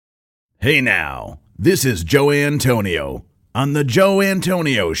Hey now, this is Joe Antonio on The Joe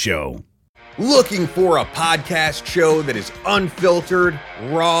Antonio Show. Looking for a podcast show that is unfiltered,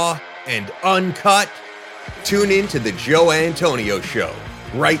 raw, and uncut? Tune in to The Joe Antonio Show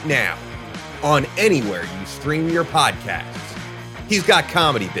right now on anywhere you stream your podcasts. He's got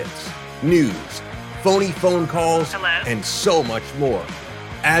comedy bits, news, phony phone calls, and so much more.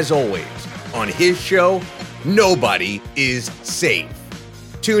 As always, on his show, nobody is safe.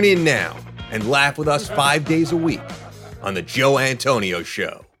 Tune in now and laugh with us 5 days a week on The Joe Antonio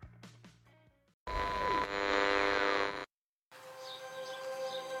Show.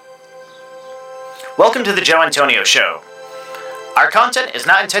 Welcome to The Joe Antonio Show. Our content is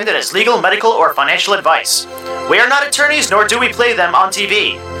not intended as legal, medical, or financial advice. We are not attorneys, nor do we play them on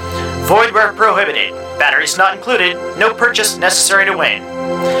TV. Void where prohibited. Batteries not included. No purchase necessary to win.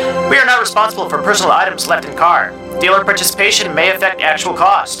 We are not responsible for personal items left in car. Dealer participation may affect actual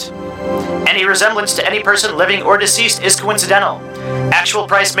cost. Any resemblance to any person living or deceased is coincidental. Actual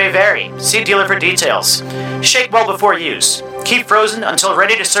price may vary. See dealer for details. Shake well before use. Keep frozen until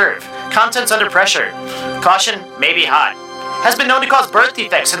ready to serve. Contents under pressure. Caution, may be hot. Has been known to cause birth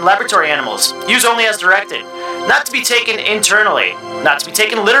defects in laboratory animals. Use only as directed. Not to be taken internally. Not to be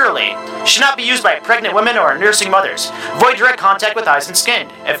taken literally. Should not be used by pregnant women or nursing mothers. Avoid direct contact with eyes and skin.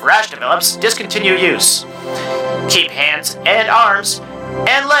 If rash develops, discontinue use. Keep hands and arms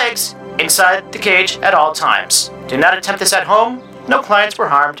and legs inside the cage at all times. Do not attempt this at home. No clients were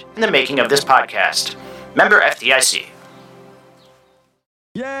harmed in the making of this podcast. Member FDIC.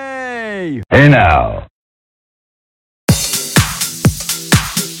 Yay! Hey now.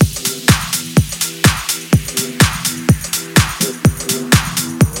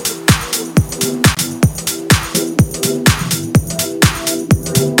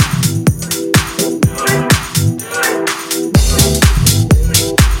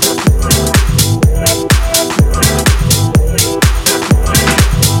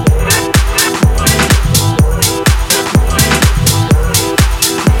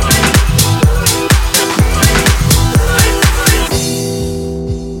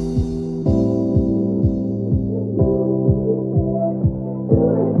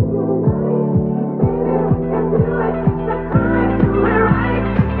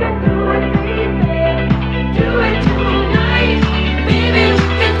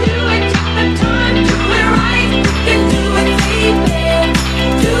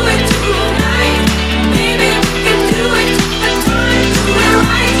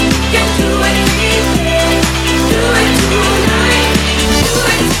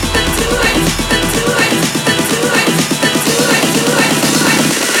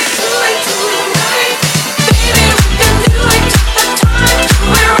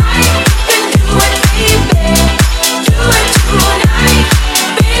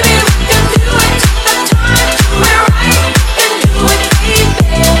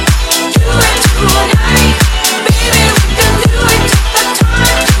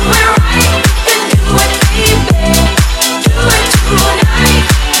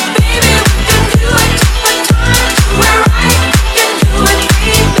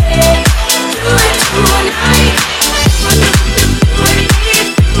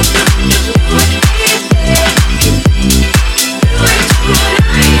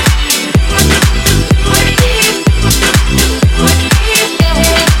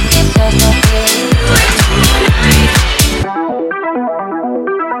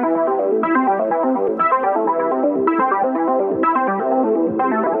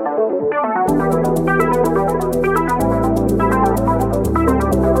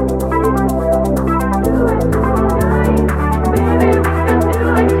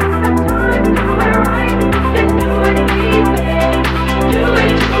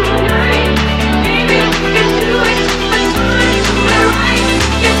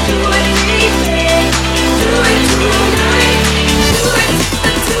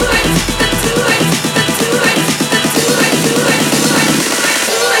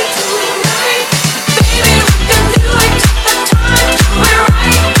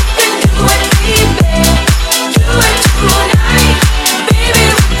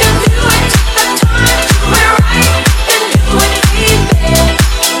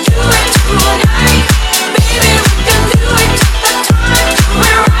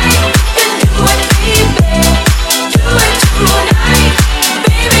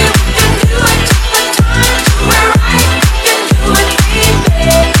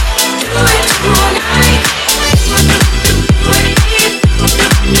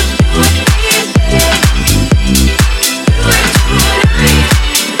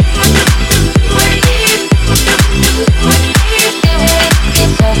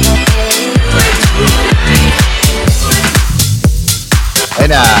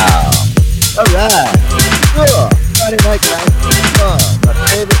 now. All right. Cool. Friday night, guys. Oh, my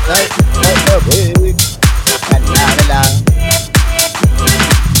favorite night of the week. La.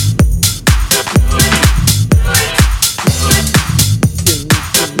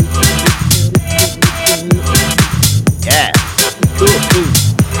 Yeah. Cool.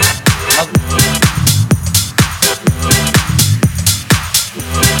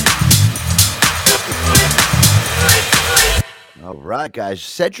 All right, guys.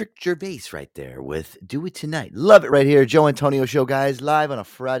 Cedric Gervais right there with Do It Tonight. Love it right here. Joe Antonio Show, guys, live on a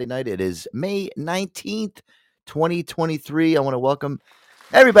Friday night. It is May 19th, 2023. I want to welcome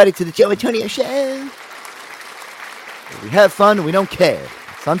everybody to the Joe Antonio Show. We have fun and we don't care.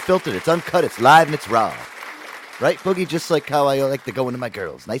 It's unfiltered, it's uncut, it's live, and it's raw. Right, Boogie? Just like how I like to go into my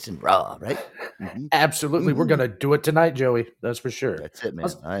girls. Nice and raw, right? Mm-hmm. Absolutely. Mm-hmm. We're going to do it tonight, Joey. That's for sure. That's it, man.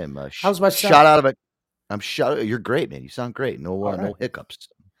 I am how's my shot out of it. I'm shot. You're great, man. You sound great. No hiccups.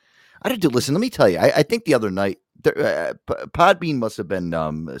 I did. Listen, let me tell you. I think the other night, Podbean must have been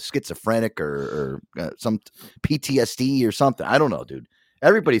schizophrenic or some PTSD or something. I don't know, dude.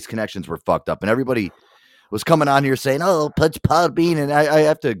 Everybody's connections were fucked up, and everybody was coming on here saying, "Oh, Podbean," and I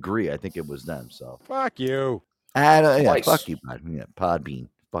have to agree. I think it was them. So fuck you. Yeah, fuck you, Podbean.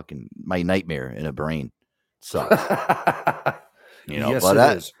 Fucking my nightmare in a brain. So yes, but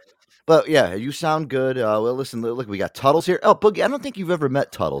it is. But yeah, you sound good. Well, listen, look, we got Tuddles here. Oh, Boogie, I don't think you've ever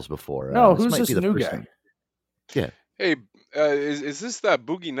met Tuddles before. No, who's this new guy? Yeah. Hey, is this that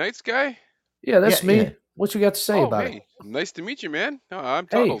Boogie Nights guy? Yeah, that's me. Yeah. What you got to say about it? Nice to meet you, man. I'm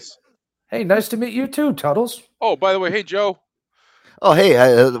Tuddles. Hey, nice to meet you too, Tuddles. Oh, by the way, hey, Joe. Oh, hey,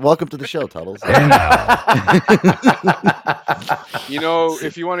 welcome to the show, Tuddles. You know,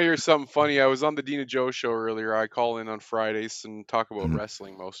 if you want to hear something funny, I was on the Dina Joe show earlier. I call in on Fridays and talk about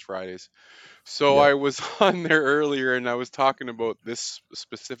wrestling most Fridays. So I was on there earlier and I was talking about this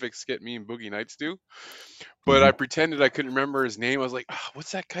specific skit me and Boogie Nights do. But I pretended I couldn't remember his name. I was like, oh,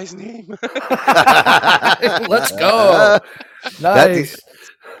 what's that guy's name? Let's go. Nice.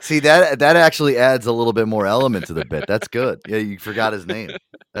 See, that actually adds a little bit more element to the bit. That's good. Yeah, you forgot his name.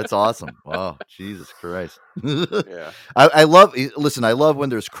 That's awesome. Wow, Jesus Christ. Yeah. I love when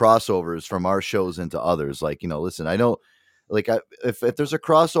there's crossovers from our shows into others. Like, listen, I know, like, if there's a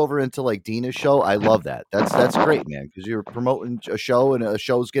crossover into like Dina's show, I love that. That's great, man, because you're promoting a show and a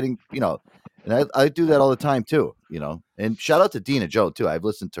show's getting, and I do that all the time too, And shout out to Dina Joe too. I've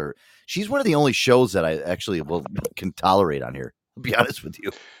listened to her. She's one of the only shows that I actually can tolerate on here. I'll be honest with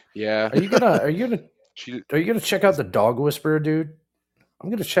you. Yeah. Are you gonna check out the Dog Whisperer, dude? I'm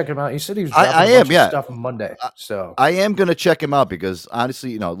gonna check him out. He said he was dropping stuff on Monday. So I am gonna check him out because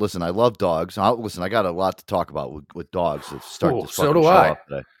honestly, listen, I love dogs. I got a lot to talk about with dogs to start this fucking show up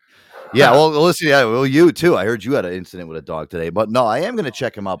today. Yeah, well, listen, you too. I heard you had an incident with a dog today, but no, I am gonna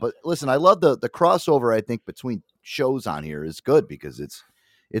check him out. But listen, I love the crossover. I think between shows on here is good because it's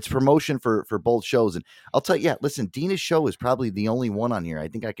promotion for both shows. And I'll tell you, listen, Dina's show is probably the only one on here I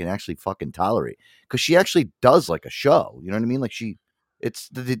think I can actually fucking tolerate because she actually does like a show. You know what I mean? Like it's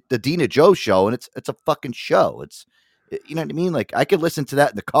the Dina Joe show and it's a fucking show. You know what I mean? Like I could listen to that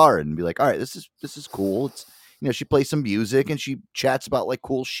in the car and be like, all right, this is cool. It's, she plays some music and she chats about like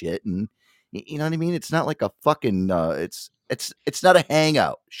cool shit. And you know what I mean? It's not like a fucking, it's not a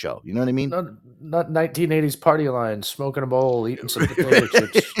hangout show. You know what I mean? Not 1980s party line, smoking a bowl, eating some potato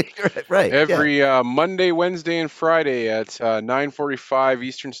chips. Right. Every Monday, Wednesday, and Friday at 9:45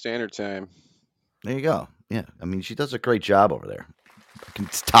 Eastern Standard Time. There you go. Yeah. I mean, she does a great job over there.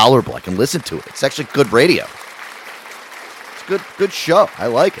 It's tolerable. I can listen to it. It's actually good radio. It's good show. I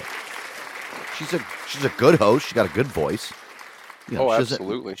like it. She's a good host. She got a good voice.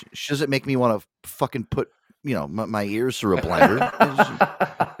 Absolutely. She doesn't make me want to fucking put my ears through a blender.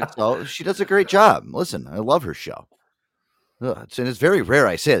 So she does a great job. Listen, I love her show. And it's very rare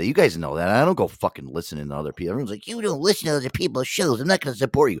I say that. You guys know that. I don't go fucking listening to other people. Everyone's like, you don't listen to other people's shows. I'm not going to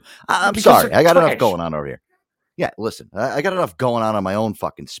support you. I'm sorry. I got enough going on over here. Yeah, listen, I got enough going on my own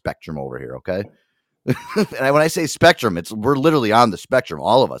fucking spectrum over here, okay? And when I say spectrum, we're literally on the spectrum,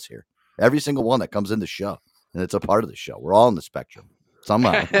 all of us here. Every single one that comes in the show. And it's a part of the show. We're all in the spectrum.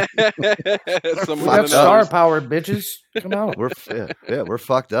 Somehow. We got star power, bitches. Come on. We're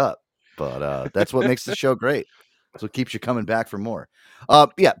fucked up. But that's what makes the show great. That's what keeps you coming back for more.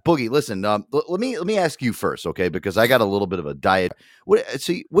 Boogie, listen, let me ask you first, okay? Because I got a little bit of a diet. What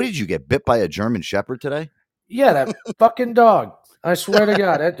did you get? Bit by a German Shepherd today? Yeah, that fucking dog. I swear to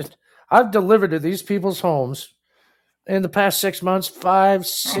God. I've delivered to these people's homes in the past 6 months,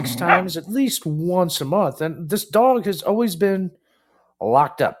 5-6 times, at least once a month. And this dog has always been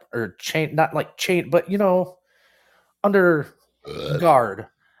locked up or chained, not like chained, but, under guard.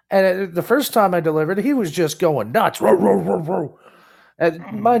 And the first time I delivered, he was just going nuts. Row, row, row, row.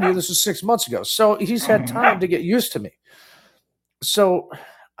 And mind you, this was 6 months ago. So he's had time to get used to me. So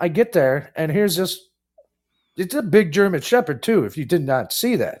I get there, and here's this. It's a big German Shepherd, too, if you did not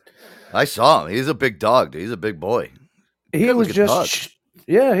see that. I saw him. He's a big dog, dude. He's a big boy. He was just,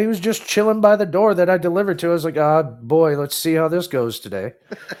 he was just chilling by the door that I delivered to. I was like, boy, let's see how this goes today.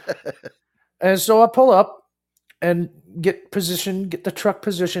 And so I pull up and get the truck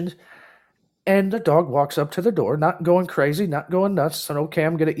positioned, and the dog walks up to the door, not going crazy, not going nuts. So, okay,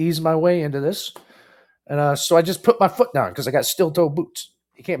 I'm going to ease my way into this. And so I just put my foot down because I got steel-toe boots.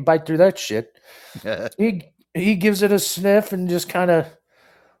 You can't bite through that shit. He gives it a sniff and just kind of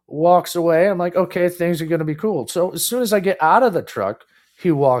walks away. I'm like, okay, things are going to be cool. So as soon as I get out of the truck, he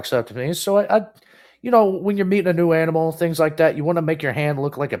walks up to me. So I when you're meeting a new animal, things like that, you want to make your hand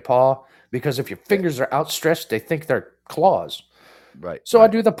look like a paw, because if your fingers are outstretched, they think they're claws. Right. So I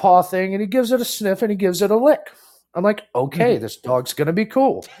do the paw thing, and he gives it a sniff, and he gives it a lick. I'm like, okay, this dog's going to be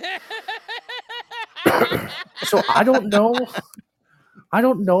cool. So I don't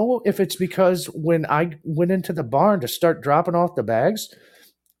know if it's because when I went into the barn to start dropping off the bags,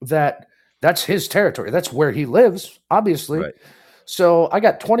 that's his territory. That's where he lives, obviously. Right. So I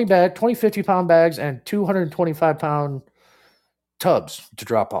got 20 50-pound bags and 225-pound tubs to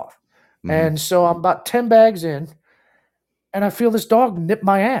drop off. Mm-hmm. And so I'm about 10 bags in, and I feel this dog nip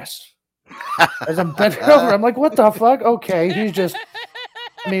my ass. As I'm bending over, I'm like, what the fuck? Okay, he's just,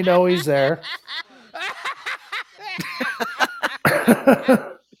 let me know he's there.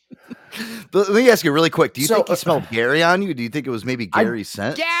 But let me ask you really quick. Do you think he smelled Gary on you? Do you think it was maybe Gary's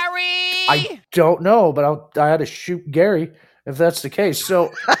scent? Gary! I don't know, but I had to shoot Gary if that's the case.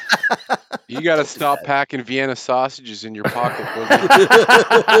 So you got to stop packing Vienna sausages in your pocket.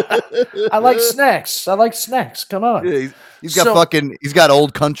 I like snacks. Come on. Yeah, he's got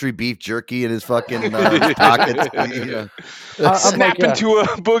old country beef jerky in his fucking pockets. Yeah. Snap into a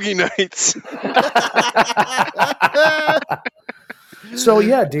Boogie Nights. So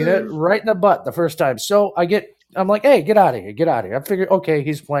yeah, Dina, right in the butt the first time. So I'm like, hey, get out of here. I figured, okay,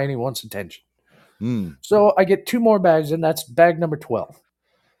 he's playing, he wants attention. So I get 2 more bags, and that's bag number 12.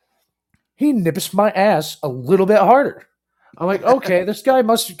 He nips my ass a little bit harder. I'm like, okay, this guy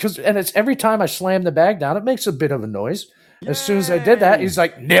must, and it's every time I slam the bag down, it makes a bit of a noise. As soon as I did that, he's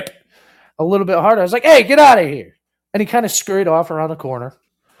like, nip a little bit harder. I was like, hey, get out of here. And he kind of scurried off around the corner.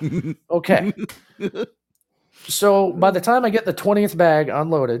 Okay. So by the time I get the 20th bag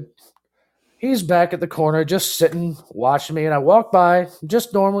unloaded, he's back at the corner, just sitting, watching me. And I walk by,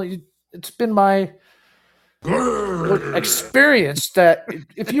 just normally. It's been my experience that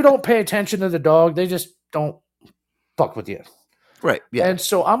if you don't pay attention to the dog, they just don't fuck with you. Right. Yeah. And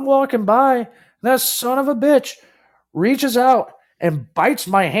so I'm walking by, and that son of a bitch reaches out and bites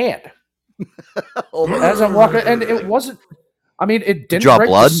my hand as I'm walking. And it wasn't, it didn't drop break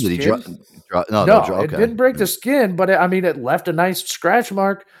blood? the skin. Did he drop? No, it didn't break the skin, but it left a nice scratch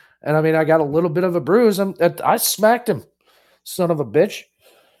mark. And I got a little bit of a bruise. I smacked him, son of a bitch.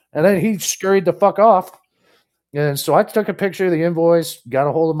 And then he scurried the fuck off. And so I took a picture of the invoice, got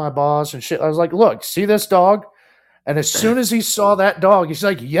a hold of my boss and shit. I was like, look, see this dog? And as soon as he saw that dog, he's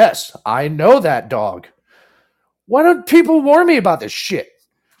like, yes, I know that dog. Why don't people warn me about this shit?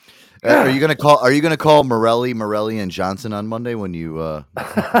 Are you gonna call Morelli, and Johnson on Monday when you?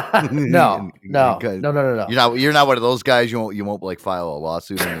 No. You're not one of those guys. You won't like file a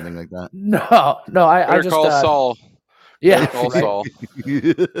lawsuit or anything like that. No. I just call Saul. Yeah, call Saul.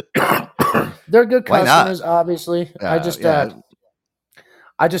 They're good customers, obviously. I just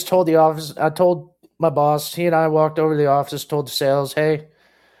told the office. I told my boss. He and I walked over to the office. Told the sales, hey,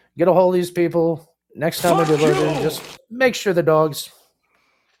 get a hold of these people. Next time we deliver, just make sure the dog's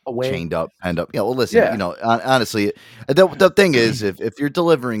away, chained up, penned up. Yeah. Well, listen. Honestly, the thing is, if you're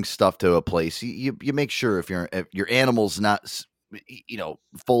delivering stuff to a place, you make sure if your animal's not,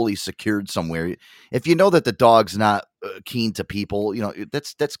 fully secured somewhere. If you know that the dog's not keen to people,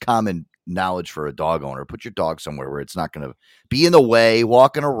 that's common knowledge for a dog owner. Put your dog somewhere where it's not going to be in the way,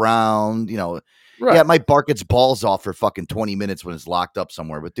 walking around. Right. Yeah, it might bark its balls off for fucking 20 minutes when it's locked up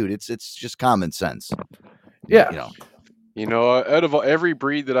somewhere. But dude, it's just common sense. Yeah. Out of every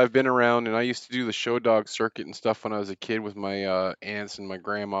breed that I've been around, and I used to do the show dog circuit and stuff when I was a kid with my aunts and my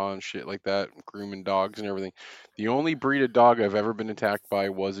grandma and shit like that, grooming dogs and everything. The only breed of dog I've ever been attacked by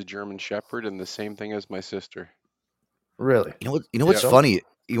was a German Shepherd, and the same thing as my sister. Really? You know what's funny?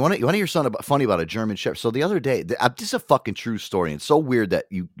 You want to hear something funny about a German Shepherd? So the other day, this is a fucking true story. And it's so weird that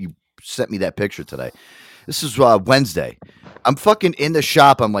you sent me that picture today. This is Wednesday. I'm fucking in the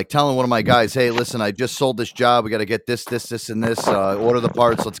shop. I'm like telling one of my guys, hey, listen, I just sold this job. We got to get this, and this. Order the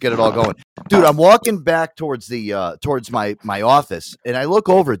parts. Let's get it all going. Dude, I'm walking back towards the towards my office, and I look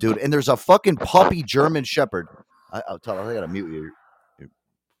over, dude, and there's a fucking puppy German Shepherd. I'll tell you, I got to mute you.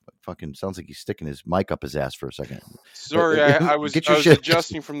 Fucking sounds like he's sticking his mic up his ass for a second. Sorry, I was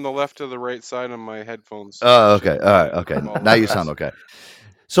adjusting from the left to the right side on my headphones. Oh, okay. All right. Okay. Now you sound okay.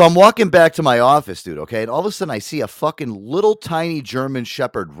 So I'm walking back to my office, dude, okay? And all of a sudden I see a fucking little tiny German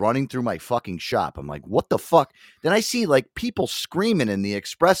Shepherd running through my fucking shop. I'm like, what the fuck? Then I see like people screaming in the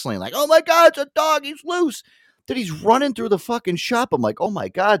express lane, like, oh my God, it's a dog. He's loose. Dude, he's running through the fucking shop. I'm like, oh my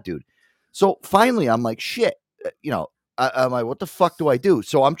God, dude. So finally I'm like, shit, I'm like, what the fuck do I do?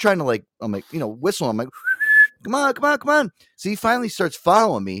 So I'm trying to whistle. I'm like, come on. So he finally starts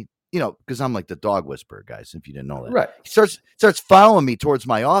following me. Because I'm like the dog whisperer, guys, if you didn't know that. Right. He starts following me towards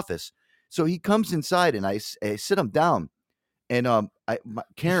my office. So he comes inside and I sit him down. And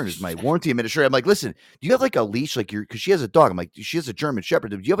Karen is my warranty administrator. I'm like, listen, do you have like a leash? Like because she has a dog. I'm like, she has a German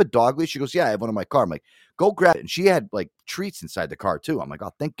Shepherd. Do you have a dog leash? She goes, yeah, I have one in my car. I'm like, go grab it. And she had like treats inside the car too. I'm like,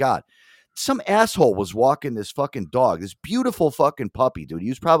 oh, thank God. Some asshole was walking this fucking dog, this beautiful fucking puppy, dude. He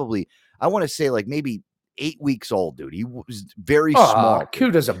was probably, I want to say like maybe 8 weeks old, dude. He was very small,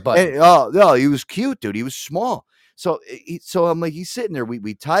 cute as a button. No, he was cute, dude. He was small. So I'm like, he's sitting there.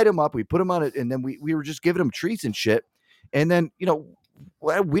 We tied him up, we put him on it, and then we were just giving him treats and shit. And then we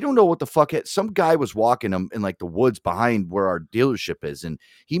don't know what the fuck. Some guy was walking him in like the woods behind where our dealership is, and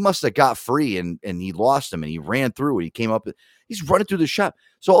he must have got free and he lost him and he ran through and he came up. He's running through the shop.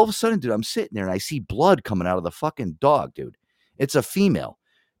 So all of a sudden, dude, I'm sitting there and I see blood coming out of the fucking dog, dude. It's a female.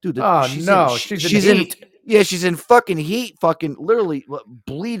 Dude, she's in heat. She's in fucking heat, fucking literally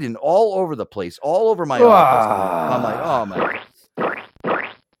bleeding all over the place, all over my office. I'm like, oh my.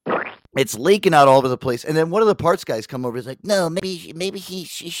 It's leaking out all over the place. And then one of the parts guys come over. He's like, no, maybe she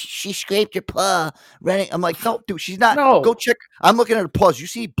scraped your paw. Renny. I'm like, no, dude, she's not. No. Go check. I'm looking at her paws. You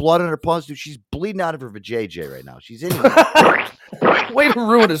see blood on her paws, dude. She's bleeding out of her vajayjay right now. She's in here. Way to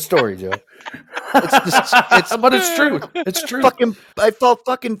ruin his story, Joe. But it's true. It's true. I felt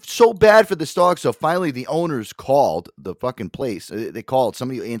fucking so bad for this dog. So finally, the owners called the fucking place. They called.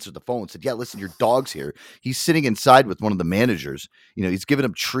 Somebody answered the phone and said, "Yeah, listen, your dog's here. He's sitting inside with one of the managers. He's giving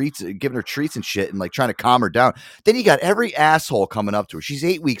her treats and shit, and like trying to calm her down." Then you got every asshole coming up to her. She's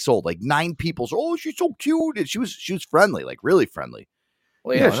 8 weeks old. Like 9 people. Oh, she's so cute. And she was friendly, like really friendly.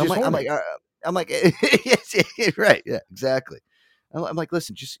 Well, yeah, I'm like, yes, right, yeah, exactly. I'm like,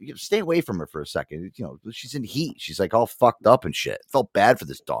 listen, just stay away from her for a second. She's in heat. She's like all fucked up and shit. Felt bad for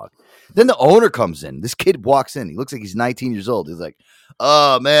this dog. Then the owner comes in. This kid walks in. He looks like he's 19 years old. He's like,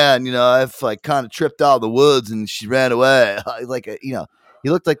 oh man, I've like kind of tripped out of the woods and she ran away. He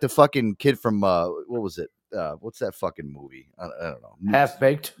looked like the fucking kid from what was it? What's that fucking movie? I don't know.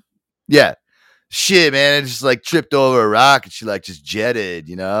 Half-Baked. Yeah, shit, man. It just like tripped over a rock and she like just jetted.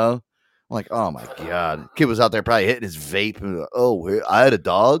 I'm like, oh my God. Kid was out there probably hitting his vape. And oh, I had a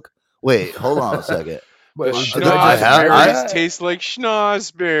dog? Wait, hold on a second. Schnozberries taste like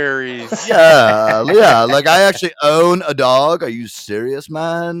schnozberries. Yeah. Like I actually own a dog. Are you serious,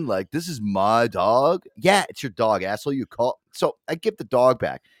 man? Like this is my dog? Yeah, it's your dog, asshole. You call. So I give the dog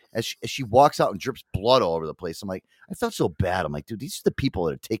back as she walks out and drips blood all over the place. I'm like, I felt so bad. I'm like, dude, these are the people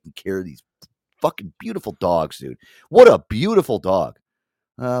that are taking care of these fucking beautiful dogs, dude. What a beautiful dog.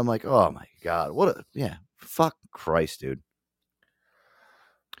 I'm like, oh my God, fuck Christ, dude.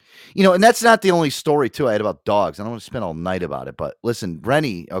 And that's not the only story too I had about dogs. I don't want to spend all night about it, but listen,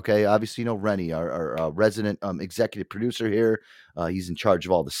 Renny, okay, obviously Renny, our resident executive producer here. He's in charge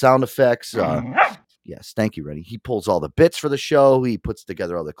of all the sound effects. Yes, thank you, Renny. He pulls all the bits for the show. He puts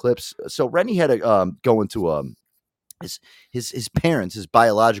together all the clips. So Renny had to go into his parents, his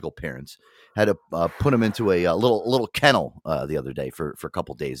biological parents, had to put him into a little kennel the other day for a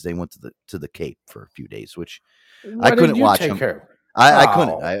couple days. They went to the Cape for a few days, which I couldn't watch him. I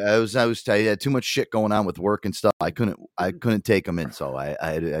couldn't. I had too much shit going on with work and stuff. I couldn't take him in. So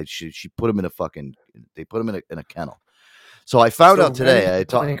she put him in they put him in a kennel. So I found out today. I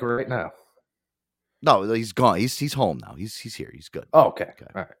talked right now. No, he's gone. He's home now. He's here. He's good. Oh, okay.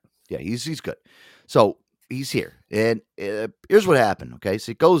 All right. Yeah, he's good. So he's here. And here's what happened. Okay.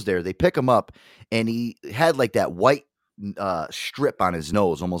 So he goes there, they pick him up, and he had like that white strip on his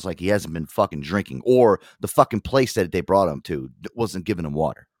nose, almost like he hasn't been fucking drinking, or the fucking place that they brought him to wasn't giving him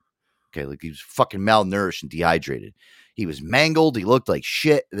water. Okay. Like he was fucking malnourished and dehydrated. He was mangled. He looked like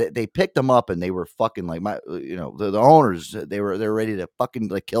shit. They picked him up and they were fucking like the owners, they're ready to fucking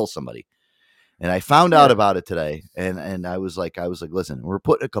like kill somebody. And I found out about it today, and I was like, listen, we're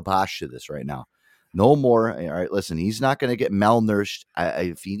putting a kibosh to this right now. No more. All right, listen, he's not going to get malnourished.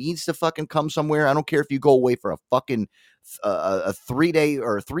 If he needs to fucking come somewhere, I don't care if you go away for a fucking a 3-day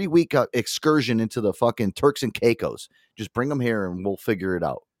or 3-week excursion into the fucking Turks and Caicos. Just bring him here and we'll figure it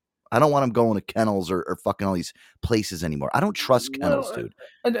out. I don't want him going to kennels or fucking all these places anymore. I don't trust kennels, dude.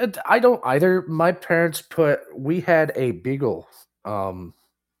 And I don't either. My parents we had a beagle, middle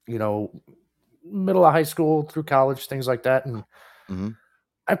of high school through college, things like that. And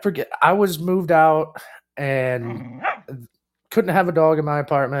I forget, I was moved out and couldn't have a dog in my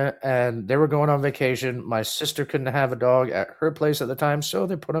apartment, and they were going on vacation. My sister couldn't have a dog at her place at the time, so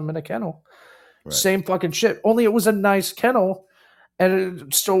they put him in a kennel. Right. Same fucking shit. Only it was a nice kennel.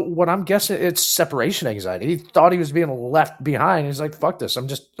 And so what I'm guessing, it's separation anxiety. He thought he was being left behind. He's like, fuck this. I'm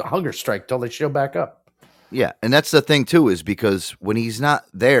just a hunger strike till they show back up. Yeah, and that's the thing, too, is because when he's not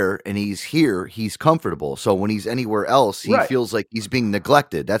there and he's here, he's comfortable. So when he's anywhere else, he feels like he's being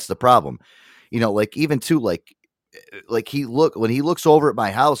neglected. That's the problem. Like even, too, like when he looks over at my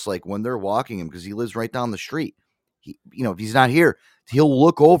house, like when they're walking him, because he lives right down the street, if he's not here, he'll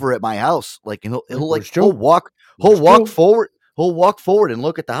look over at my house, like, and he'll walk forward. He'll walk forward and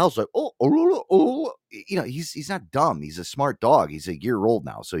look at the house like, he's not dumb. He's a smart dog. He's a year old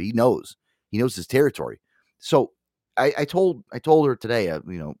now, so he knows his territory. So I told her today,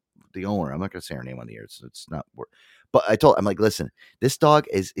 the owner, I'm not going to say her name on the air. It's not work. But I'm like, listen, this dog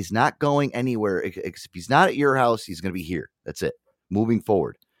is not going anywhere. If he's not at your house, he's going to be here. That's it. Moving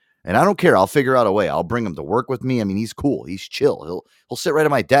forward. And I don't care. I'll figure out a way. I'll bring him to work with me. I mean, he's cool. He's chill. He'll sit right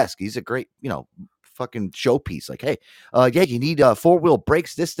at my desk. He's a great, fucking showpiece. Like, hey, you need 4-wheel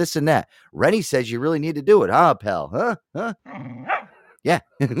brakes, this and that. Renny says you really need to do it, huh, pal? Huh? Yeah.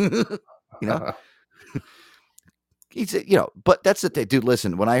 He's, but that's the thing, dude.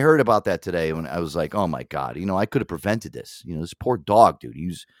 Listen, when I heard about that today, when I was like, oh my God, I could have prevented this. This poor dog, dude.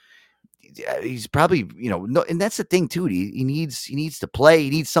 He's probably, no, and that's the thing too. He needs to play.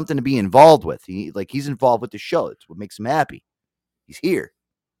 He needs something to be involved with. He's involved with the show. It's what makes him happy. He's here.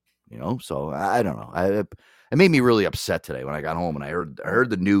 So I don't know. It made me really upset today when I got home and I heard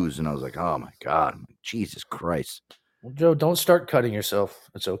the news and I was like, oh my God, Jesus Christ. Well, Joe, don't start cutting yourself.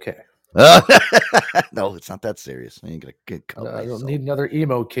 It's okay. No, it's not that serious. I ain't gonna get cut. I don't need another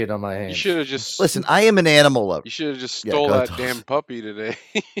emo kid on my hands. You should have just listen. I am an animal lover. You should have just stole that damn puppy today.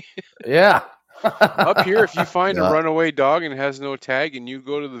 Yeah. Up here, if you find a runaway dog and it has no tag, and you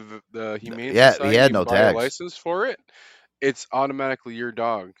go to the Humane Society, he had no tags. A license for it, it's automatically your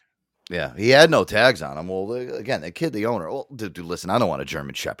dog. Yeah, he had no tags on him. Well, again, the kid, the owner. Well, dude, listen, I don't want a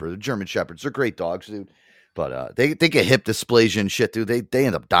German Shepherd. The German Shepherds, they're great dogs, dude. But they get hip dysplasia and shit, dude. They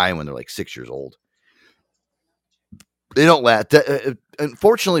end up dying when they're like 6 years old. They don't last.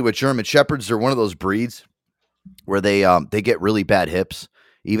 Unfortunately, with German Shepherds, they're one of those breeds where they get really bad hips,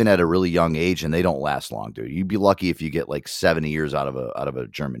 even at a really young age, and they don't last long, dude. You'd be lucky if you get like 70 years out of a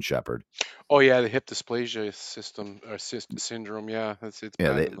German Shepherd. Oh yeah, the hip dysplasia syndrome. Yeah, it's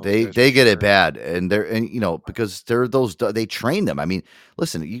bad. They get it bad, and because they're those they train them. I mean,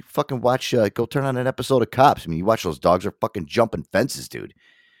 listen, you fucking watch. Go turn on an episode of Cops. I mean, you watch those dogs are fucking jumping fences, dude.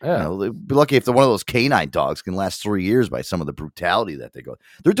 Yeah, they'd be lucky if they're one of those canine dogs can last 3 years by some of the brutality that they go.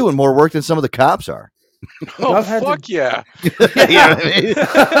 They're doing more work than some of the cops are. Oh, fuck yeah. You know what I mean?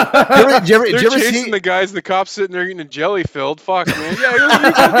 They're chasing the guys, the cops sitting there eating a jelly filled. Fuck, man.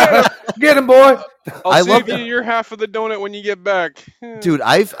 Yeah, get him, boy. I'll save you your half of the donut when you get back. Dude,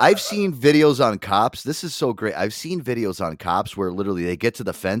 I've seen videos on Cops. This is so great. I've seen videos on Cops where literally they get to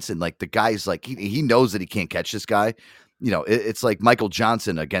the fence and like the guy's like, he knows that he can't catch this guy. It's like Michael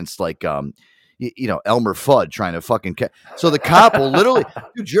Johnson against like, Elmer Fudd trying to fucking catch. So the cop will literally,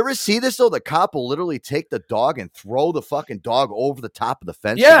 dude, did you ever see this though? The cop will literally take the dog and throw the fucking dog over the top of the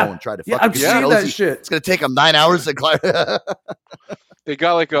fence. Yeah. To go and try to fucking I've seen that shit. It's going to take him 9 hours to climb. They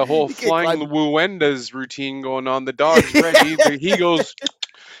got like a whole flying Wuendas routine going on. The dog's ready. He goes,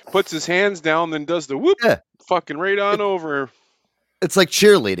 puts his hands down, then does the whoop, fucking right on over. It's like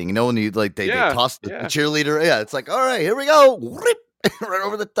cheerleading, when you like they toss the cheerleader. Yeah, it's like, all right, here we go. Right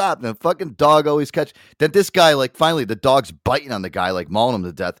over the top. And the fucking dog always catch. Then this guy, like, finally the dog's biting on the guy, like mauling him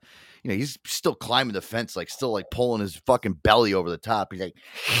to death. He's still climbing the fence, like still like pulling his fucking belly over the top. He's like,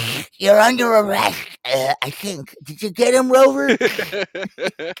 "You're under arrest, I think. Did you get him, Rover?"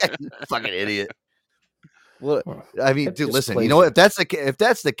 Fucking idiot. Well, I mean, dude, listen. If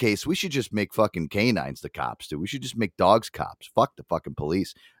that's the case, we should just make fucking canines the cops, dude. We should just make dogs cops. Fuck the fucking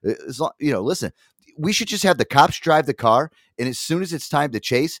police. Listen. We should just have the cops drive the car, and as soon as it's time to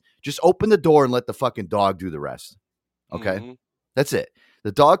chase, just open the door and let the fucking dog do the rest. Okay, That's it.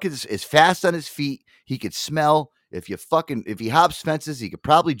 The dog is fast on his feet. He could smell. If he hops fences, he could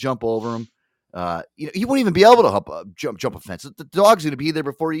probably jump over them. You won't even be able to jump a fence. The dog's going to be there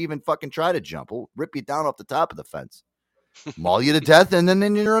before you even fucking try to jump. He'll rip you down off the top of the fence, maul you to death, and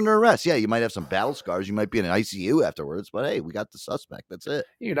then you're under arrest. Yeah, you might have some battle scars. You might be in an ICU afterwards, but hey, we got the suspect. That's it.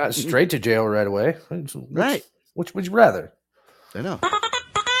 You're not straight to jail right away. Right. Which would you rather? I know.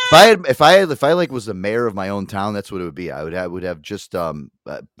 If I was the mayor of my own town, that's what it would be. I'd have just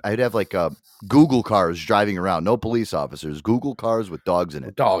I'd have like Google cars driving around, no police officers, Google cars with dogs in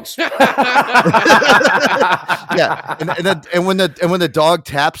it. Dogs. Yeah, and when the dog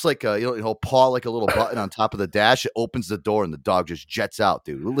taps like he'll paw like a little button on top of the dash, it opens the door and the dog just jets out,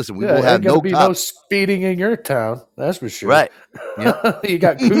 dude. Listen, we will have no speeding in your town. That's for sure. Right. Yeah. You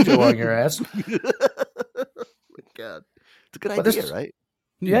got Cujo on your ass. God, it's a good idea, right?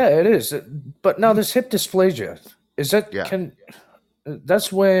 Yeah, it is. But now this hip dysplasia, is that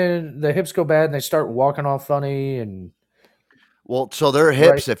that's when the hips go bad and they start walking all funny and. Well, so their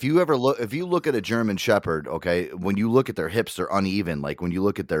hips, if you look at a German Shepherd, okay, when you look at their hips, they're uneven. Like when you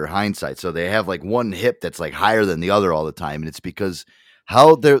look at their hindsight, so they have like one hip that's like higher than the other all the time, and it's because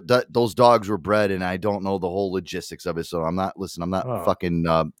how those dogs were bred, and I don't know the whole logistics of it. So I'm not fucking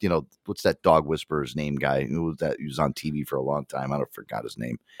what's that dog whisperer's name guy who was on TV for a long time. I forgot his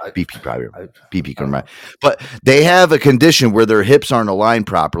name. BP probably. BP can remember. But they have a condition where their hips aren't aligned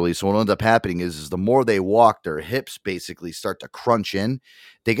properly. So what ends up happening is the more they walk, their hips basically start to crunch in.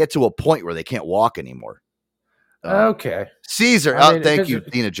 They get to a point where they can't walk anymore. Okay. Caesar. Thank you,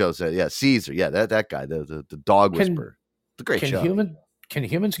 Dina Joe said. Yeah, Caesar. Yeah, that guy, the dog whisperer. It's a great show. Can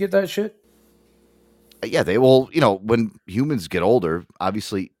humans get that shit? Yeah, they will. When humans get older,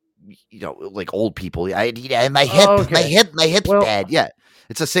 obviously, like old people. My hip's bad. Yeah,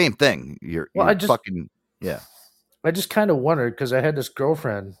 it's the same thing. I just kind of wondered because I had this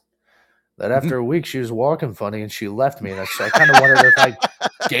girlfriend that after a week she was walking funny and she left me, and so I kind of wondered if I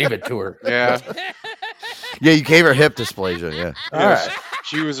gave it to her. Yeah. Yeah, you gave her hip dysplasia. Yeah. All right.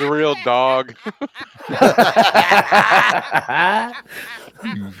 She was a real dog.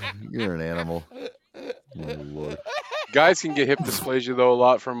 You're an animal. Oh, Lord. Guys can get hip dysplasia though a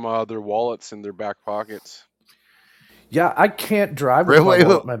lot from their wallets in their back pockets. Yeah, I can't drive with my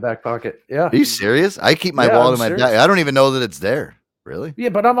wallet in my back pocket. Yeah. Are you serious? I keep my wallet in my back. I don't even know that it's there. Really? Yeah,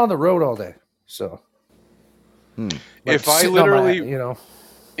 but I'm on the road all day, so. If I literally,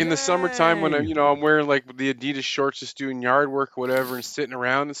 in the summertime when I'm wearing like the Adidas shorts, just doing yard work, or whatever, and sitting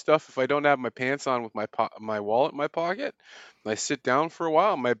around and stuff, if I don't have my pants on with my wallet in my pocket, and I sit down for a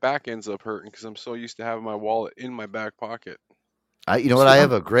while, my back ends up hurting because I'm so used to having my wallet in my back pocket. I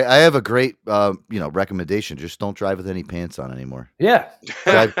have a great recommendation. Just don't drive with any pants on anymore. Yeah.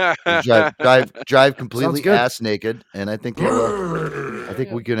 Drive completely ass naked, and I think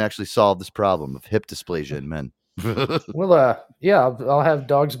we can actually solve this problem of hip dysplasia in men. Well, I'll have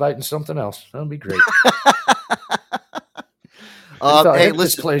dogs biting something else. That'll be great. Hey,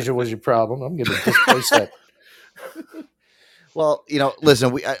 dysplasia was your problem. I'm going to displace that. Well,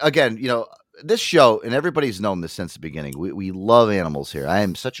 listen, this show, and everybody's known this since the beginning. We love animals here. I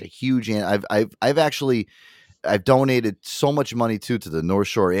am such a huge I've donated so much money to the North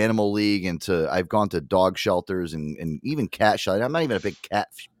Shore Animal League, and I've gone to dog shelters and even cat shelters. I'm not even a big cat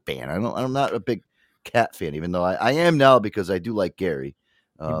fan. I'm not a big cat fan, even though I am now because I do like Gary.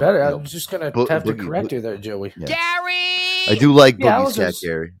 You better. I was just gonna have to correct you there, Joey. Yeah. Gary, I do like Boogie's cat,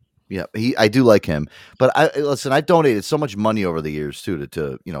 Gary. Yeah, I do like him. But I've donated so much money over the years too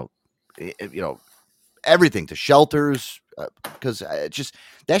to everything, to shelters, because just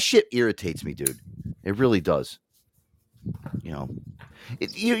that shit irritates me, dude. It really does.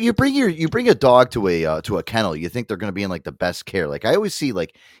 You bring a dog to a kennel. You think they're going to be in like the best care. Like I always see,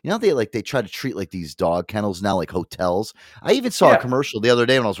 like they try to treat like these dog kennels now like hotels. I even saw a commercial the other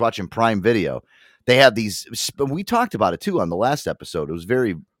day when I was watching Prime Video. They have these. We talked about it too on the last episode. It was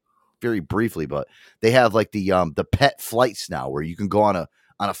very, very briefly, but they have like the pet flights now where you can go on a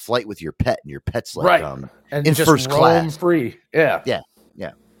flight with your pet, and your pet's like and in just first class, free. Yeah.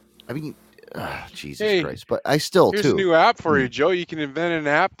 I mean. Jesus Christ! But I still here's a new app for you, Joe. You can invent an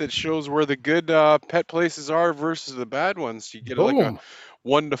app that shows where the good pet places are versus the bad ones. You get like a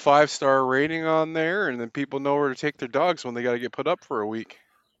 1 to 5 star rating on there, and then people know where to take their dogs when they got to get put up for a week.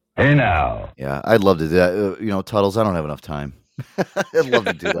 Hey now, yeah, I'd love to do that. Tuddles, I don't have enough time. I'd love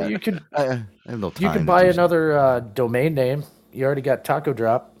to do that. I have no time. You can buy another domain name. You already got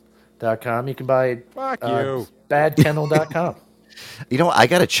tacodrop.com. You can buy badkennel.com. I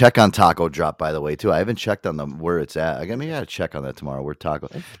got to check on Taco Drop, by the way, too. I haven't checked on them where it's at. I got to check on that tomorrow. Where Taco?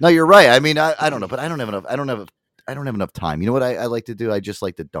 No, you're right. I mean, I don't know, but I don't have enough. I don't have enough time. You know what I like to do? I just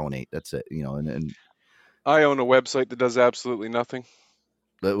like to donate. That's it. And I own a website that does absolutely nothing.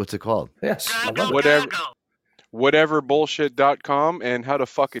 What's it called? Yes. I love it. Whateverbullshit.com and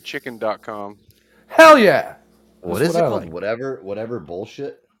howtofuckachicken.com. Hell yeah. What is it called? Like. Whatever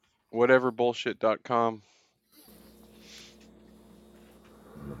bullshit? Whateverbullshit.com.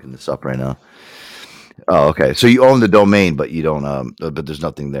 I'm looking this up right now. Oh, okay. So you own the domain, but you don't. But there's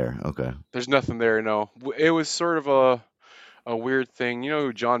nothing there. Okay. There's nothing there. No, it was sort of a weird thing. You know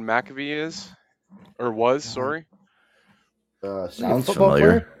who John McAfee is, or was? Sorry. Sounds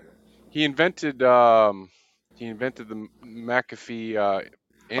familiar. Player? He invented the McAfee.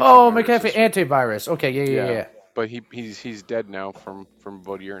 McAfee antivirus. Okay, yeah. But he's dead now from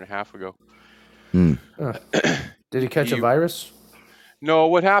about a year and a half ago. Hmm. Did he catch a virus? No,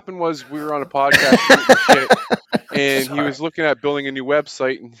 what happened was we were on a podcast and he was looking at building a new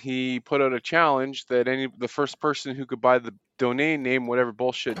website, and he put out a challenge that the first person who could buy the domain name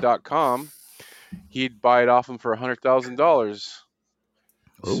whateverbullshit.com, he'd buy it off him for $100,000.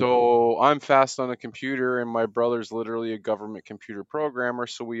 So I'm fast on a computer, and my brother's literally a government computer programmer,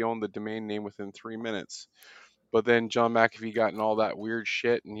 so we own the domain name within 3 minutes. But then John McAfee got in all that weird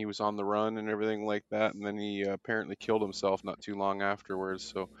shit, and he was on the run and everything like that, and then he apparently killed himself not too long afterwards.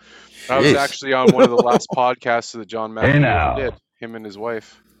 So I was actually on one of the last podcasts that John McAfee ever did, him and his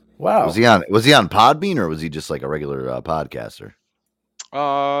wife. Wow. Was he on Podbean, or was he just like a regular podcaster?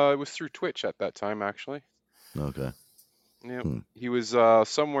 It was through Twitch at that time, actually. Okay. Yeah, He was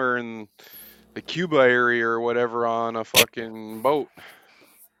somewhere in the Cuba area or whatever on a fucking boat.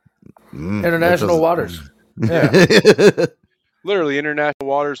 International waters. Yeah. Literally international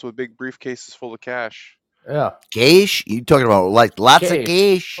waters with big briefcases full of cash. Yeah. Cash? You talking about like lots of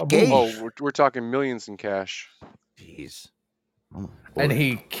cash? Oh, we're talking millions in cash. Jeez. And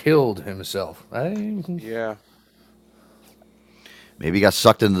he killed himself. Yeah. Maybe he got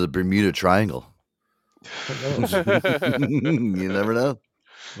sucked into the Bermuda Triangle. You never know.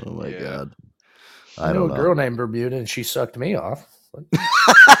 Oh my God. I don't know. A girl named Bermuda, and she sucked me off.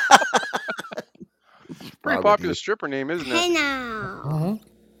 Pretty popular stripper name, isn't it? Kennel.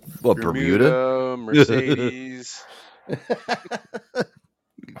 What, Bermuda? Mercedes. You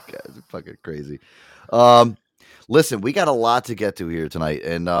guys are fucking crazy. Listen, we got a lot to get to here tonight,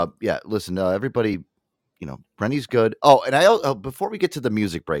 and listen, everybody, Renny's good. Oh, and before we get to the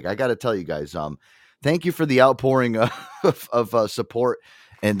music break, I got to tell you guys, thank you for the outpouring of support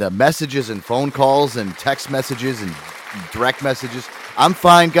and the messages and phone calls and text messages and direct messages. I'm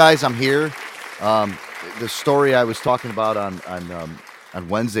fine, guys. I'm here. The story I was talking about on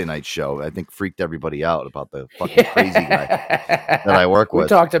Wednesday night's show, I think freaked everybody out about the fucking crazy guy that I work with. We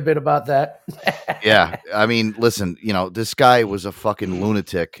talked a bit about that. Yeah. I mean, listen, this guy was a fucking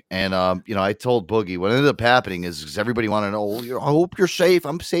lunatic. And, I told Boogie what ended up happening is everybody wanted to know, I hope you're safe.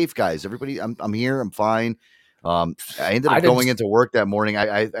 I'm safe, guys. Everybody, I'm here. I'm fine. I ended up going into work that morning.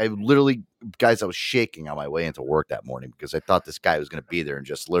 I literally, guys, I was shaking on my way into work that morning because I thought this guy was going to be there and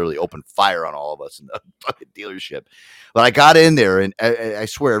just literally open fire on all of us in the fucking dealership. But I got in there, and I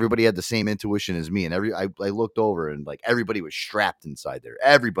swear everybody had the same intuition as me. And I looked over, and like everybody was strapped inside there.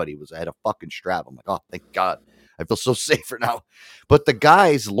 Everybody had a fucking strap. I'm like, oh, thank God. I feel so safer now. But the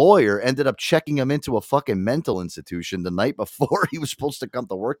guy's lawyer ended up checking him into a fucking mental institution the night before he was supposed to come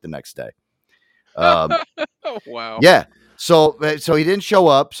to work the next day. Wow. Yeah. So he didn't show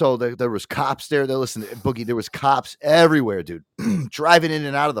up. So there was cops there. Listen, Boogie, there was cops everywhere, dude, driving in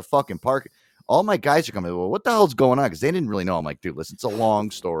and out of the fucking park. All my guys are coming. Well, what the hell's going on? Because they didn't really know. I'm like, dude, listen, it's a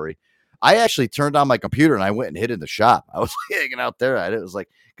long story. I actually turned on my computer and I went and hid in the shop. I was hanging out there. It was like,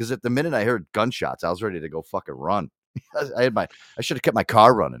 because at the minute I heard gunshots, I was ready to go fucking run. I should have kept my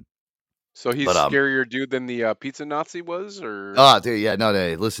car running. So he's scarier dude than the pizza Nazi was, or? Oh, dude, yeah, no,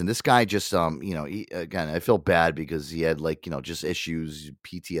 listen, this guy just, again, I feel bad because he had just issues,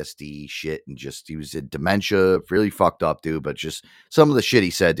 PTSD shit, and just, he was in dementia, really fucked up, dude, but just some of the shit he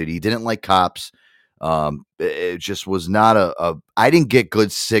said, dude, he didn't like cops. It just was not I didn't get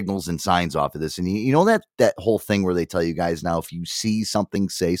good signals and signs off of this. And you know that whole thing where they tell you guys now, if you see something,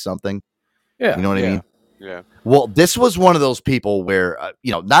 say something. Yeah. You know what I mean? Yeah. Well, this was one of those people where,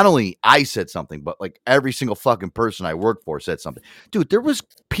 not only I said something, but like every single fucking person I worked for said something. Dude, there was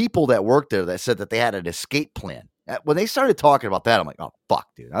people that worked there that said that they had an escape plan. When they started talking about that, I'm like, oh, fuck,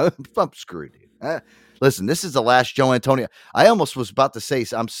 dude. I'm screwed, dude. Listen, this is the last Joe Antonio. I almost was about to say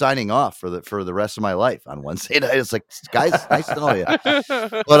I'm signing off for the rest of my life on Wednesday night. It's like, guys, nice to know you.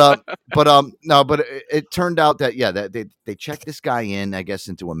 But it turned out that, that they checked this guy in, I guess,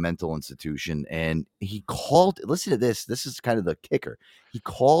 into a mental institution, and he called. Listen to this. This is kind of the kicker. He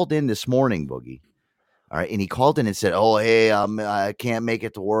called in this morning, Boogie. All right, and he called in and said, "Oh, hey, I can't make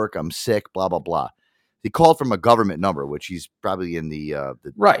it to work. I'm sick. Blah blah blah." He called from a government number, which he's probably in the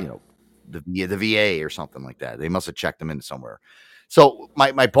right. The VA or something like that. They must have checked him in somewhere. So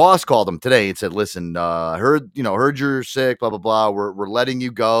my boss called him today and said, "Listen, heard you're sick, blah blah blah. We're letting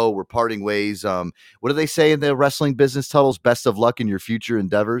you go. We're parting ways. What do they say in the wrestling business, Tuddles? Best of luck in your future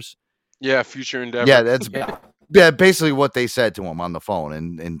endeavors." Yeah, future endeavors. Yeah, that's basically what they said to him on the phone,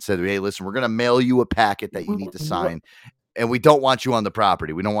 and said, "Hey, listen, we're gonna mail you a packet that you need to sign, and we don't want you on the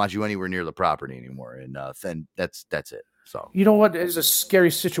property. We don't want you anywhere near the property anymore." And then that's it. So you know what is a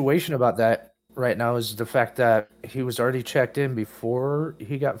scary situation about that right now is the fact that he was already checked in before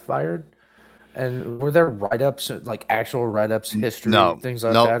he got fired. And were there write-ups, like actual write-ups, history, things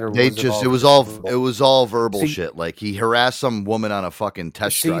like that? Or it was all verbal shit. Like he harassed some woman on a fucking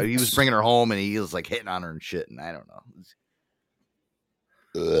test drive. He was bringing her home and he was like hitting on her and shit. And I don't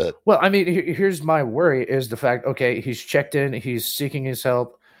know. Well, I mean, here's my worry is the fact, okay, he's checked in, he's seeking his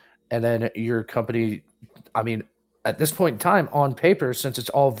help. And then your company, I mean, at this point in time, on paper, since it's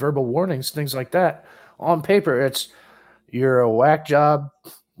all verbal warnings, things like that, on paper, it's you're a whack job.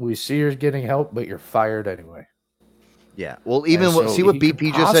 We see you're getting help, but you're fired anyway. Yeah. Well, even see what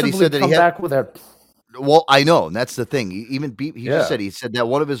BP just said. He said that he had back with a. Well, I know, and that's the thing. Even just said that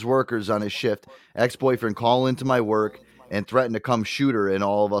one of his workers on his shift, ex-boyfriend, called into my work and threatened to come shoot her and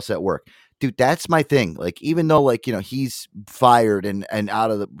all of us at work. Dude, that's my thing. Like, even though, like, he's fired and out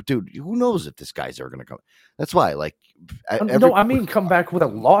of the dude, who knows if this guy's ever going to come? That's why, like, I mean, come back with a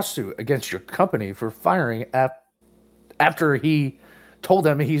lawsuit against your company for firing after he told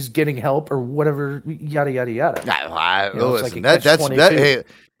them he's getting help or whatever, yada yada yada. But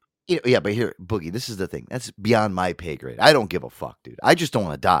here, Boogie, this is the thing. That's beyond my pay grade. I don't give a fuck, dude. I just don't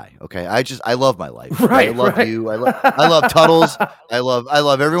want to die. Okay, I love my life. Right, I love you. I love Tuddles. I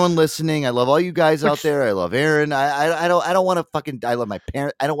love everyone listening. I love all you guys out there. I love Aaron. I don't want to fucking. I love my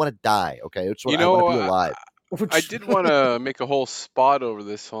parents. I don't want to die. Okay, I want to be alive. I did want to make a whole spot over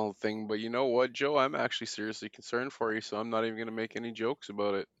this whole thing, but you know what, Joe? I'm actually seriously concerned for you, so I'm not even going to make any jokes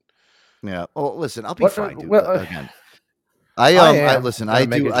about it. Yeah. Oh, listen, I'll be fine, dude. Again,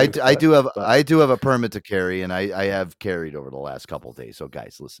 I do have a permit to carry, and I have carried over the last couple of days. So,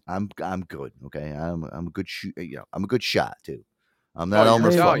 guys, listen, I'm good. Okay, I'm a good shoot. I'm a good shot too. I'm not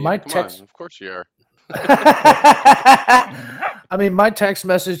almost. Of course you are. I mean, my text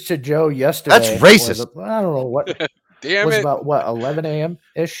message to Joe yesterday. That's racist. I don't know what. Damn was it. About what 11 a.m.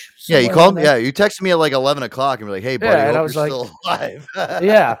 ish. Yeah, you called me. Yeah, you texted me at like 11 o'clock and were like, "Hey, buddy, and I was you're like, still alive."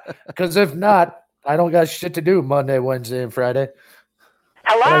 Yeah, because if not, I don't got shit to do Monday, Wednesday, and Friday.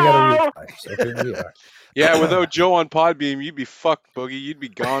 Hello. So here we are. Yeah, without Joe on Podbeam, you'd be fucked, Boogie. You'd be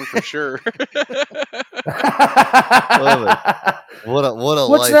gone for sure. What a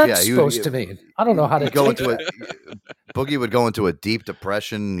What's life. that supposed to mean? I don't know how to go into it. Boogie would go into a deep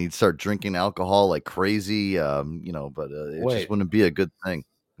depression. He'd start drinking alcohol like crazy. But it just wouldn't be a good thing.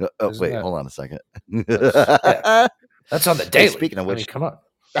 Wait, hold on a second. That's on the daily. Speaking of which, come on.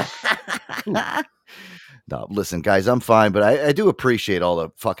 No, listen, guys, I'm fine, but I do appreciate all the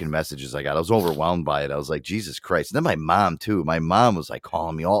fucking messages I got. I was overwhelmed by it. I was like, Jesus Christ. And then my mom, too. My mom was like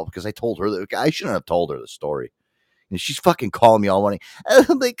calling me all because I told her that I shouldn't have told her the story. And she's fucking calling me all morning.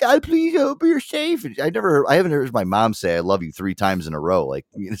 Oh my God, please hope you're safe. And I haven't heard my mom say I love you 3 times in a row, like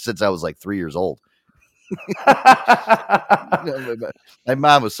since I was like 3 years old. My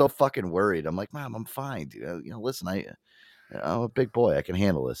mom was so fucking worried. I'm like, Mom, I'm fine, dude. Listen, I'm a big boy. I can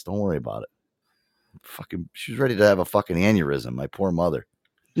handle this. Don't worry about it. Fucking, she was ready to have a fucking aneurysm. My poor mother.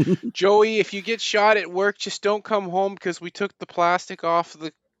 Joey, if you get shot at work, just don't come home because we took the plastic off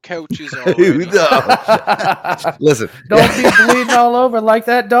the couches already. Listen, don't be bleeding all over like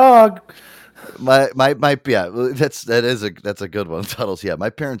that dog. My yeah, that's a good one, Tuddles. Yeah, my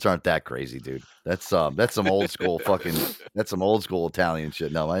parents aren't that crazy, dude. That's some old school that's some old school Italian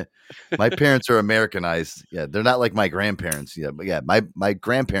shit. No, my parents are Americanized. Yeah, they're not like my grandparents. Yeah, but yeah, my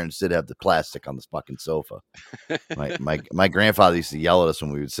grandparents did have the plastic on this fucking sofa. My grandfather used to yell at us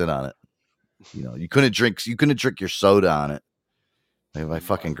when we would sit on it. You couldn't drink your soda on it. My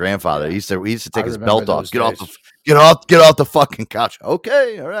fucking grandfather, he used to take his belt off. Get off the fucking couch.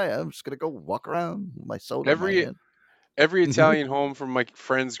 Okay, all right. I'm just gonna go walk around with my soda. Every Italian home from my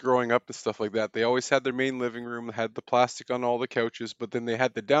friends growing up and stuff like that, they always had their main living room that had the plastic on all the couches, but then they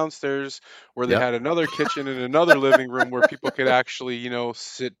had the downstairs where they had another kitchen and another living room where people could actually,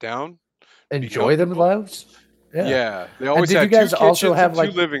 sit down, enjoy themselves. Yeah, they always had 2 kitchens and 2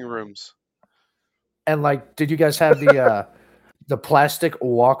 living rooms. And did you guys have the plastic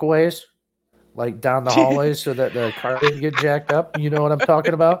walkways, down the hallways, so that the car didn't get jacked up? You know what I'm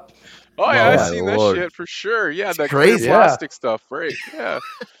talking about? Oh yeah, I've seen that shit for sure. Yeah, that crazy plastic stuff, right? Yeah.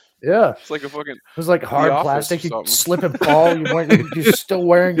 Yeah. It's like a fucking. It was like hard Office plastic. or You something. slip and fall. You're still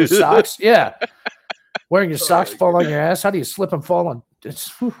wearing your socks. Yeah. Wearing your socks fall on your ass. How do you slip and fall on?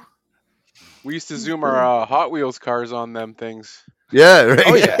 We used to zoom our Hot Wheels cars on them things. Yeah, right.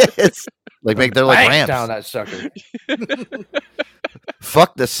 Oh, yeah. It's like they're like ramps. Down that sucker.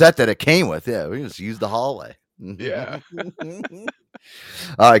 Fuck the set that it came with. Yeah, we just use the hallway. Yeah.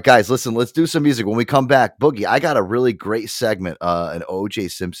 All right, guys, listen, let's do some music. When we come back, Boogie, I got a really great segment, an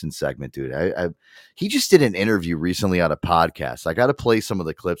OJ Simpson segment, dude. He just did an interview recently on a podcast. I got to play some of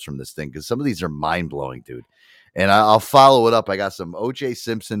the clips from this thing because some of these are mind-blowing, dude. And I'll follow it up. I got some OJ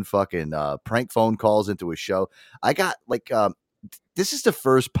Simpson fucking prank phone calls into his show. I got this is the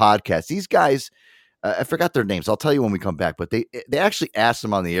first podcast. These guys, I forgot their names. I'll tell you when we come back. But they actually asked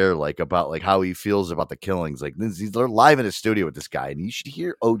him on the air about how he feels about the killings. Like they're live in his studio with this guy, and you should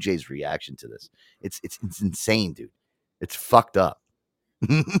hear OJ's reaction to this. It's insane, dude. It's fucked up.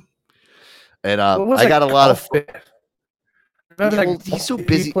 And I got a lot of. He's so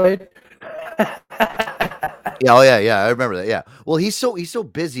busy. Yeah, I remember that. Yeah, well, he's so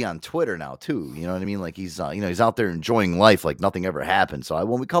busy on Twitter now too. You know what I mean? Like he's he's out there enjoying life like nothing ever happened. So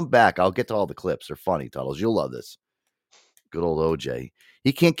when we come back, I'll get to all the clips. They're funny, Tuddles. You'll love this. Good old OJ.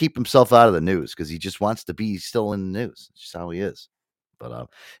 He can't keep himself out of the news because he just wants to be still in the news. It's just how he is. But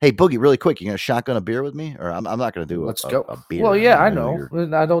hey, Boogie, really quick, you gonna shotgun a beer with me, or I'm not gonna do Let's go. A beer. Well, yeah, I know.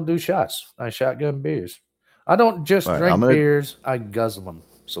 I don't do shots. I shotgun beers. I don't just drink beers. I guzzle them.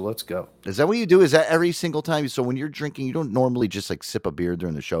 So let's go. Is that what you do? Is that every single time? So when you're drinking, you don't normally just like sip a beer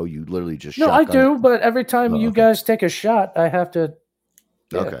during the show. You literally just no, I do. But every time you guys take a shot, I have to.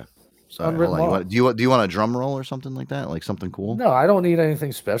 Yeah, okay. So do you want a drum roll or something like that? Like something cool? No, I don't need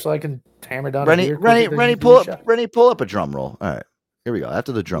anything special. I can hammer down. Renny, pull up a drum roll. All right, here we go.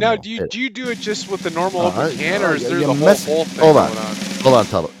 After the drum roll. Now, do you do it just with the normal open can, or is there the whole thing Hold on? Hold on,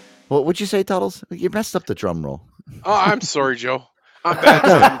 Tuddles. What'd you say, Tuddles? You messed up the drum roll. Oh, I'm sorry, Joe. I'm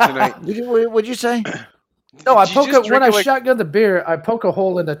bad tonight. What'd you say? No, I when I shotgun the beer, I poke a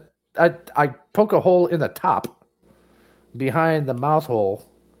hole in the I poke a hole in the top behind the mouth hole,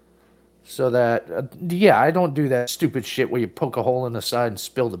 so that I don't do that stupid shit where you poke a hole in the side and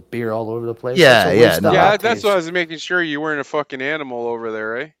spill the beer all over the place. That's what I was making sure you weren't a fucking animal over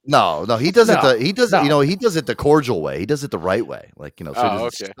there, eh? No, he does it. He does it the cordial way. He does it the right way,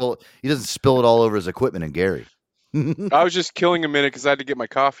 so he doesn't spill it all over his equipment and Gary. I was just killing a minute because I had to get my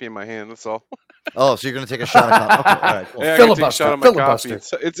coffee in my hand. That's all. Oh, so you're gonna take a shot of coffee? Okay, all right, cool. Yeah, take a shot of my coffee.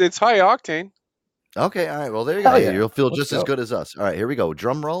 It's high octane. Okay, all right. Well, there you go. Yeah. You'll feel just as good as us. All right, here we go.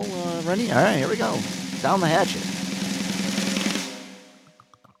 Drum roll, Renny. All right, here we go. Down the hatchet.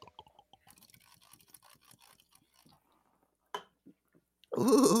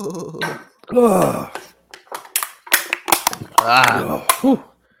 Ooh.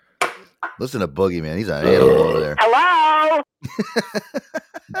 Listen to Boogie, man. He's an animal over there. Hello.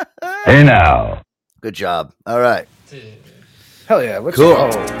 Hey now. Good job. All right. Hell yeah. Let's cool. Go.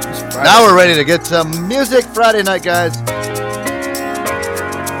 Now we're ready to get some music. Friday night, guys.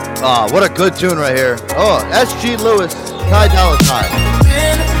 Oh, what a good tune right here. Oh, S.G. Lewis, Ty Dolla $ign.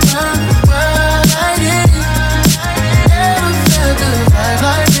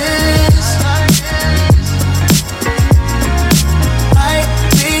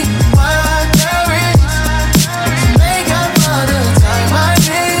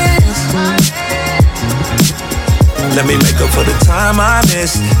 Let me make up for the time I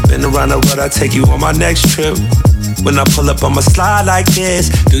missed. Been around the world, I'll take you on my next trip. When I pull up on my slide like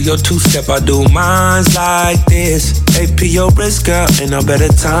this, do your two-step, I do mines like this. AP your wrist, girl, ain't no better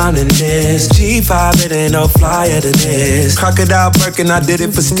time than this. G5, it ain't no flyer than this. Crocodile Birkin, I did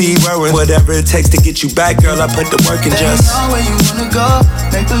it for Steve Irwin. Whatever it takes to get you back, girl, I put the work in just. Know where you wanna go,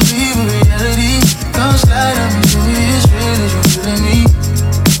 make believe in reality. Come slide on me, show me it's real as you feeling me.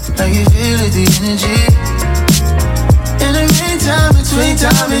 I can feel it, the energy. In the meantime, between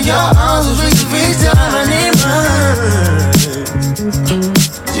time in your arms, we can reach time. I need mine.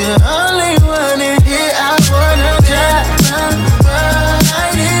 You're the only one in here. I wanna drive around the world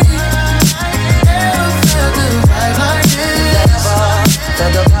like this. Never felt the vibe like this. Never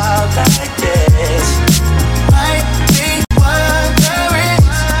felt the vibe like this. Might be what there is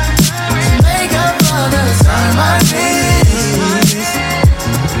to make up for the time I miss.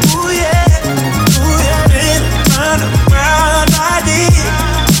 Ooh yeah, been around like this,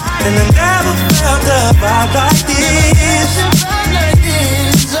 and I never felt the vibe like this.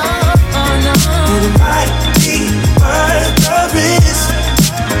 It might be worth the risk.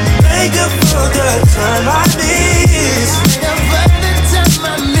 Make up for the time I miss.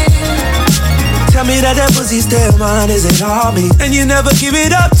 Tell me me that pussy's still mine, is it all me? And you never give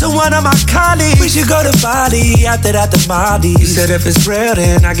it up to one of my colleagues. We should go to Bali, after that the Maldives. You said if it's real,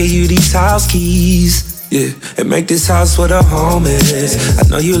 then I give you these house keys. Yeah, and make this house where the home is. I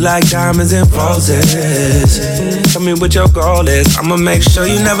know you like diamonds and roses. Tell me what your goal is. I'ma make sure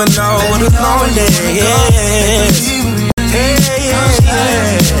you never know what the going is. Hey,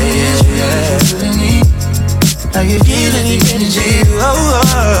 I can feel any energy.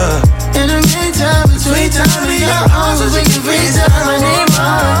 In the meantime, between time in your arms, we can freeze time my name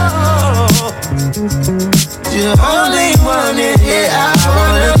on. You're the only one in here I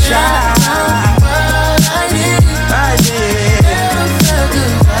wanna try.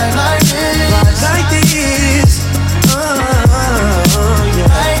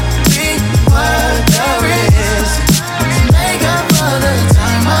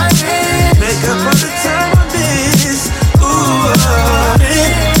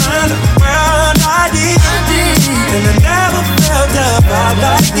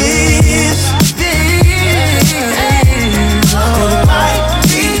 Like this, might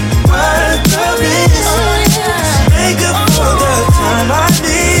be worth the risk. Make up for the time I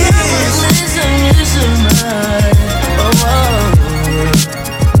miss.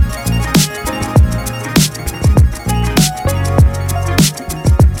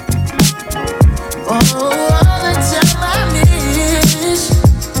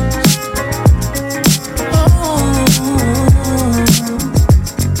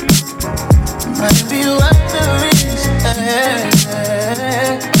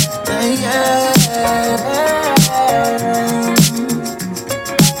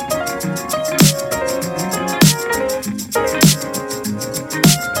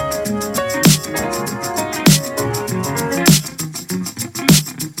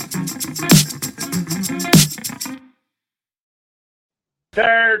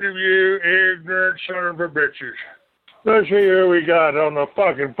 Tired of you ignorant son of a bitches. Let's see who we got on the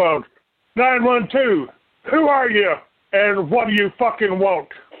fucking phone. 912, who are you and what do you fucking want?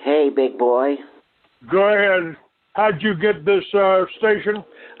 Hey, big boy. Go ahead. How'd you get this station?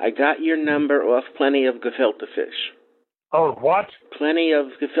 I got your number off Plenty of Gefilte Fish. Oh, what? Plenty of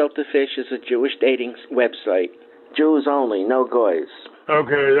Gefilte Fish is a Jewish dating website. Jews only, no goys.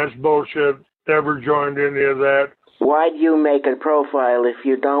 Okay, that's bullshit. Never joined any of that. Why'd you make a profile if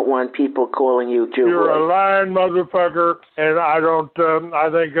you don't want people calling you Jew? You're a lying motherfucker, and I don't, I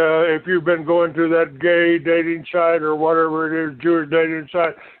think if you've been going to that gay dating site or whatever it is, Jewish dating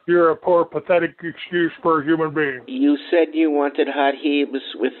site, you're a poor, pathetic excuse for a human being. You said you wanted hot hebes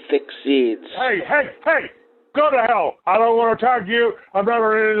with thick seeds. Hey, go to hell. I don't want to talk to you. I'm not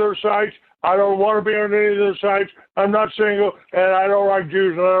on any of those sites. I don't want to be on any of those sites. I'm not single, and I don't like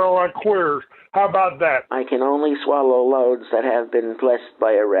Jews, and I don't like queers. How about that? I can only swallow loads that have been blessed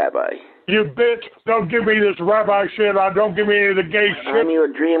by a rabbi. You bitch, don't give me this rabbi shit. Don't give me any of the gay shit. I'm your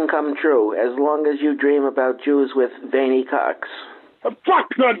dream come true, as long as you dream about Jews with veiny cocks. Fuck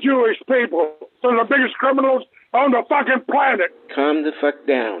the Jewish people. They're the biggest criminals on the fucking planet. Calm the fuck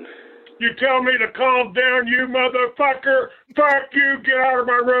down. You tell me to calm down, you motherfucker. Fuck you. Get out of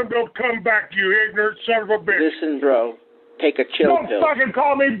my room. Don't come back, you ignorant son of a bitch. Listen, bro. Take a chill Don't pill. fucking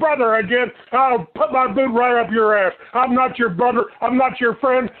call me brother again. I'll put my boot right up your ass. I'm not your brother. I'm not your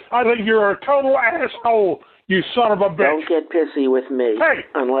friend. I think you're a total asshole, you son of a bitch. Don't get pissy with me. Hey.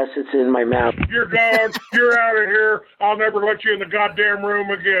 Unless it's in my mouth. You're gone. You're out of here. I'll never let you in the goddamn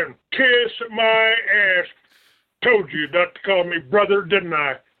room again. Kiss my ass. Told you not to call me brother, didn't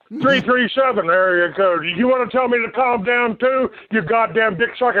I? 337 area code. You want to tell me to calm down too, you goddamn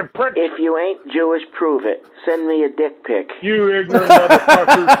dick-sucking prick? If you ain't Jewish, prove it. Send me a dick pic. You ignorant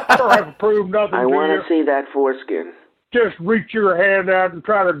motherfuckers. I don't have to prove nothing I to want you. to see that foreskin. Just reach your hand out and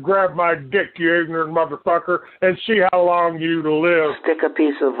try to grab my dick, you ignorant motherfucker, and see how long you live. Stick a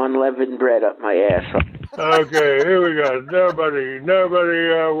piece of unleavened bread up my ass. Okay, here we go. Nobody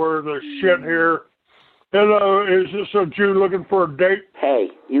worth a shit here. Hello, is this a Jew looking for a date? Hey,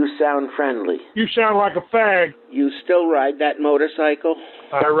 you sound friendly. You sound like a fag. You still ride that motorcycle?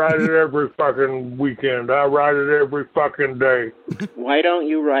 I ride it every fucking weekend. I ride it every fucking day. Why don't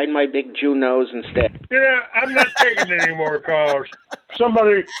you ride my big Jew nose instead? Yeah, I'm not taking any more calls.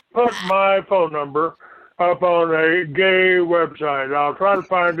 Somebody put my phone number up on a gay website. I'll try to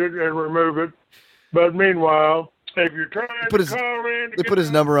find it and remove it. But meanwhile, if you're trying to call in... They put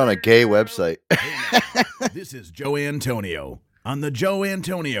his number on a gay website. This is Joe Antonio on the Joe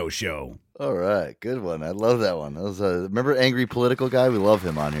Antonio Show. All right, good one. I love that one. That was remember Angry Political Guy? We love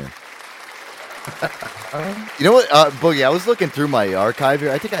him on here. You know what, Boogie, I was looking through my archive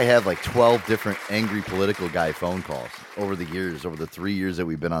here. I think I have like 12 different Angry Political Guy phone calls over the years, over the 3 years that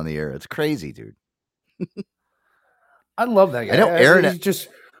we've been on the air. It's crazy, dude. I love that guy. I know Aaron. He's just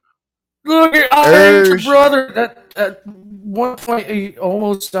look at your brother. At one point, he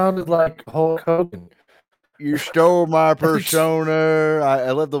almost sounded like Hulk Hogan. You stole my persona.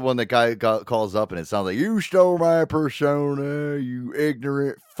 I love the one that guy calls up and it sounds like, you stole my persona, you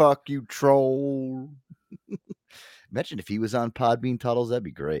ignorant fuck, you troll. Imagine if he was on Podbean, Tuddles, that'd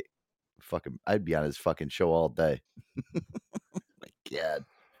be great. Fucking, I'd be on his fucking show all day. My God,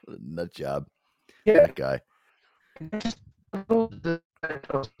 what a nut job. Yeah. That guy.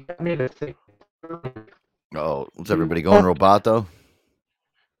 Oh, what's everybody going Roboto?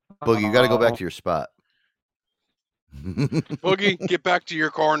 Boogie, you got to go back to your spot. Boogie, get back to your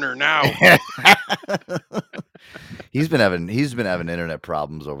corner now. He's been having internet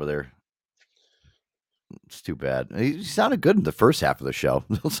problems over there. It's too bad. He sounded good in the first half of the show.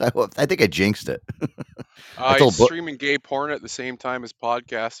 I think I jinxed it. He's streaming gay porn at the same time as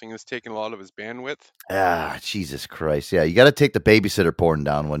podcasting is taking a lot of his bandwidth. Ah, Jesus Christ! Yeah, you got to take the babysitter porn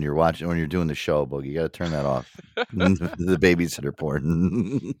down when you're doing the show, Boogie. You got to turn that off. The babysitter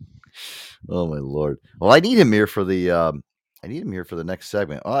porn. Oh my Lord! Well, I need him here for the next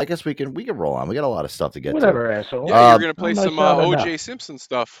segment. Well, I guess we can roll on. We got a lot of stuff to get Whatever, to. asshole. Yeah, you're gonna play some OJ Simpson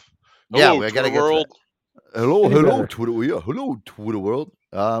stuff. Yeah, we got to get world. Hello, Twitter. Yeah, hello, Twitter world.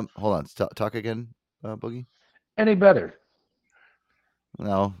 Hold on. Talk again, Boogie. Any better?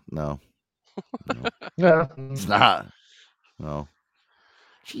 No. Yeah, it's not. No.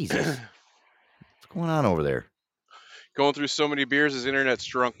 Jesus, what's going on over there? Going through so many beers, his internet's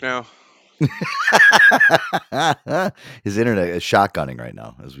drunk now. His internet is shotgunning right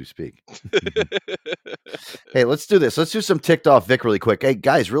now as we speak. Hey, let's do this. Let's do some ticked off Vic really quick. Hey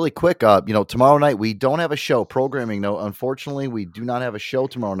guys, really quick. Tomorrow night we don't have a show. Programming note. Unfortunately, we do not have a show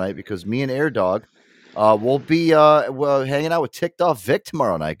tomorrow night because me and Air Dog we'll be hanging out with Ticked Off Vic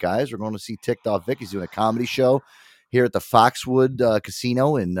tomorrow night, guys. We're going to see Ticked Off Vic. He's doing a comedy show here at the Foxwood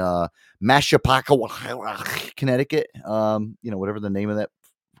Casino in Massapequa, Connecticut. Whatever the name of that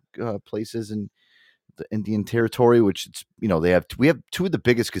place is in the Indian Territory, which it's we have two of the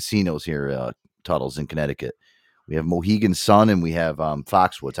biggest casinos here, Tuddles, in Connecticut. We have Mohegan Sun and we have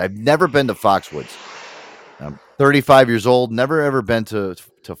Foxwoods. I've never been to Foxwoods. I'm 35 years old, never ever been to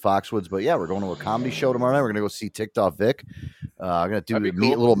Foxwoods, but yeah, we're going to a comedy show tomorrow night. We're gonna go see Ticked Off Vic. I'm gonna do a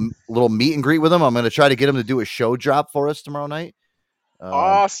little meet and greet with him. I'm gonna try to get him to do a show drop for us tomorrow night.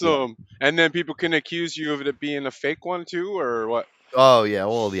 Awesome. Yeah. And then people can accuse you of it being a fake one too, or what? Oh yeah,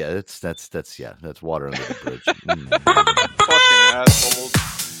 well yeah, that's water under the bridge. Fucking assholes.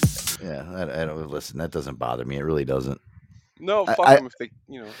 Yeah, I don't listen. That doesn't bother me. It really doesn't. No, fuck them if they,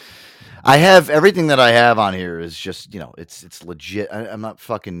 I have everything that I have on here is just it's legit. I'm not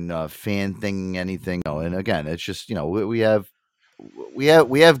fucking fan thinging anything. No, and again, it's just we have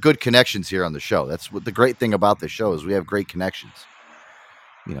good connections here on the show. That's what the great thing about the show is. We have great connections.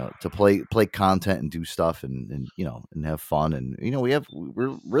 To play content and do stuff and have fun and we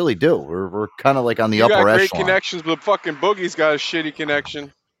really do. We're kind of like on the upper echelon. Great connections, but fucking Boogie's got a shitty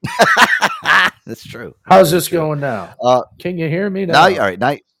connection. That's true. How's this going now? Can you hear me now? All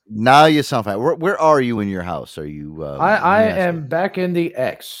right. Now you sound fine. Where are you in your house? Are you? I am back in the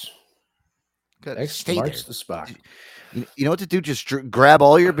X. Good. X marks the spot. You know what to do? Just grab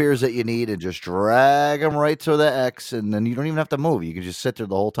all your beers that you need and just drag them right to the X, and then you don't even have to move. You can just sit there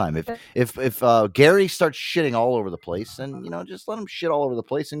the whole time. If Gary starts shitting all over the place, then just let him shit all over the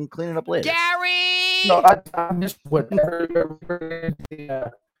place and clean it up later. Gary! No, I missed whatever. He's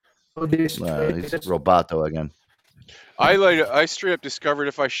Roboto again. I straight up discovered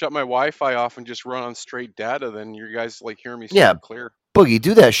if I shut my Wi-Fi off and just run on straight data, then you guys hear me clear. Boogie,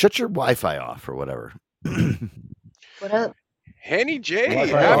 do that. Shut your Wi-Fi off or whatever. What up? Henny J,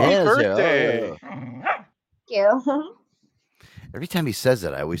 happy birthday! Thank you. Every time he says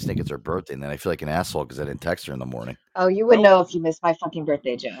that, I always think it's her birthday, and then I feel like an asshole because I didn't text her in the morning. Oh, you would know if you missed my fucking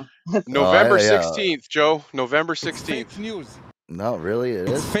birthday, Joe. November 16th, Joe. November 16th. Fake news. No, really, it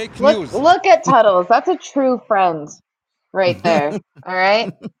is. Fake news. Look at Tuddles. That's a true friend right there. All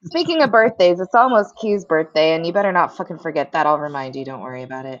right? Speaking of birthdays, it's almost Q's birthday, and you better not fucking forget that. I'll remind you. Don't worry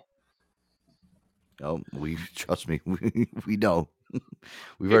about it. Oh, trust me. We know.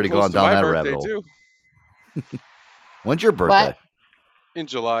 We've already gone down that rabbit hole. Too. When's your birthday? What? In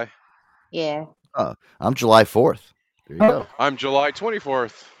July. Yeah. Oh, I'm July 4th. There you go. I'm July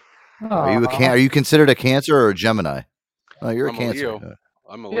 24th. Are you considered a Cancer or a Gemini? Oh, you're a Cancer. Leo.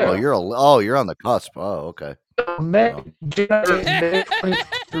 I'm a Leo. Oh, you're on the cusp. Oh, okay. May 20th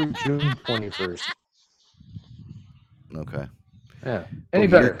through June 21st. Okay. Yeah. Any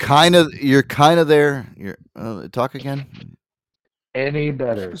better? You're kind of there. Talk again. Any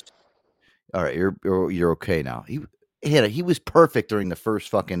better? All right, you're okay now. He was perfect during the first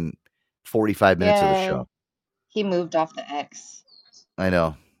fucking 45 minutes of the show. He moved off the X. I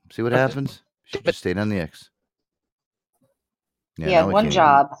know. See what happens? She just stayed on the X. Yeah, he had one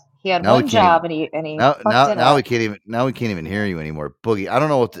job. He had one job, and he fucked it up. Now we can't even hear you anymore, Boogie. I don't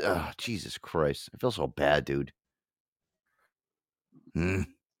know what. Jesus Christ! I feel so bad, dude. All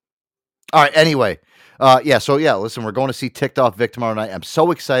right. Anyway, So listen, we're going to see Ticked Off Vic tomorrow night. I'm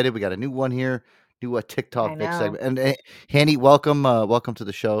so excited. We got a new one here. New Ticked Off Vic segment. And Hanny, welcome to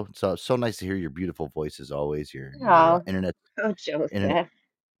the show. So nice to hear your beautiful voice as always. Your internet. Oh, Joseph.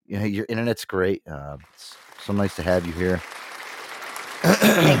 Your internet's great. It's so nice to have you here.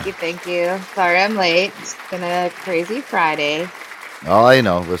 Thank you. Sorry I'm late. It's been a crazy Friday. Oh, I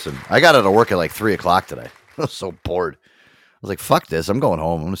know. Listen, I got out of work at like 3:00 today. I was so bored. I was like, fuck this. I'm going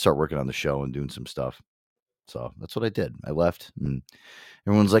home. I'm going to start working on the show and doing some stuff. So that's what I did. I left, and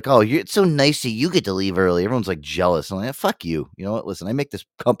everyone's like, oh, it's so nice that you get to leave early. Everyone's like jealous. I'm like, fuck you. You know what? Listen, I make this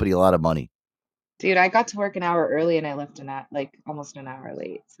company a lot of money. Dude, I got to work an hour early and I left almost an hour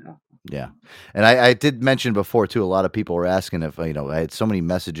late. So yeah, and I did mention before too. A lot of people were asking if I had so many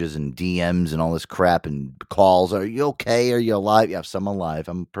messages and DMs and all this crap and calls. Are you okay? Are you alive? Yes, I'm alive.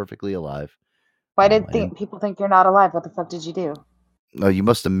 I'm perfectly alive. Why did people think you're not alive? What the fuck did you do? No, you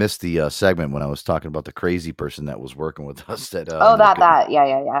must have missed the segment when I was talking about the crazy person that was working with us. That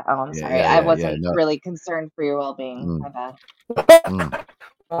yeah. Oh, I'm sorry. I wasn't really concerned for your well-being. My bad.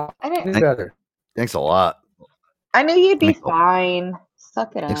 I didn't do better. Thanks a lot. I knew you'd be fine.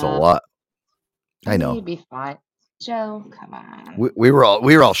 Suck it up. Thanks a lot. I know you'd be fine. Joe, come on. We were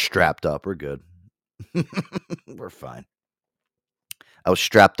all strapped up. We're good. We're fine. I was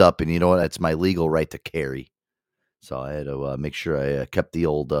strapped up, and you know what? It's my legal right to carry. So I had to make sure I kept the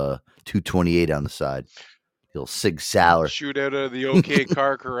old 228 on the side. The old Sig Sauer. Shoot out of the OK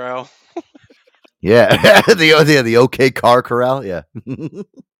car corral. Yeah, the OK car corral. Yeah.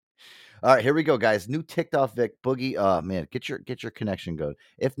 All right, here we go, guys. New Ticked Off Vic Boogie. Man, get your connection going.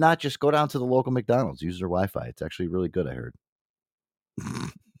 If not, just go down to the local McDonald's. Use their Wi-Fi. It's actually really good, I heard.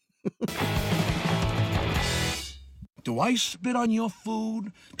 Do I spit on your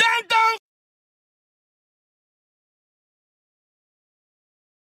food? Then don't.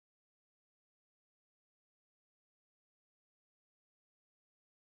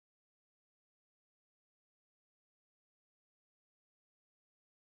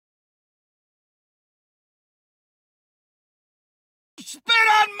 Spit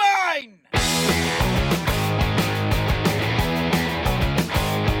on mine!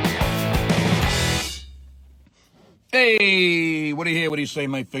 Hey, what do you hear? What do you say?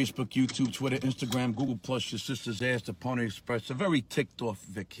 My Facebook, YouTube, Twitter, Instagram, Google Plus, your sister's ass, the Pony Express. A very ticked off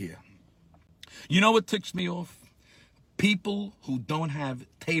Vic here. You know what ticks me off? People who don't have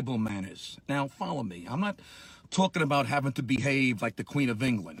table manners. Now, follow me. I'm not talking about having to behave like the Queen of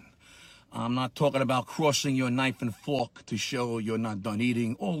England. I'm not talking about crossing your knife and fork to show you're not done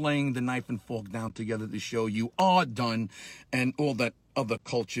eating, or laying the knife and fork down together to show you are done, and all that other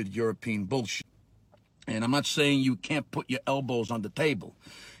cultured European bullshit. And I'm not saying you can't put your elbows on the table.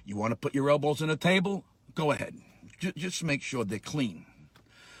 You want to put your elbows on the table? Go ahead. Just make sure they're clean.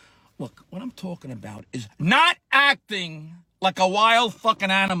 Look, what I'm talking about is not acting like a wild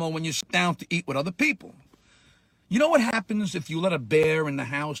fucking animal when you sit down to eat with other people. You know what happens if you let a bear in the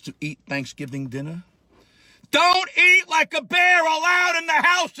house to eat Thanksgiving dinner? Don't eat like a bear allowed in the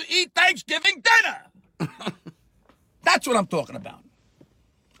house to eat Thanksgiving dinner. That's what I'm talking about.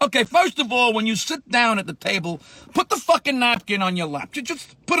 Okay, first of all, when you sit down at the table, put the fucking napkin on your lap.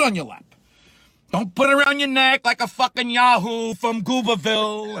 Just put it on your lap. Don't put it around your neck like a fucking Yahoo from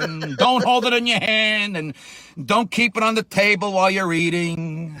Gooberville, and don't hold it in your hand, and don't keep it on the table while you're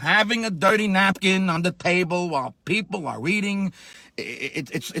eating. Having a dirty napkin on the table while people are eating,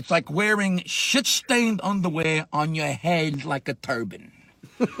 it's like wearing shit-stained underwear on your head like a turban.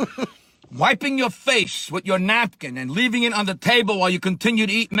 Wiping your face with your napkin and leaving it on the table while you continue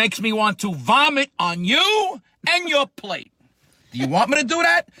to eat makes me want to vomit on you and your plate. Do you want me to do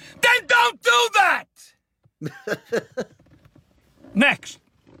that? Then don't do that! Next,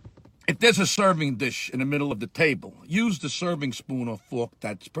 if there's a serving dish in the middle of the table, use the serving spoon or fork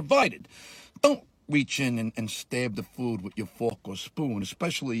that's provided. Don't reach in and stab the food with your fork or spoon,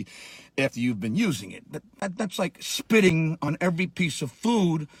 especially after you've been using it. That's like spitting on every piece of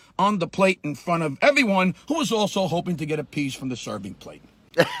food on the plate in front of everyone who is also hoping to get a piece from the serving plate.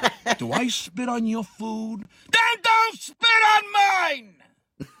 Do I spit on your food? Then don't spit on mine!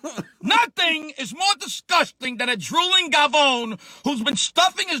 Nothing is more disgusting than a drooling gavone who's been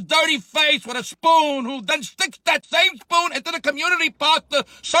stuffing his dirty face with a spoon, who then sticks that same spoon into the community pasta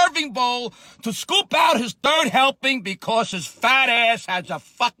serving bowl to scoop out his third helping because his fat ass has a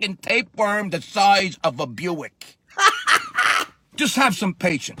fucking tapeworm the size of a Buick. Just have some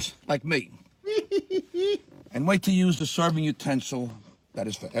patience, like me. And wait to use the serving utensil that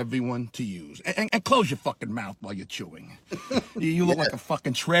is for everyone to use. And close your fucking mouth while you're chewing. You look like a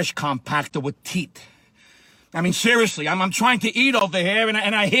fucking trash compactor with teeth. I mean, seriously, I'm trying to eat over here, and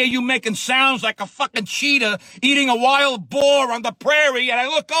I hear you making sounds like a fucking cheetah eating a wild boar on the prairie, and I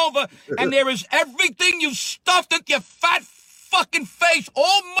look over, and there is everything you stuffed into your fat fucking face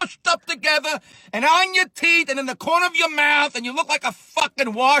all mushed up together and on your teeth and in the corner of your mouth, and you look like a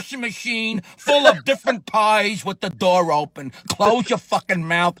fucking washing machine full of different pies with the door open. Close your fucking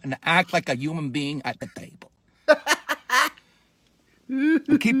mouth and act like a human being at the table.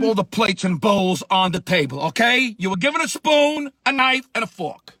 And keep all the plates and bowls on the table, okay? You were given a spoon, a knife, and a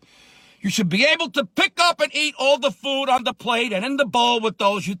fork. You should be able to pick up and eat all the food on the plate and in the bowl with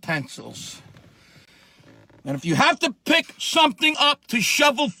those utensils. And if you have to pick something up to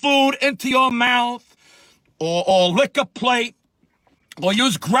shovel food into your mouth, or lick a plate, or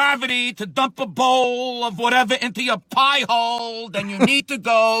use gravity to dump a bowl of whatever into your pie hole, then you need to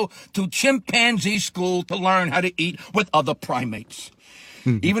go to chimpanzee school to learn how to eat with other primates.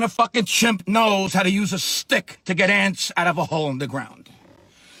 Even a fucking chimp knows how to use a stick to get ants out of a hole in the ground.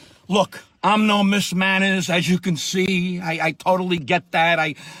 Look, I'm no Miss Manners, as you can see. I totally get that.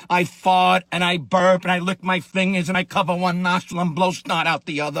 I fart and I burp and I lick my fingers and I cover one nostril and blow snot out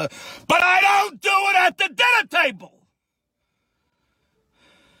the other. But I don't do it at the dinner table.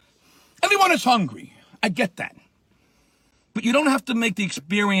 Everyone is hungry. I get that. But you don't have to make the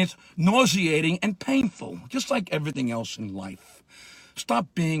experience nauseating and painful, just like everything else in life. Stop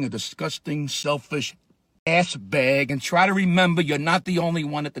being a disgusting, selfish ass bag and try to remember you're not the only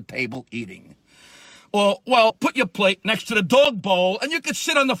one at the table eating. Or, well, put your plate next to the dog bowl and you can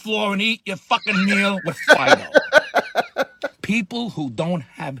sit on the floor and eat your fucking meal with Fido. People who don't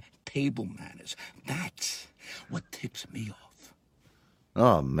have table manners, that's what tips me off.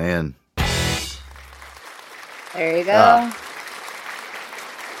 Oh, man. There you go.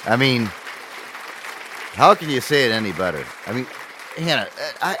 I mean, how can you say it any better? I mean, Hannah,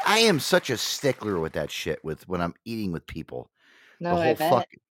 I am such a stickler with that shit with when I'm eating with people. No, I bet.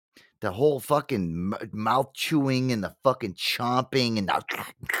 The whole fucking mouth chewing and the fucking chomping and the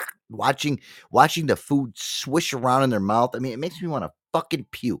watching the food swish around in their mouth. I mean, it makes me want to fucking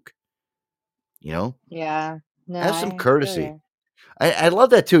puke. You know? Yeah. No, have some courtesy. I love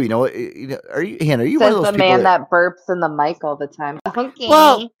that too. You know, are you, Hannah? Are you Says one of those the people man that burps in the mic all the time? Hunky.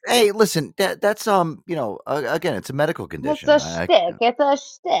 Well, hey, listen, that's you know, again, it's a medical condition. It's a shtick. It's a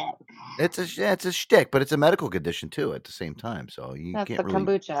shtick. It's a shtick, but it's a medical condition too at the same time. So you That's can't the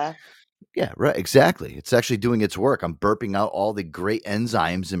really. kombucha. Yeah, right. Exactly. It's actually doing its work. I'm burping out all the great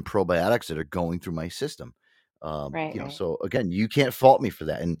enzymes and probiotics that are going through my system. Right. You know, so again, you can't fault me for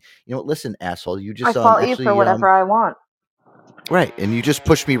that. And you know, listen, asshole, you just I fault actually, you for whatever I want. Right, and you just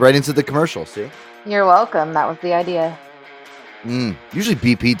pushed me right into the commercial. See? You're welcome. That was the idea. Usually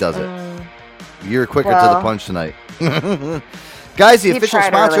BP does it. You're quicker to the punch tonight. Guys, the official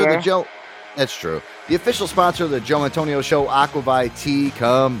sponsor of the Joe. That's true. The official sponsor of the Joe Antonio Show, Aquavite Tea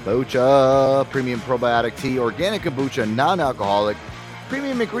Kombucha, premium probiotic tea, organic kombucha, non-alcoholic,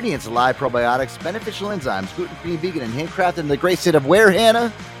 premium ingredients, live probiotics, beneficial enzymes, gluten-free, vegan, and handcrafted in the great state of where,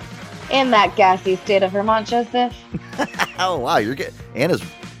 Hannah? In that gassy state of Vermont, Joseph. Oh, wow. You're getting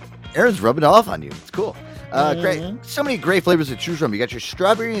Aaron's rubbing off on you. It's cool. Great. So many great flavors to choose from. You got your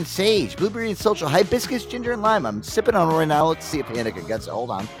strawberry and sage, blueberry and social, hibiscus, ginger, and lime. I'm sipping on it right now. Let's see if Hannah can get it.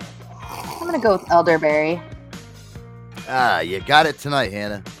 Hold on. I'm going to go with elderberry. You got it tonight,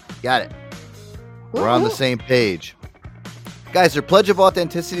 Hannah. Got it. We're on the same page. Guys, their pledge of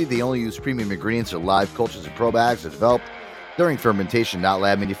authenticity, they only use premium ingredients or live cultures and probiotics that developed during fermentation, not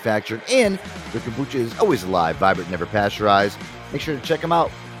lab manufactured, and their kombucha is always alive, vibrant, never pasteurized. Make sure to check them out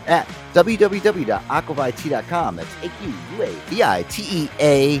at www.aquavite.com. That's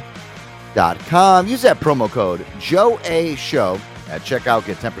AQUAVITEA.com. Use that promo code JOESHOW at checkout.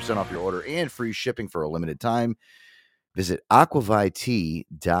 Get 10% off your order and free shipping for a limited time. Visit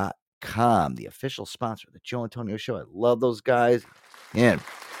aquavite.com, the official sponsor of the Joe Antonio Show. I love those guys. And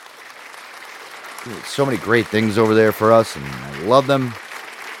so many great things over there for us, and I love them.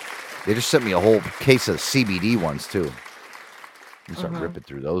 They just sent me a whole case of CBD ones, too. I'm start ripping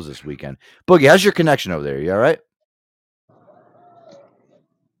through those this weekend. Boogie, how's your connection over there? You all right?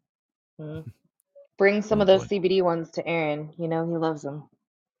 Bring some of those CBD ones to Aaron. You know he loves them.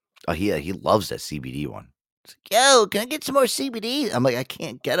 Oh, he loves that CBD one. It's like, yo, can I get some more CBD? I'm like, I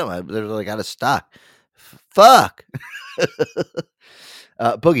can't get them. They're like out of stock. Fuck.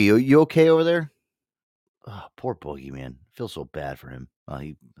 Boogie, you okay over there? Oh, poor Boogie, man. I feel so bad for him.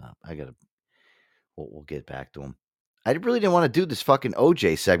 I gotta. We'll get back to him. I really didn't want to do this fucking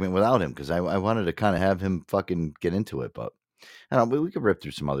OJ segment without him because I wanted to kind of have him fucking get into it, but I don't know. We could rip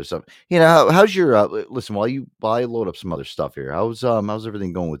through some other stuff. You know, how's your listen? While I load up some other stuff here, how's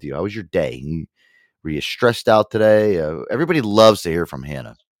everything going with you? How was your day? Were you stressed out today? Everybody loves to hear from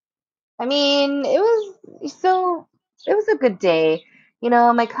Hannah. I mean, it was a good day. You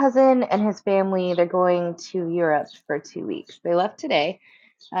know, my cousin and his family, they're going to Europe for 2 weeks. They left today.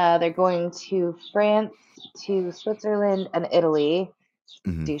 They're going to France, to Switzerland, and Italy.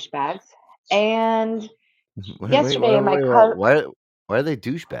 Douchebags. And yesterday, my cousin, why are they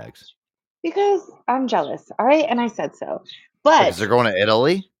douchebags? because I'm jealous, all right? And I said so. Because But they're going to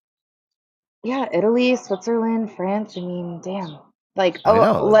Italy. yeah, Italy, Switzerland, France. I mean, damn. Like, I oh,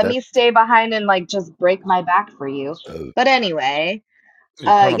 know let that. me stay behind and like just break my back for you. But anyway,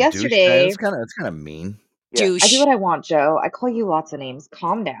 You're calling them douchebags. yesterday, That's kind of mean. yeah, I do what I want, Joe. I call you lots of names.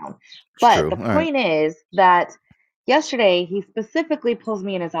 Calm down. It's But true. the All right. point is that yesterday he specifically pulls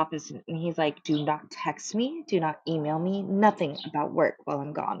me in his office and he's like, "Do not text me, do not email me, nothing about work while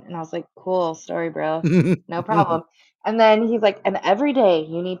I'm gone." And I was like, "Cool story, bro. No problem." And then he's like, "And every day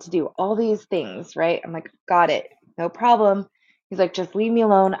you need to do all these things, right?" I'm like, "Got it. No problem." He's like, "Just leave me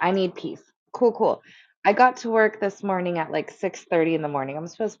alone. I need peace." Cool, cool. I got to work this morning at like 6:30 in the morning. I'm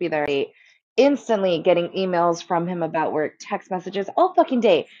supposed to be there at 8. Instantly getting emails from him about work, text messages all fucking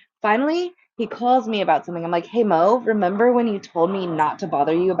day. Finally, he calls me about something. I'm like, "Hey Mo, remember when you told me not to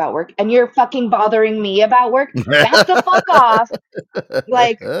bother you about work and you're fucking bothering me about work? Back the fuck off."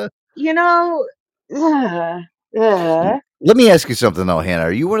 Like, you know, ugh, ugh. Let me ask you something though, Hannah.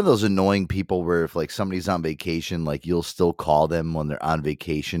 Are you one of those annoying people where if like somebody's on vacation, like you'll still call them when they're on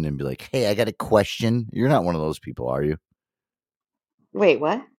vacation and be like, "Hey, I got a question." You're not one of those people, are you? Wait,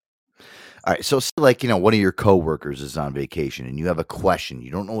 what? All right. So say like, one of your coworkers is on vacation and you have a question.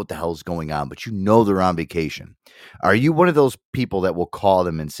 You don't know what the hell's going on, but you know they're on vacation. Are you one of those people that will call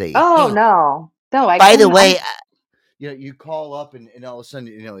them and say, Oh "Hey, no. No, by the way," you call up and all of a sudden,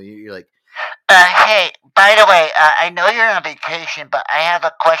 you're like, "Hey, by the way, I know you're on vacation, but I have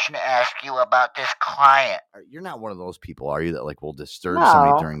a question to ask you about this client." You're not one of those people, are you, that like will disturb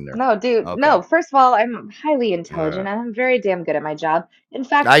somebody No, during their no, dude. Okay. No, first of all, I'm highly intelligent and I'm very damn good at my job. In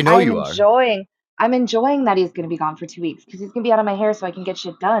fact, I know you are. I'm enjoying that he's going to be gone for 2 weeks because he's going to be out of my hair so I can get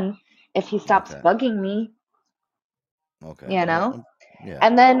shit done if he stops Okay. bugging me, Okay. you know? Well, yeah.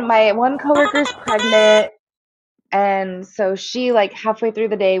 And then my one coworker's pregnant. And so she, like, halfway through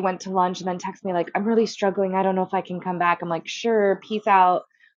the day went to lunch and then texted me, like, "I'm really struggling. I don't know if I can come back." I'm like, "Sure, peace out."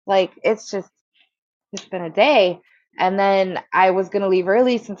 Like, it's been a day. And then I was gonna leave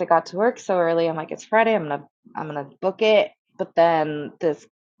early since I got to work so early. I'm like, it's Friday. I'm gonna book it. But then this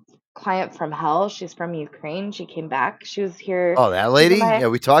client from hell, she's from Ukraine. She came back. She was here. Oh, that She was lady? in my Yeah,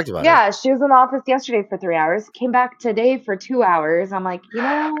 we talked about her. Yeah, she was in the office yesterday for 3 hours. Came back today for 2 hours. I'm like,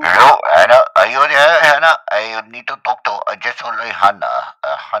 Hello, Hannah. Are you there, Hannah? I need to talk to just only Hannah.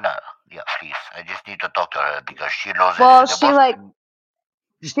 Hannah, yeah, please. I just need to talk to her because she knows well, the she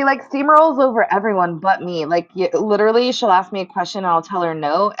most. like steamrolls over everyone but me. Like, literally, she'll ask me a question and I'll tell her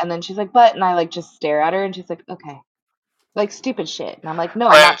no, and then she's like, "But," and I like just stare at her and she's like, "Okay." Like stupid shit. And I'm like, "No,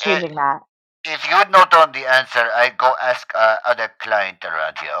 I'm not changing that." If you not know the answer, I go ask other client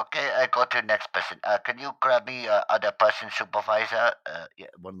around here. Okay, I go to the next person. Can you grab me other person supervisor? Yeah,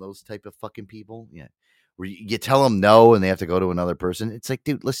 one of those type of fucking people. Yeah, where you tell them no and they have to go to another person. It's like,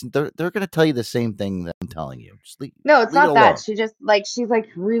 dude, listen, they're gonna tell you the same thing that I'm telling you. Just No, it's leave it not that. alone. She just like she's like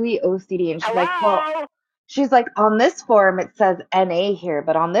really OCD and she's like, "Well," she's like, "On this form it says NA here,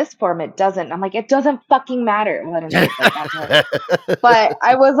 but on this form it doesn't." And I'm like, "It doesn't fucking matter." Well, I didn't say it like that to her. But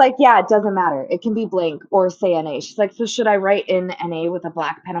I was like, "Yeah, it doesn't matter. It can be blank or say NA." She's like, "So should I write in NA with a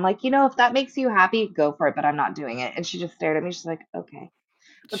black pen?" I'm like, "If that makes you happy, go for it, but I'm not doing it." And she just stared at me. She's like, "Okay."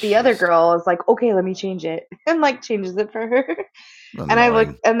 But the other girl is like, "Okay, let me change it." And like changes it for her. And I Annoying.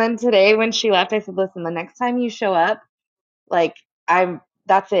 looked, and then today when she left, I said, "Listen, the next time you show up, like,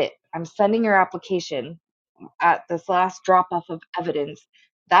 that's it. I'm sending your application at this last drop off of evidence.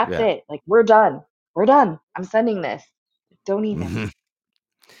 That's Yeah. it. Like, we're done. We're done. I'm sending this. Don't even."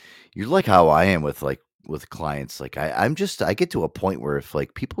 You're like how I am with clients. Like I get to a point where if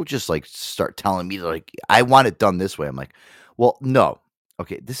like people just like start telling me like I want it done this way, I'm like, well, no.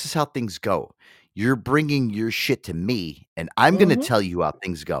 Okay, this is how things go. You're bringing your shit to me and I'm going to Mhm. tell you how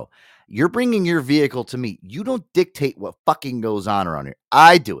things go. You're bringing your vehicle to me. You don't dictate what fucking goes on around here.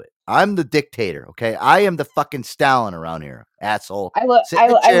 I do it. I'm the dictator. Okay, I am the fucking Stalin around here, asshole. I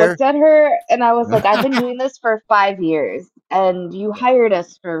Chair. looked at her and I was like, I've been doing this for 5 years, and you hired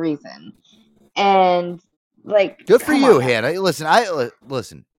us for a reason. And like, good for come you, on now. Hannah. Listen,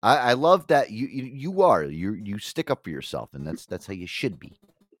 I love that you stick up for yourself, and that's how you should be.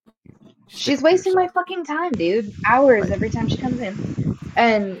 She's wasting my fucking time, dude. Hours every time she comes in.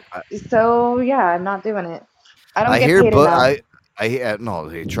 And so yeah, I'm not doing it. I don't get paid enough. I hear no.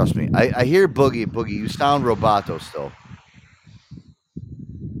 Hey, trust me. I hear Boogie. You sound roboto still.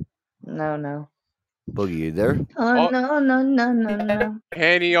 No. Boogie, you there? Oh no.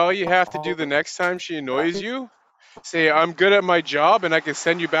 Hanny, all you have to do the next time she annoys you, say, I'm good at my job and I can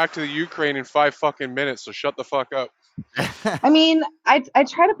send you back to the Ukraine in 5 fucking minutes, so shut the fuck up. I mean, I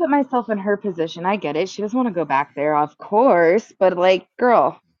try to put myself in her position. I get it. She doesn't want to go back there, of course. But like,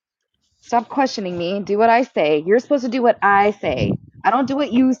 girl, stop questioning me. Do what I say. You're supposed to do what I say. I don't do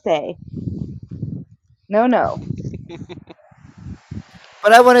what you say. No.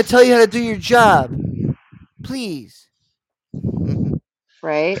 But I want to tell you how to do your job. Please.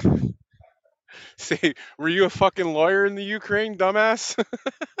 Right? Say, were you a fucking lawyer in the Ukraine, dumbass?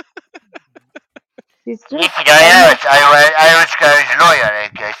 She's Irish guy's lawyer.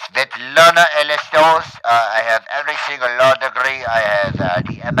 Svetlana Elestos. I have every single law degree. I have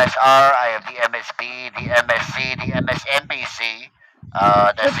the MSR, I have the MSB, the MSc, the MSNBC,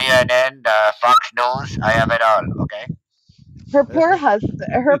 the CNN, the Fox News. I have it all. Okay. Her poor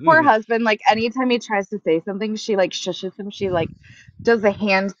husband, like anytime he tries to say something, she like shushes him. She like does the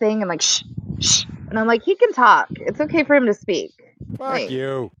hand thing and like shh. And I'm like, he can talk. It's okay for him to speak. Fuck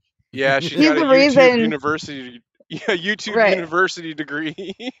you. Yeah, she's got a YouTube university. Yeah, YouTube university degree.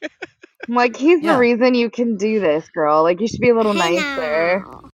 I'm like, he's the reason you can do this, girl. Like, you should be a little nicer.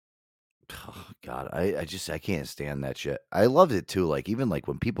 Oh, God, I can't stand that shit. I loved it too. Like, even like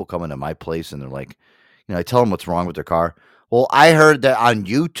when people come into my place and they're like, I tell them what's wrong with their car. Well, I heard that on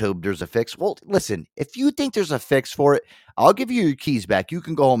YouTube there's a fix. Well, listen, if you think there's a fix for it, I'll give you your keys back. You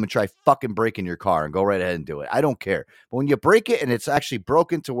can go home and try fucking breaking your car and go right ahead and do it. I don't care. But when you break it and it's actually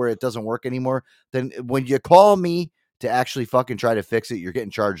broken to where it doesn't work anymore, then when you call me to actually fucking try to fix it, you're getting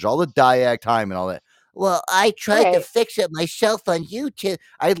charged all the diag time and all that. Well, I tried to fix it myself on YouTube.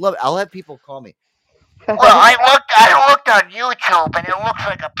 I'll have people call me. Well, I looked on YouTube and it looks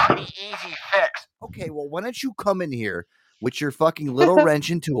like a pretty easy fix. Okay, well, why don't you come in here with your fucking little wrench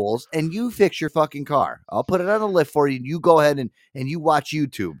and tools and you fix your fucking car? I'll put it on a lift for you. And you go ahead and you watch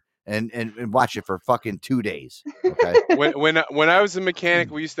YouTube and watch it for fucking 2 days. Okay. When I was a mechanic,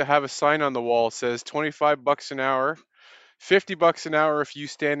 we used to have a sign on the wall that says $25 an hour, $50 an hour if you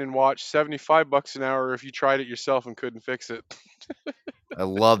stand and watch, $75 an hour if you tried it yourself and couldn't fix it. I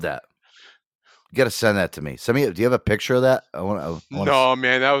love that. You got to send that to me. Do you have a picture of that? No,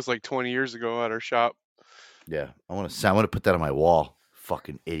 man, that was like 20 years ago at our shop. Yeah, I want to put that on my wall.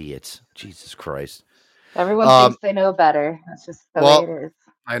 Fucking idiots. Jesus Christ. Everyone thinks they know better. That's just the way it is.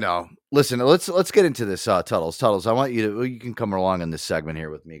 I know. Listen, let's get into this, Tuddles. Tuddles, I want you can come along in this segment here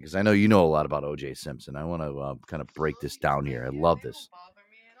with me because I know you know a lot about O.J. Simpson. I want to kind of break this down here. I love this.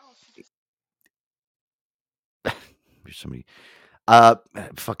 There's somebody.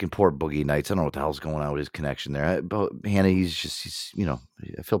 Fucking poor Boogie Nights. I don't know what the hell's going on with his connection there. But Hannah, he's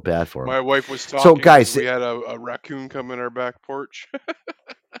I feel bad for him. My wife was talking. So, guys, we had a raccoon come in our back porch.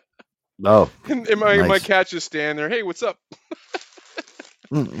 Oh, and my cat just standing there. Hey, what's up?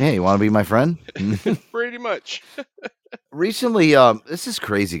 Hey, you want to be my friend? Pretty much. Recently, this is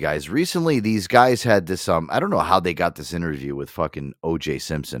crazy, guys. Recently, these guys had this. I don't know how they got this interview with fucking O.J.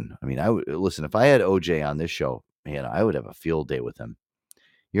 Simpson. I mean, listen. If I had O.J. on this show, man, I would have a field day with him.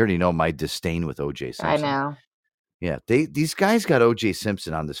 You already know my disdain with O.J. Simpson. I know. Yeah, these guys got O.J.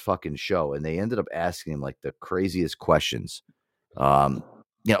 Simpson on this fucking show, and they ended up asking him like the craziest questions.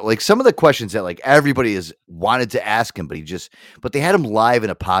 Like some of the questions that like everybody has wanted to ask him, but they had him live in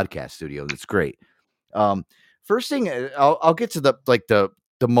a podcast studio. That's great. First thing, I'll get to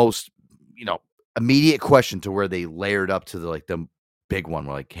the most immediate question to where they layered up to the big one.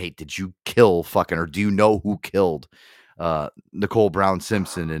 We're like, hey, did you kill fucking, or do you know who killed Nicole Brown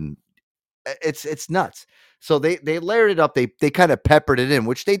Simpson? And it's nuts. So they layered it up. They kind of peppered it in,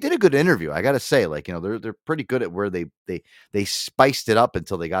 which they did a good interview. I got to say, they're pretty good at where they spiced it up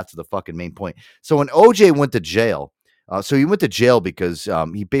until they got to the fucking main point. So when OJ went to jail, he went to jail because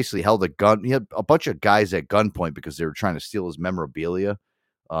he basically held a gun. He had a bunch of guys at gunpoint because they were trying to steal his memorabilia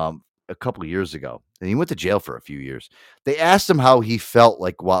a couple of years ago. And he went to jail for a few years. They asked him how he felt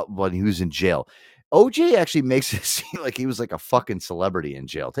like when he was in jail. OJ actually makes it seem like he was like a fucking celebrity in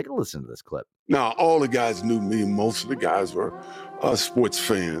jail. Take a listen to this clip. Now, all the guys knew me. Most of the guys were sports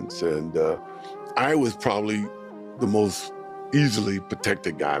fans, and I was probably the most easily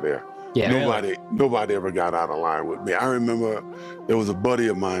protected guy there. Yeah, nobody ever got out of line with me. I remember there was a buddy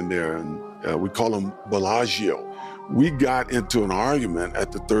of mine there, and we call him Bellagio. We got into an argument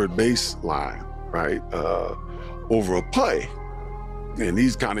at the third base line, right, over a play. And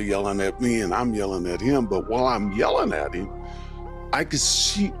he's kind of yelling at me, and I'm yelling at him. But while I'm yelling at him, I could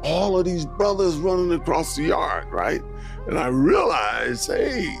see all of these brothers running across the yard, right? And I realized,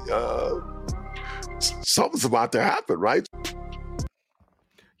 hey, something's about to happen, right?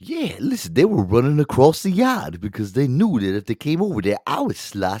 Yeah, listen, they were running across the yard because they knew that if they came over there, I would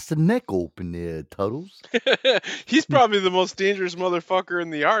slice the neck open there, Tuddles. He's probably the most dangerous motherfucker in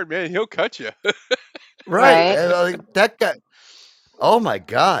the yard, man. He'll cut you. Right. Like, that guy. Oh my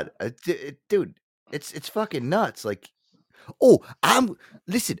God. Dude, it's fucking nuts. Like, I'm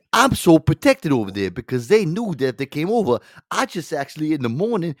so protected over there because they knew that if they came over, I just actually in the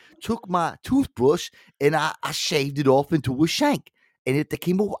morning took my toothbrush and I shaved it off into a shank. And if they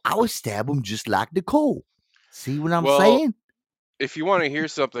came over, I would stab them just like Nicole. See what I'm saying? If you want to hear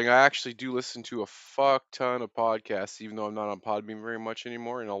something, I actually do listen to a fuck ton of podcasts, even though I'm not on Podbean very much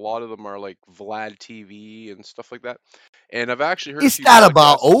anymore. And a lot of them are like Vlad TV and stuff like that. And I've actually heard it's not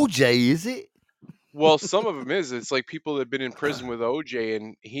about OJ, is it? Well, some of them is. It's like people that have been in prison with OJ,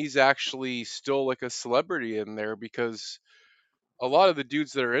 and he's actually still like a celebrity in there because a lot of the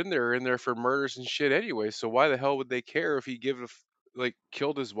dudes that are in there for murders and shit anyway. So why the hell would they care if he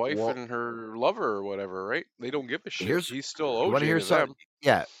killed his wife and her lover or whatever, right? They don't give a shit. He's still OJ to them.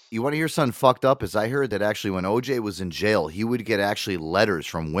 Yeah, you want to hear something fucked up? Is I heard that actually when OJ was in jail, he would get actually letters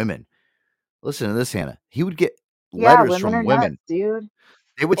from women. Listen to this, Hannah. He would get letters from women, nuts, dude.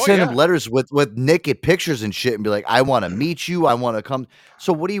 They would send him letters with naked pictures and shit and be like, I want to meet you. I want to come.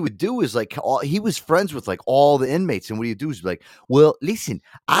 So what he would do is like, he was friends with like all the inmates. And what he'd do is be like, well, listen,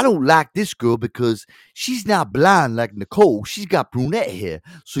 I don't like this girl because she's not blonde like Nicole. She's got brunette hair.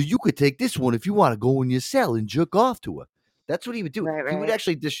 So you could take this one if you want to go in your cell and jerk off to her. That's what he would do. He would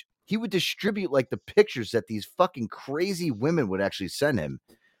actually he would distribute like the pictures that these fucking crazy women would actually send him.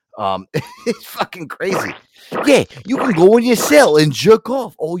 It's fucking crazy. Yeah, you can go in your cell and jerk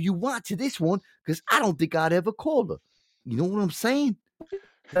off all you want to this one because I don't think I'd ever call her. You know what I'm saying?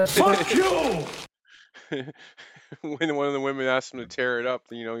 Fuck you! When one of the women asked him to tear it up,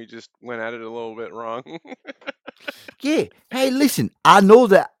 he just went at it a little bit wrong. Yeah. Hey, listen, I know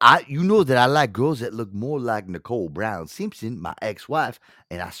that I like girls that look more like Nicole Brown Simpson, my ex-wife,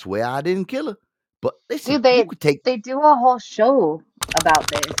 and I swear I didn't kill her. But listen, Dude, they do a whole show about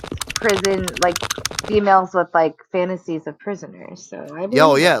this prison, like females with like fantasies of prisoners. So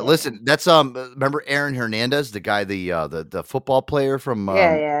listen, that's remember Aaron Hernandez, the guy, the football player from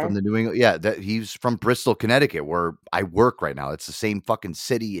the New England, that he's from Bristol, Connecticut, where I work right now. It's the same fucking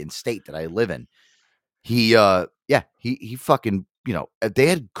city and state that I live in. He fucking, they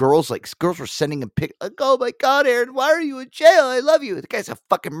had girls were sending him pic. Like, oh my God, Aaron, why are you in jail? I love you. The guy's a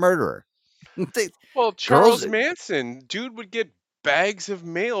fucking murderer. Well, Charles Manson, dude would get bags of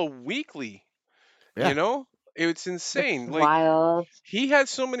mail weekly. Yeah. It's insane. That's wild. He had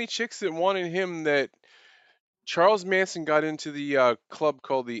so many chicks that wanted him that Charles Manson got into the club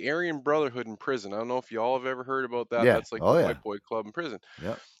called the Aryan Brotherhood in prison. I don't know if y'all have ever heard about that. Yeah. That's like the white boy club in prison.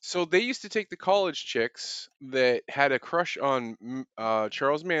 Yeah. So they used to take the college chicks that had a crush on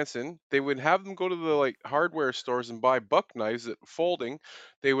Charles Manson. They would have them go to the hardware stores and buy buck knives that folding.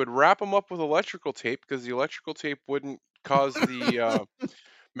 They would wrap them up with electrical tape because the electrical tape wouldn't cause the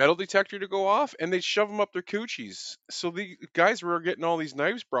metal detector to go off, and they'd shove them up their coochies. So the guys were getting all these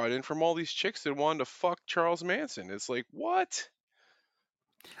knives brought in from all these chicks that wanted to fuck Charles Manson. It's like, what?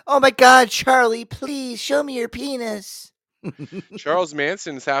 Oh my God, Charlie, please show me your penis. Charles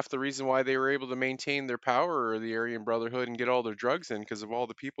Manson's half the reason why they were able to maintain their power or the Aryan Brotherhood and get all their drugs in because of all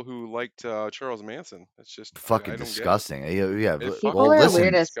the people who liked Charles Manson. It's just fucking disgusting. Yeah, people are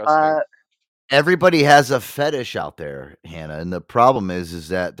weird as fuck. Everybody has a fetish out there, Hannah, and the problem is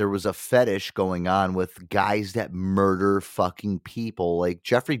that there was a fetish going on with guys that murder fucking people, like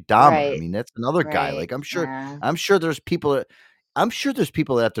Jeffrey Dahmer. Right. I mean, that's another guy. Like, I'm sure there's people that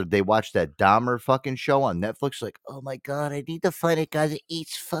after they watch that Dahmer fucking show on Netflix, like, oh my God, I need to find a guy that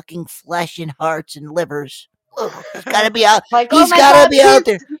eats fucking flesh and hearts and livers. Oh, he's gotta be out. He's gotta be out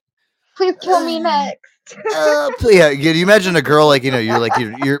there. Please kill me next. Yeah, can you imagine a girl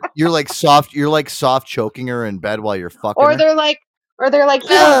you're like soft choking her in bed while you're fucking Or her? they're like, he won't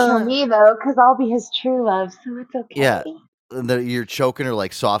kill me though, because I'll be his true love, so it's okay. Yeah. and you're choking her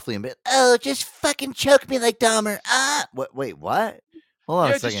like softly and oh, just fucking choke me like Dahmer. What? Wait, what? Hold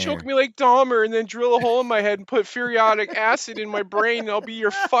on a second. Just choke me like Dahmer and then drill a hole in my head and put furiatic acid in my brain. And I'll be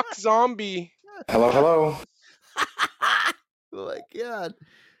your fuck zombie. Hello. Oh my god,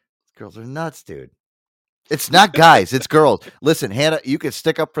 these girls are nuts, dude. It's not guys, it's girls. Listen, Hannah, you can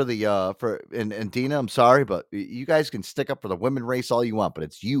stick up for the and Dina, I'm sorry, but you guys can stick up for the women race all you want, but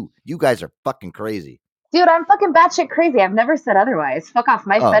it's you. You guys are fucking crazy. Dude, I'm fucking batshit crazy. I've never said otherwise. Fuck off.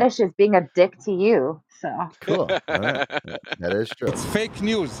 My fetish is being a dick to you. So cool. All right. That is true. It's fake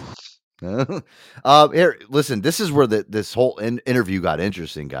news. Here, listen, this is where this whole interview got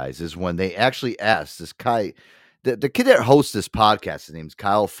interesting, guys, is when they actually asked this guy, the kid that hosts this podcast, his name's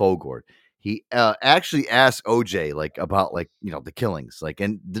Kyle Fogord. He actually asked OJ like about like, you know, the killings, like,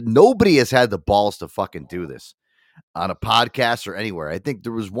 and nobody has had the balls to fucking do this on a podcast or anywhere. I think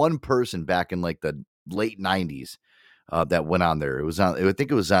there was one person back in like the late 90s that went on there. I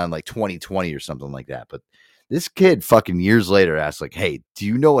think it was on like 2020 or something like that. But this kid fucking years later asked like, hey, do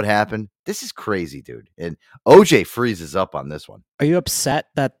you know what happened? This is crazy, dude. And OJ freezes up on this one. Are you upset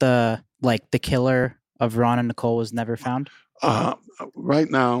that the killer of Ron and Nicole was never found? Right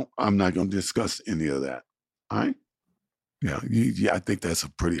now, I'm not going to discuss any of that. All right? Yeah, I think that's a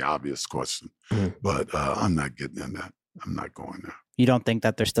pretty obvious question, but I'm not getting in that. I'm not going there. You don't think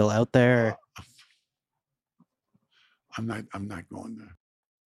that they're still out there? I'm not going there.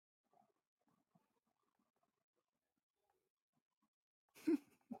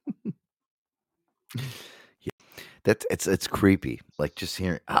 It's creepy. Like just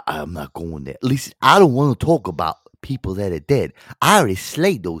hearing, I'm not going there. At least I don't want to talk about people that are dead. I already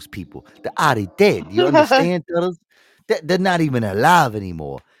slayed those people. They're already dead. You understand, Tuddles? They're not even alive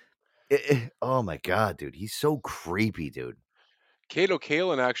anymore. Oh my god, dude, he's so creepy, dude. Kato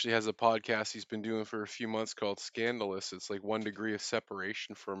Kalin actually has a podcast he's been doing for a few months called Scandalous. It's like 1 degree of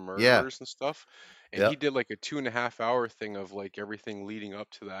separation from murderers and stuff. And he did like a 2.5 hour thing of like everything leading up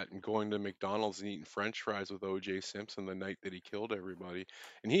to that and going to McDonald's and eating French fries with O.J. Simpson the night that he killed everybody.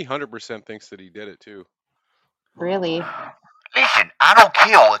 And he 100% thinks that he did it too. Really? Listen, I don't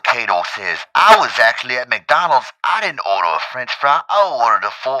care what Kato says. I was actually at McDonald's. I didn't order a French fry. I ordered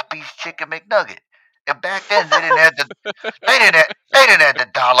a 4-piece chicken McNugget. And back then they didn't have the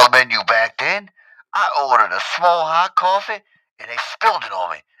dollar menu back then. I ordered a small hot coffee and they spilled it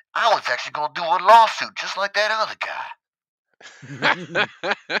on me. I was actually gonna do a lawsuit just like that other guy.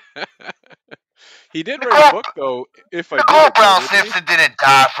 He did write a book though. Nicole Brown Simpson didn't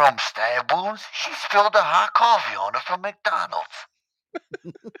die from stab wounds. She spilled a hot coffee on her from McDonald's.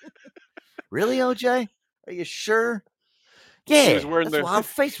 Really, OJ? Are you sure? Yeah, He was wearing that's why our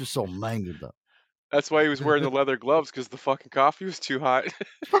face was so mangled up. That's why he was wearing the leather gloves, because the fucking coffee was too hot.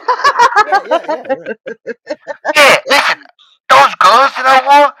 Yeah, listen, those gloves that I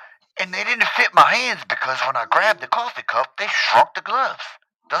wore, and they didn't fit my hands because when I grabbed the coffee cup, they shrunk the gloves.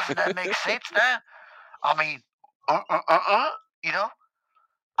 Doesn't that make sense now? I mean, you know,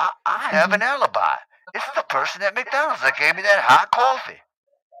 I have an alibi. It's the person at McDonald's that gave me that hot coffee.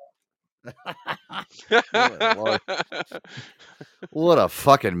 What a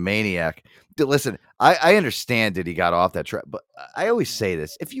fucking maniac. Dude, listen, I understand that he got off that track, but I always say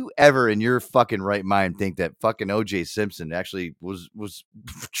this. If you ever in your fucking right mind think that fucking O.J. Simpson actually was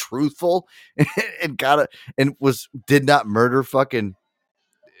truthful and did not murder fucking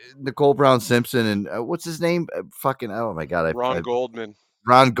Nicole Brown Simpson and what's his name? Oh my god, Ron Goldman.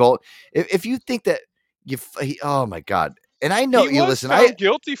 Ron Gold. If you think that oh my god. And I know he was found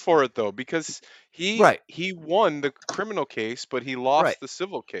guilty for it though, because he won the criminal case, but he lost the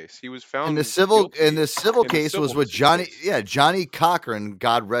civil case. He was found guilty in the civil case was with Johnny Cochran,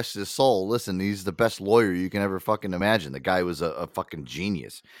 God rest his soul. Listen, he's the best lawyer you can ever fucking imagine. The guy was a fucking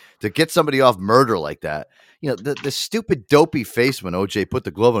genius. To get somebody off murder like that, you know, the stupid dopey face when OJ put the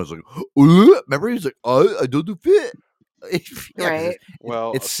glove on, was like, remember he was like, I don't do fit. Right.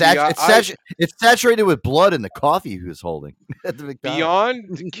 Well, it's saturated with blood in the coffee he was holding.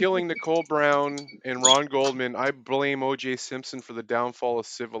 Beyond killing Nicole Brown and Ron Goldman, I blame O.J. Simpson for the downfall of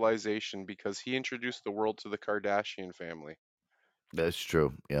civilization because he introduced the world to the Kardashian family. That's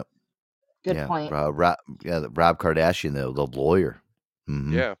true. Yep. Good point. Rob Kardashian, the lawyer.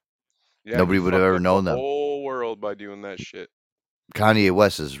 Mm-hmm. Yeah. Nobody would have ever known that. The whole world by doing that shit. Kanye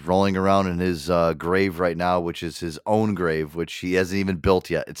West is rolling around in his grave right now, which is his own grave, which he hasn't even built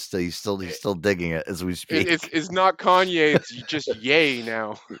yet. He's still digging it as we speak. It's not Kanye. It's just Ye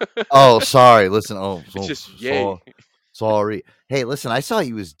now. Oh, sorry. Listen. It's just Ye. Sorry. Hey, listen. I saw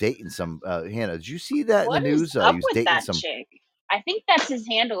he was dating some. Hannah, did you see that in the news? What is up he was with dating that some chick? I think that's his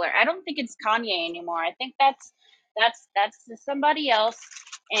handler. I don't think it's Kanye anymore. I think that's That's somebody else,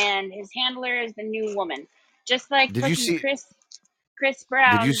 and his handler is the new woman. Just like Did you fucking see? Chris Did you?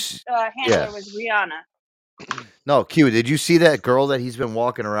 Brown's handler Yeah. was Rihanna. No, Q. Did you see that girl that he's been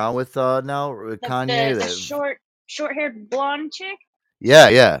walking around with now, Kanye? The short-haired blonde chick.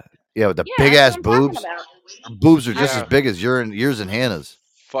 Yeah, with the big that's ass what I'm talking boobs. about. Her boobs are just as Yeah. big as yours and Hannah's.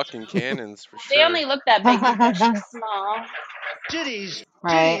 Fucking cannons for sure. They only look that big because she's small. Titties,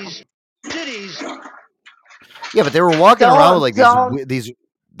 Right. titties. Yeah, but they were walking around with like Don't. these.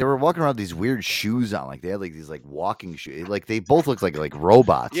 They were walking around with these weird shoes on, like they had like these like walking shoes. Like they both looked like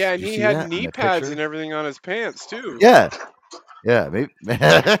robots. Yeah, Did and you he see had that in knee that pads picture? and everything on his pants too. Yeah, maybe.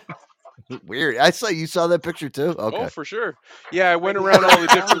 Weird. You saw that picture too. Oh, Okay. for sure. Yeah, I went around all the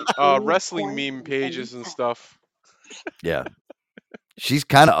different wrestling meme pages and stuff. Yeah, she's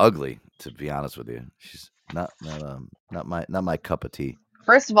kind of ugly, to be honest with you. She's not my cup of tea.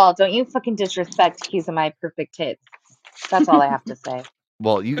 First of all, don't you fucking disrespect Keys of My Perfect Tits. That's all I have to say.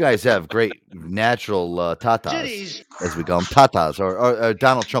 Well, you guys have great natural tatas, as we call them, tatas, or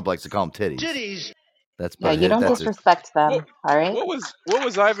Donald Trump likes to call them titties. That's Yeah, you don't disrespect them. All right. What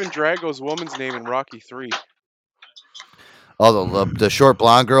was Ivan Drago's woman's name in Rocky 3? Oh, the short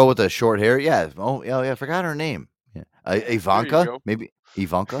blonde girl with the short hair. Yeah. Oh, yeah. I forgot her name. Yeah. Ivanka, maybe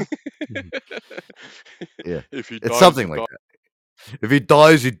Ivanka. Yeah. If he It's dies, something he like dies. that. If he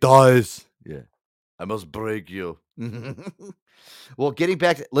dies, he dies. Yeah. I must break you. Well, getting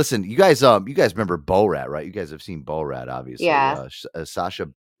back to listen, you guys remember Borat, right? You guys have seen Borat, obviously. Yeah. Sacha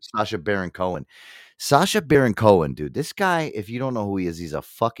Baron Cohen. Sacha Baron Cohen, dude. This guy, if you don't know who he is, he's a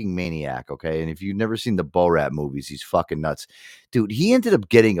fucking maniac, okay? And if you've never seen the Borat movies, he's fucking nuts. Dude, he ended up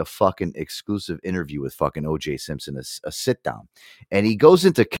getting a fucking exclusive interview with fucking O.J. Simpson, a sit down. And he goes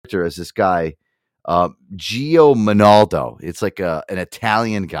into character as this guy, Gio Monaldo. It's like an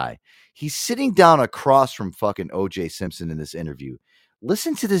Italian guy. He's sitting down across from fucking O.J. Simpson in this interview.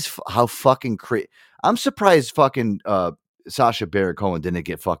 Listen to this, how fucking crazy. I'm surprised fucking Sacha Baron Cohen didn't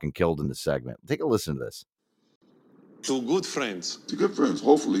get fucking killed in this segment. Take a listen to this. To good friends. To good friends,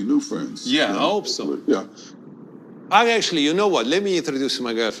 hopefully new friends. Yeah, I hope so. Yeah. Actually, you know what? Let me introduce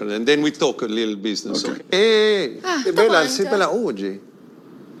my girlfriend and then we talk a little business. Okay. Hey, sei bella oggi.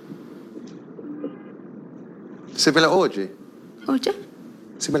 Sei bella oggi. Oggi?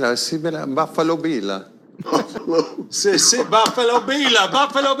 Sei bella Buffalo Bill. Sì, Buffalo Bill. Ma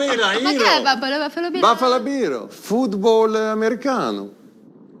che è Buffalo Bill? Buffalo Bill, football americano.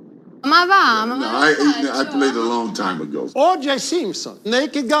 Ma va, No, I played a long time ago. O.J. Simpson,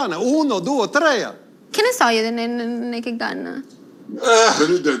 Naked Gun, 1, 2, 3. Che ne so io dei Naked Gun? But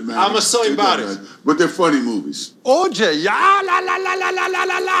it doesn't matter. I'm so embarrassed. But they're funny movies. O.J. La la la la la la la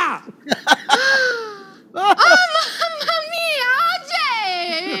la la. Oh, mamma mia, OJ!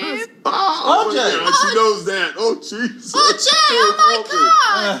 Oh, yeah, she knows that. Oh, Jesus. OJ, oh my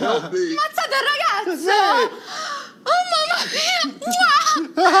God! Help me. Ammazzate il ragazzo! Oh, mamma mia!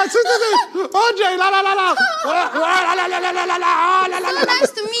 O.J. La la la la. La la la la la la la. So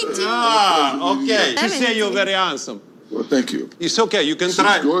nice to meet you. Okay. She say you're very handsome. Well, thank you. It's okay. You can She's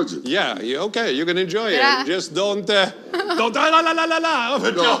try. gorgeous. Yeah, okay. You can enjoy Yeah. it. Just don't la la la la la.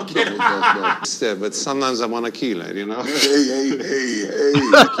 No. But sometimes I want to kill her, you know. Hey.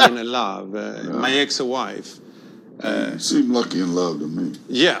 Lucky in love. My ex-wife. You seem lucky in love to me.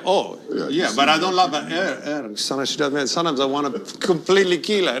 Yeah. Oh. Yeah, Yeah. But I don't love her. Sometimes I want to completely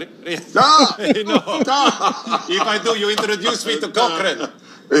kill her. Stop! You know. If I do, you introduce me to Cochrane.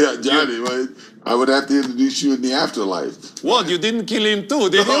 Yeah, Johnny, right? I would have to introduce you in the afterlife. What? You didn't kill him too,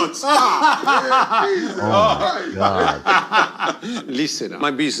 did you? Oh, stop! Oh, God. Listen, my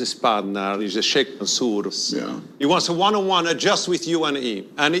business partner is a Sheikh Mansour. Yeah. He wants a one-on-one just with you and him.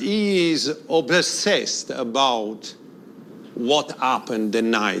 And he is obsessed about what happened the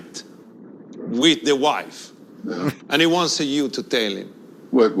night with the wife. Yeah. And he wants you to tell him.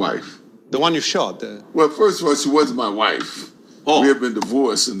 What wife? The one you shot. Well, first of all, she wasn't my wife. Oh. We have been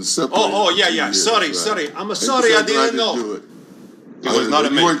divorced and separated. Yeah. for 2 years, Sorry. right? I'm And sorry, so I didn't know. do it. It was not a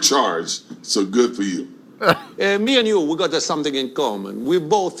You man. weren't charged, so good for you. Me and you, we got something in common. We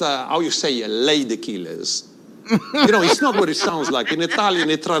both, how you say, lady killers. You know, it's not what it sounds like. In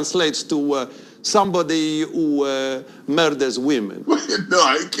Italian, it translates to somebody who murders women. No,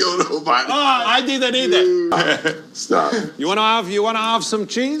 I ain't killed nobody. Oh, I didn't either. Stop. You wanna have some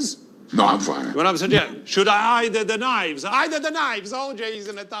cheese? No, I'm fine. You wanna have some cheese? Should I hide the knives? Hide the knives. OJ is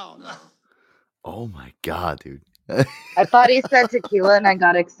in the town. Oh my God, dude. I thought he said tequila and I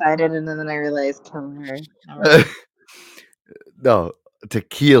got excited and then I realized kill her. No, to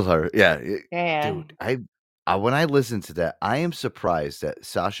kill her. Yeah. Yeah. Dude, When I listened to that, I am surprised that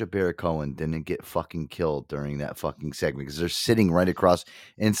Sacha Baron Cohen didn't get fucking killed during that fucking segment because they're sitting right across.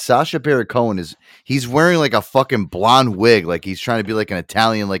 And Sacha Baron Cohen he's wearing like a fucking blonde wig, like he's trying to be like an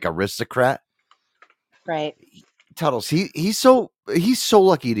Italian like aristocrat. Right. Tuddles, he's so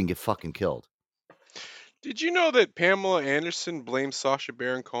lucky he didn't get fucking killed. Did you know that Pamela Anderson blames Sacha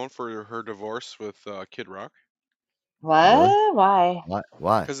Baron Cohen for her divorce with Kid Rock? What? Really? Why?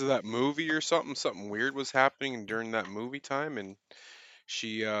 Why? Because of that movie or something. Something weird was happening during that movie time, and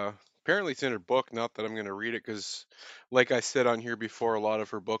she apparently it's in her book. Not that I'm going to read it, because, like I said on here before, a lot of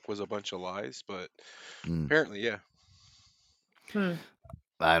her book was a bunch of lies. But apparently, yeah.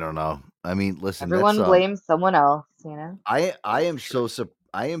 I don't know. I mean, listen, Everyone blames someone else, you know. I am so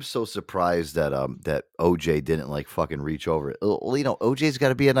surprised that that OJ didn't like fucking reach over it. Well, you know, OJ's got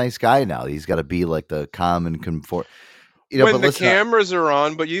to be a nice guy now. He's got to be like the calm and conform. You know, when but the listen, cameras are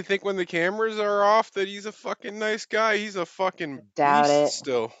on, but you think when the cameras are off that he's a fucking nice guy? He's a fucking beast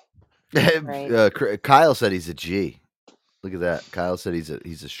still. Kyle said he's a G. Look at that. Kyle said he's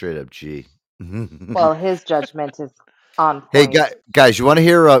a straight up G. Well, his judgment is on Hey, point. guys, you want to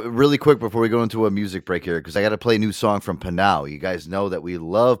hear really quick before we go into a music break here? Because I got to play a new song from Pinal. You guys know that we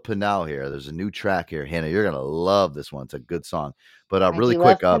love Pinal here. There's a new track here. Hannah, you're going to love this one. It's a good song. But really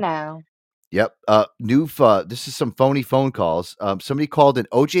quick. Pinal. Yep. This is some phony phone calls. Somebody called in.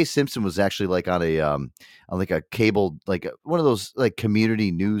 OJ Simpson was actually like on like a cable, like one of those like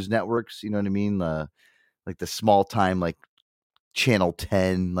community news networks. You know what I mean? Like the small time, like Channel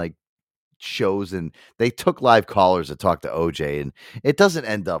 10, like shows, and they took live callers to talk to OJ, and it doesn't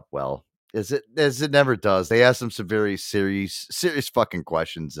end up well, as it never does. They ask him some very serious fucking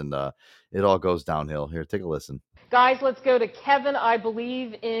questions, and it all goes downhill. Here, take a listen. Guys, let's go to Kevin, I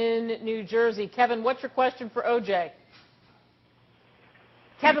believe, in New Jersey. Kevin, what's your question for OJ?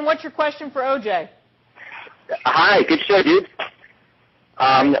 Kevin, what's your question for OJ? Hi, good show, dude.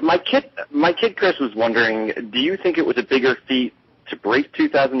 My kid Chris was wondering, do you think it was a bigger feat to break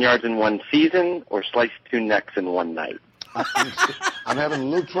 2,000 yards in one season or slice 2 necks in one night? I'm having a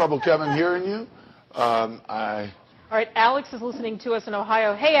little trouble, Kevin, hearing you. All right, Alex is listening to us in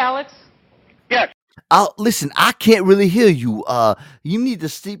Ohio. Hey, Alex. Yes. Listen, I can't really hear you. You need to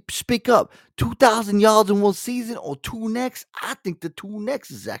speak up. 2,000 yards in one season or 2 necks? I think the 2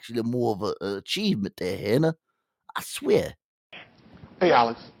 necks is actually more of an achievement there, Hannah. I swear. Hey,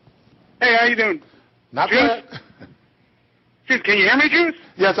 Alex. Hey, how you doing? Not Juice? bad. Juice, can you hear me, Juice?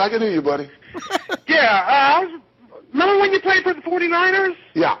 Yes, I can hear you, buddy. Yeah, remember when you played for the 49ers?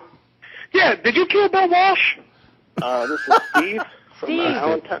 Yeah. Yeah, did you kill Bill Walsh? This is Steve from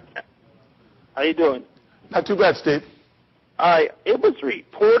Allentown. How you doing? Not too bad, Steve. It was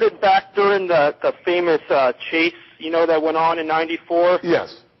reported back during the famous chase, that went on in '94.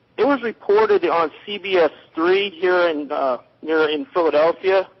 Yes. It was reported on CBS 3 here in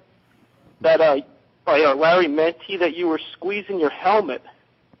Philadelphia that by Larry Menti that you were squeezing your helmet.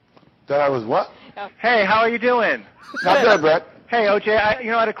 That I was what? Hey, how are you doing? Not bad, Brett. Hey, OJ, I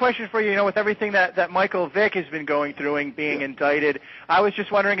had a question for you. With everything that Michael Vick has been going through and being indicted, I was just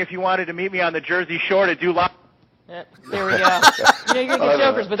wondering if you wanted to meet me on the Jersey Shore to do live. Yep, there we go. You're going to get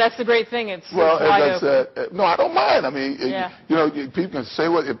jokers, but that's the great thing. It's Well, wide as I open. said, no, I don't mind. I mean, Yeah. people can say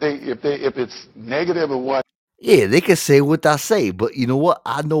what if it's negative or what. Yeah, they can say what I say, but you know what?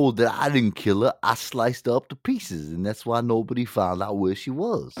 I know that I didn't kill her. I sliced her up to pieces, and that's why nobody found out where she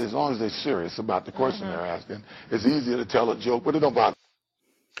was. As long as they're serious about the question they're asking, it's easier to tell a joke, but it don't bother.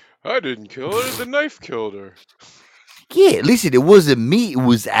 I didn't kill her. The knife killed her. Yeah, listen, it wasn't me. It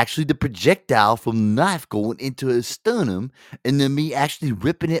was actually the projectile from the knife going into her sternum, and then me actually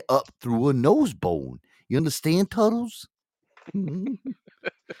ripping it up through her nose bone. You understand, Tuddles?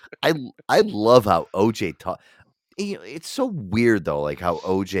 I love how OJ talk. It's so weird though, like how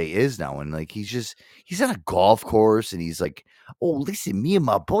OJ is now, and like he's on a golf course, and he's like, "Oh, listen, me and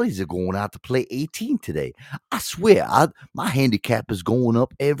my buddies are going out to play 18 today. I swear, my handicap is going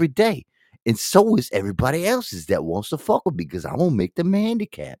up every day, and so is everybody else's that wants to fuck with me because I'm gonna make them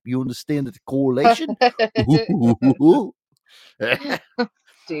handicap. You understand the correlation?"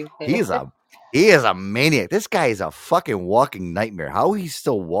 Stupid. He is a maniac. This guy is a fucking walking nightmare. How he's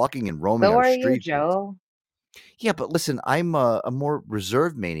still walking and roaming So our are you, streets? Joe? Yeah, but listen, I'm a more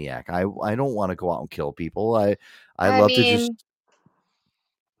reserved maniac. I don't want to go out and kill people. I love to just.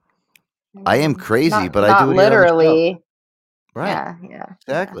 I am crazy, but I do it here on the show. Literally. Right. Yeah.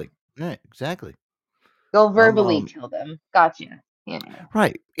 Exactly. Right. Exactly. You'll verbally kill them. Gotcha. Yeah.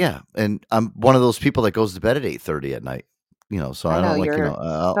 Right. Yeah. And I'm one of those people that goes to bed at 8:30 at night. So I I know, don't like, you're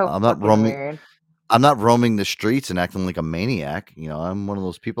so I'm not fucking roaming. weird. I'm not roaming the streets and acting like a maniac. I'm one of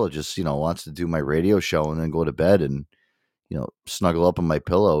those people that just wants to do my radio show and then go to bed and snuggle up on my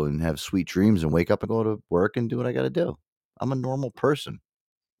pillow and have sweet dreams and wake up and go to work and do what I got to do. I'm a normal person.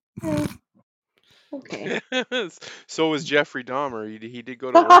 Okay. So was Jeffrey Dahmer. He did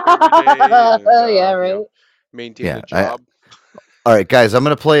go to work every day. And, yeah, right. Maintain a job. All right, guys, I'm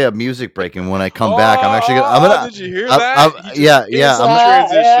gonna play a music break, and when I come back, I'm actually gonna. Did you hear that? Yeah.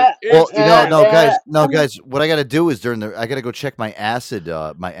 Transition. Well, guys. What I got to do is I got to go check my acid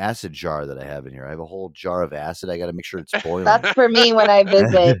jar that I have in here. I have a whole jar of acid. I got to make sure it's boiling. That's for me when I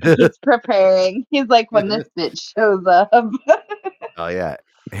visit. He's preparing. He's like, when this bitch shows up. Oh yeah,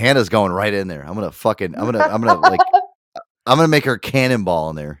 Hannah's going right in there. I'm gonna make her cannonball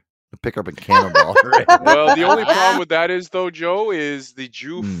in there. Pick up a cannonball. Well, the only problem with that is, though, Joe, is the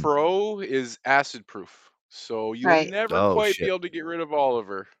Jew Fro is acid proof, so you'll never quite be able to get rid of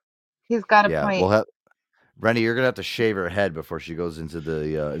Oliver. He's got a point. Renny, you're gonna have to shave her head before she goes into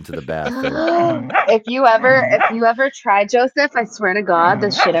the bath. If you ever try, Joseph, I swear to God, the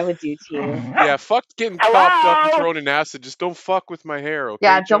shit I would do to you. Yeah, fuck getting popped up and thrown in acid. Just don't fuck with my hair, okay?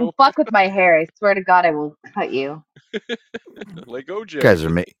 Yeah, Joe? don't fuck with my hair. I swear to God, I will cut you. Like OJ. You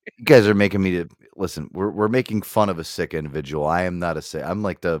guys are making me to listen. We're making fun of a sick individual. I am not a sick. I'm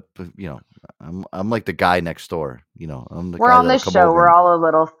like I'm like the guy next door. I'm the We're guy on this show. We're all a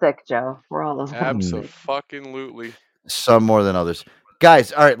little sick, Joe. We're all a little Absolutely. Some more than others.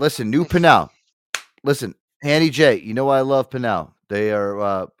 Guys, all right, listen, new Pinal. Listen, Handy J, you know why I love Pinal? They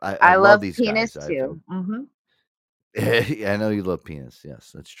are I love these penis guys. too. Mm-hmm. I know you love penis.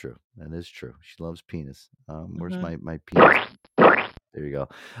 Yes, that's true. That is true. She loves penis. Where's my penis? There you go.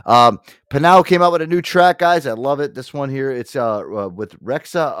 Pinal came out with a new track, guys. I love it. This one here, it's with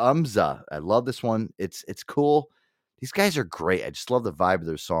Rexa Umza. I love this one. It's cool. These guys are great. I just love the vibe of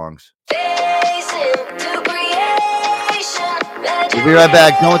their songs. We'll be right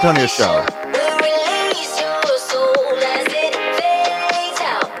back. Don't turn your show.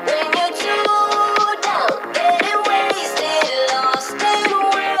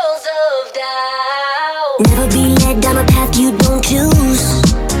 Never be led down a path you don't choose.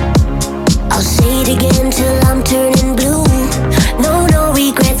 I'll say it again till I'm turning blue. No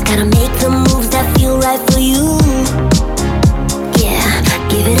regrets, gotta make the moves that feel right for you. Yeah,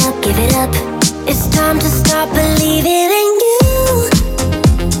 give it up. It's time to stop believing in you.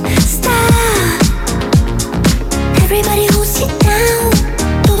 Stop. Everybody holds you down.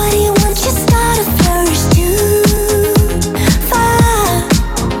 Nobody wants you start a flourish too far.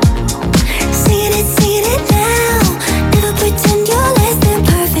 Singing it now. Never pretend you're less than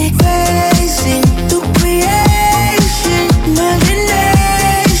perfect. Racing through creation,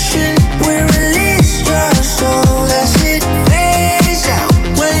 imagination. We release your soul as it fades out.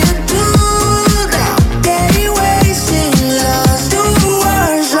 When you do that, getting wasted, lost to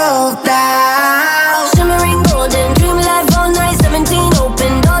words of doubt. Shimmering golden, dream life all night. 17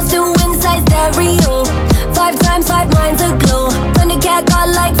 open doors to inside stereo. 5 times 5 minds aglow. Thundercat got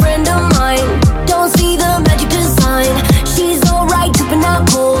like friend of mine. Don't see the magic design. She's alright, dripping out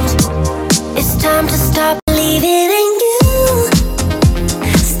cold. It's time to stop believing in you.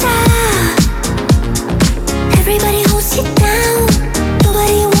 Stop. Everybody holds you down.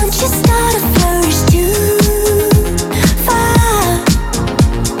 Nobody wants you start a flourish too far.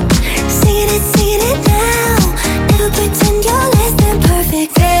 Singing it now. Never pretend you're less than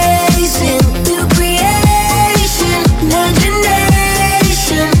perfect. Facing through creation,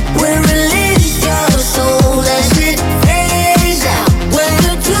 imagination. We release your soul as it fades out. When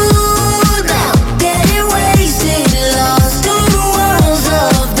you do that, getting wasted, lost to worlds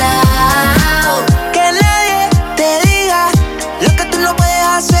of doubt. Que nadie te diga lo que tú no puedes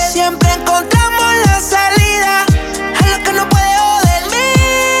hacer. Siempre encontramos la salida a lo que no puede joderme.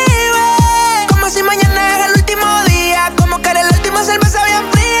 Como si mañana es el último día, como que era la última cerveza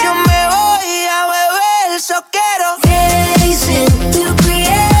bien fría. Yo me voy a beber, so quiero. Facing through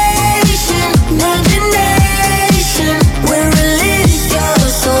creation, imagination. We release your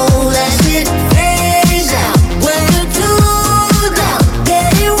soul as it fades out. When you do that,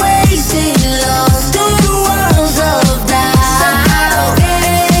 getting wasted, lost to worlds of doubt.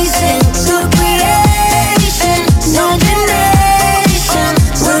 Facing through creation, imagination.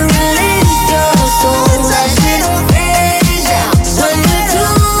 We release your soul as it fades out. When you do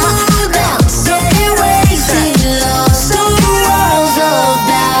that, getting wasted, lost to worlds of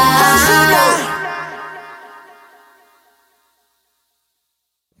doubt.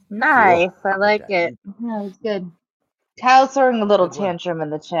 Nice. I like it. Yeah, it's good. Kyle's throwing a little tantrum in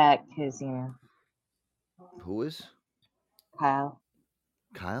the chat because, Who is? Kyle.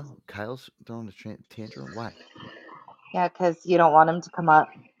 Kyle's throwing a tantrum. Why? Yeah, because you don't want him to come up.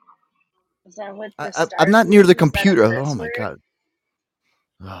 Is that what the I'm stars not near the mean? Is that a computer. curse Oh my word? god.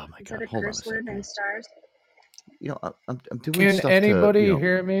 Oh my Is god. that a Hold on a curse word second. in stars? I'm doing Can stuff to anybody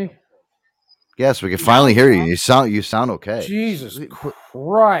hear me? Yes, we can finally hear you. You sound okay. Jesus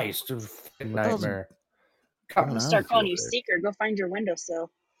Christ, a fucking What the hell's nightmare. going I'll on start with you calling over you there? Seeker. Go find your windowsill.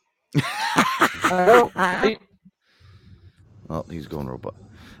 Oh, he's going robot.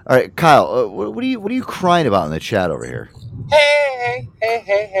 All right, Kyle. What are you crying about in the chat over here?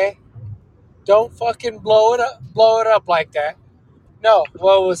 Hey. Don't fucking blow it up like that. No,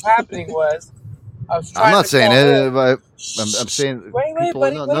 what was happening was I was I'm trying not to saying call her. it. But I'm saying Wait, people.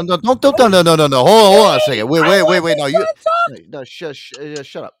 buddy, No, wait. don't. No. Hold on a second. Wait. No, you. No, shush.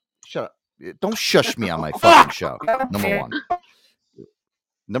 Shut up. Shut up. Don't shush me on my fucking show. Number one.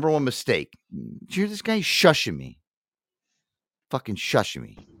 Number one mistake. Did you hear this guy shushing me? Fucking shushing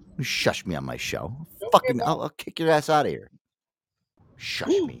me. You shush me on my show. Fucking, I'll kick your ass out of here. Shush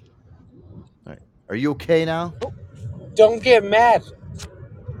me. All right. Are you okay now? Don't get mad.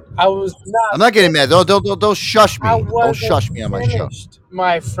 I was not. I'm not getting mad. Don't shush I me. Don't wasn't shush me on my show. finished,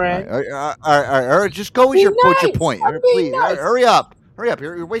 my All friend. right. All right. Just go with Be your nice. point. I'm being Please. nice. Hurry up.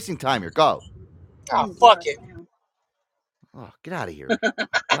 You're wasting time here. Go. Oh, fuck it. Oh, get out of here.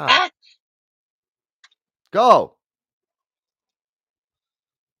 God. Go.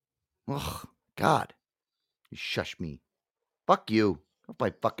 Oh, God. You shush me. Fuck you. Off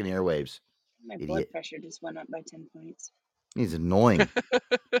my fucking airwaves. My blood Idiot. pressure just went up by 10 points. He's annoying.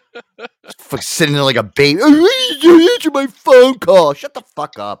 Fuck sitting there like a baby. Answer my phone call. Shut the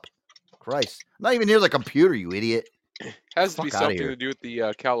fuck up. Christ. I'm not even near the computer, you idiot. Has to be Fuck outta something here. to do with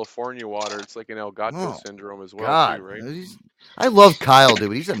the California water. It's like an Elgato Oh, syndrome as well, God. too, right? I love Kyle, dude,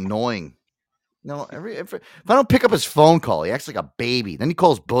 but he's annoying. No, if I don't pick up his phone call, he acts like a baby. Then he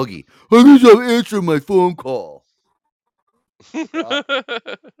calls Boogie. I'm just answering my phone call. He does.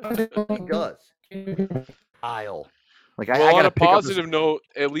 Kyle. Like, Well, I on got to a pick up his... positive note,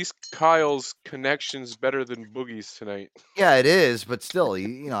 at least Kyle's connection's better than Boogie's tonight. Yeah, it is, but still,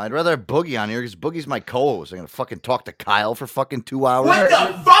 I'd rather have Boogie on here because Boogie's my co-host. I'm going to fucking talk to Kyle for fucking 2 hours. What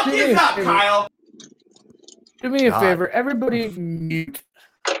the fuck is up, Kyle? Do me a God. favor. Everybody mute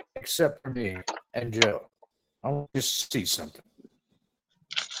except for me and Joe. I want to just see something.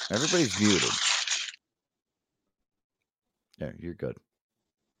 Everybody's muted. Yeah, you're good.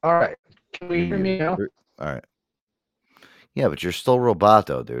 All right. Can we hear me now? All right. Yeah, but you're still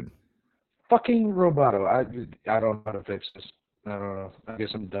Roboto, dude. Fucking Roboto. I don't know how to fix this. I don't know. I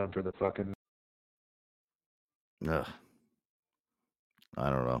guess I'm done for the fucking... Ugh. I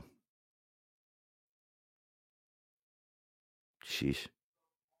don't know. Sheesh.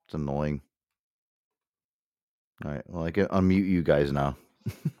 It's annoying. All right. Well, I can unmute you guys now.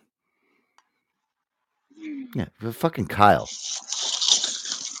 Yeah, but fucking Kyle.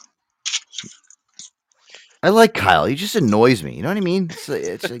 I like Kyle. He just annoys me. You know what I mean? It's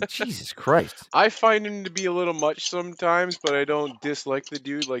like Jesus Christ. I find him to be a little much sometimes, but I don't dislike the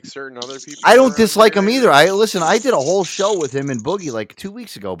dude like certain other people. I don't around dislike here him either. either. I did a whole show with him and Boogie like 2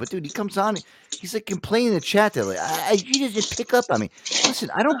 weeks ago. But dude, he comes on, he's like complaining in the chat that like, you just pick up on me.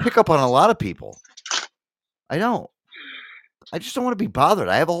 Listen, I don't pick up on a lot of people. I don't. I just don't want to be bothered.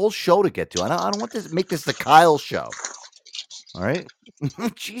 I have a whole show to get to. I don't want to make this the Kyle show. All right,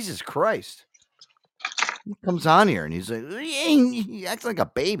 Jesus Christ. He comes on here and he's like, he acts like a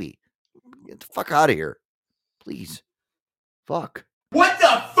baby. Get the fuck out of here, please. Fuck. What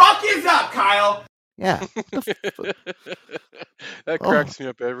the fuck is up, Kyle? Yeah. That cracks me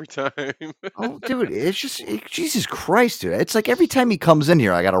up every time. Oh, dude, it's just Jesus Christ, dude. It's like every time he comes in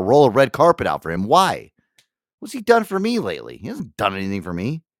here, I got to roll a red carpet out for him. Why? What's he done for me lately? He hasn't done anything for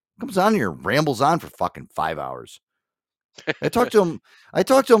me. Comes on here, rambles on for fucking 5 hours. I talked to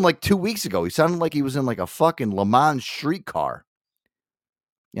him like 2 weeks ago. He sounded like he was in like a fucking Le Mans streetcar.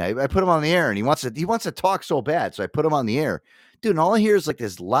 Yeah, I put him on the air, and he wants to talk so bad, so I put him on the air, dude. And all I hear is like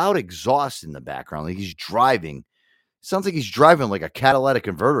this loud exhaust in the background, like he's driving. Sounds like he's driving like a catalytic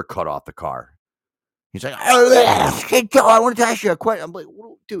converter cut off the car. He's like, I want to ask you a question. I'm like,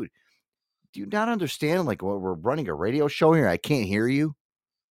 dude, do you not understand? Like, we're running a radio show here. I can't hear you.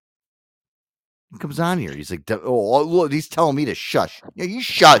 He comes on here. He's like, oh, look, he's telling me to shush. Yeah, you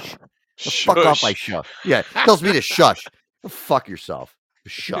shush. Fuck off my show. Yeah, tells me to shush. Go fuck yourself.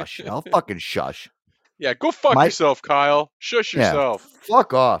 Shush. I'll fucking shush. Yeah, go fuck yourself, Kyle. Shush yourself.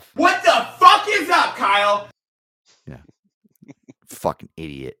 Fuck off. What the fuck is up, Kyle? Yeah. Fucking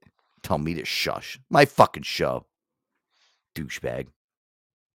idiot. Tell me to shush. My fucking show. Douchebag.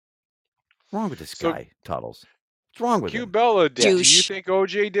 What's wrong with this guy, Tuddles? What's wrong with Q him? Bella, do you Shoosh. think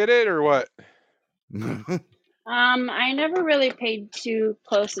OJ did it or what? I never really paid too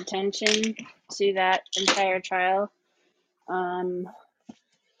close attention to that entire trial. I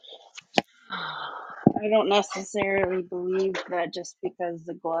don't necessarily believe that just because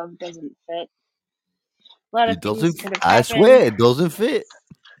the glove doesn't fit. A lot of It things doesn't. could have I happened. swear, it doesn't fit.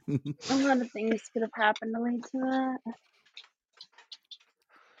 A lot of things could have happened to lead to that.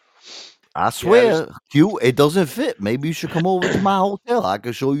 I Yeah, swear, Q, it doesn't fit. Maybe you should come over to my hotel. I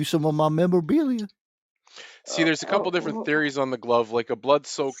can show you some of my memorabilia. See, there's a couple different theories on the glove. Like a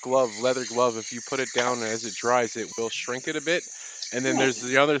blood-soaked glove, leather glove, if you put it down as it dries, it will shrink it a bit. And then there's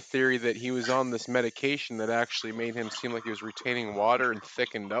the other theory that he was on this medication that actually made him seem like he was retaining water and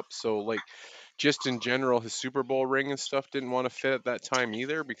thickened up. So, like, just in general, his Super Bowl ring and stuff didn't want to fit at that time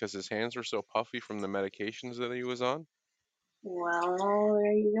either because his hands were so puffy from the medications that he was on. Well,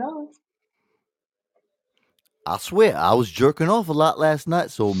 there you go. I swear, I was jerking off a lot last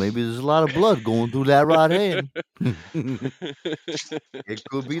night, so maybe there's a lot of blood going through that right hand. It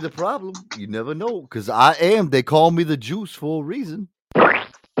could be the problem. You never know, because they call me the juice for a reason.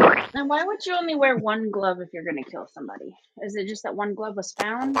 And why would you only wear one glove if you're going to kill somebody? Is it just that one glove was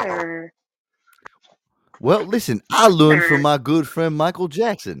found, or? Well, listen, I learned from my good friend Michael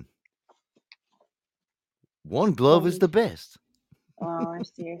Jackson. One glove is the best. Oh, I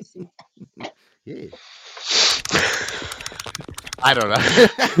see. Yeah. I don't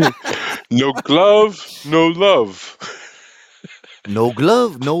know. No glove, no love. No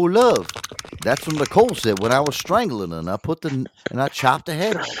glove, no love. That's what Nicole said when I was strangling her, and I chopped the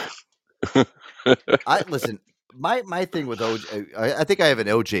head off. I listen. My thing with OJ, I think I have an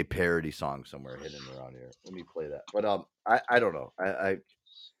OJ parody song somewhere hidden around here. Let me play that. But I don't know. I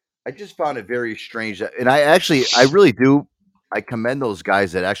just found it very strange that, and I really do. I commend those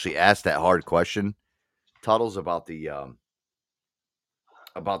guys that actually asked that hard question, Tuddles, about the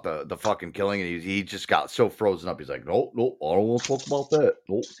fucking killing, and he just got so frozen up. He's like, nope, I don't want to talk about that.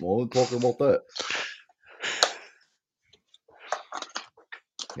 Nope, I don't talk about that.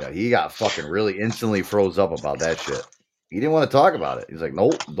 Yeah, he got fucking really instantly froze up about that shit. He didn't want to talk about it. He's like,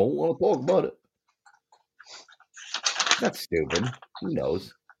 nope, don't want to talk about it. That's stupid. Who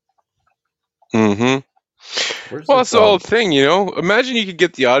knows? Mm-hmm. Well, that's the whole thing, you know. Imagine you could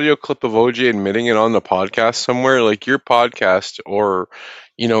get the audio clip of OJ admitting it on the podcast somewhere, like your podcast or,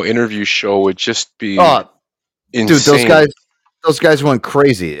 interview show would just be insane. Dude, those guys went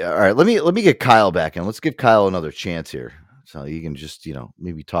crazy. All right, let me get Kyle back in. Let's give Kyle another chance here, so you can just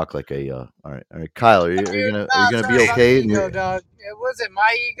maybe talk like a. All right, Kyle, are you gonna be okay? Ego, dog. It wasn't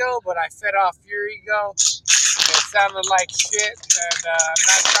my ego, but I fed off your ego. It sounded like shit, and I'm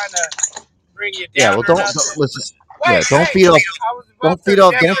not trying to bring you down. Yeah, well, don't listen. Yeah, don't feed off. Don't feed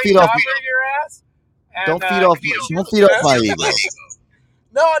off my ego.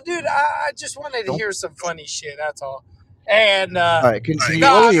 No, dude, I just wanted to hear some funny shit. That's all. And all right, can you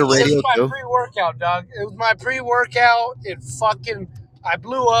lower your radio? It was my pre-workout, dog. It was my pre-workout. I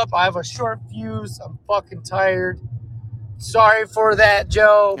blew up. I have a short fuse. I'm fucking tired. Sorry for that,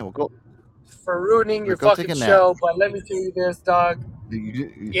 Joe. Yeah, for ruining your fucking show. But let me tell you this, dog.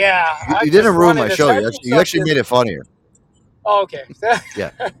 You didn't ruin my show. You actually made it funnier. Oh, okay.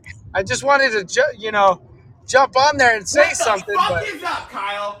 Yeah. I just wanted to, jump on there and say something. What the fuck is up,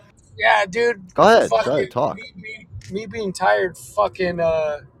 Kyle? Yeah, dude. Go ahead, talk. Me being tired fucking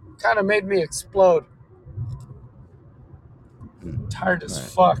kind of made me explode. Tired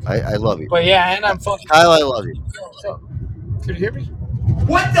as fuck. I love you. But yeah, and I'm fucking... Kyle, I love you. So, can you hear me?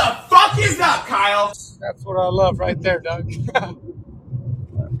 What the fuck is up, Kyle? That's what I love right there, Doug.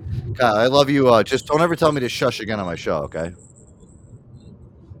 Kyle, I love you. Just don't ever tell me to shush again on my show, okay?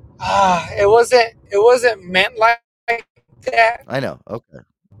 It wasn't meant like that. I know. Okay.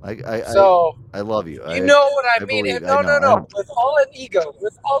 I love you. You know what I mean? No. With all an ego,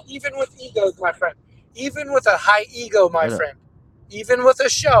 even with egos, my friend, even with a high ego, my friend, even with a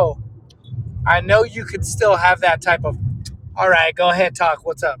show, I know you could still have that type of. All right, go ahead, talk.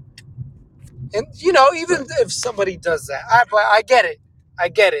 What's up? And even if somebody does that, I get it. I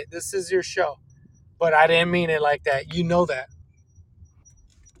get it. This is your show, but I didn't mean it like that. You know that.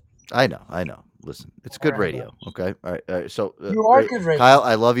 I know. Listen, it's good radio. Okay. All right. So you are good radio. Kyle,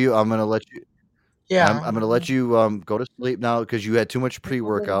 I love you. I'm gonna let you. Yeah. I'm gonna let you go to sleep now because you had too much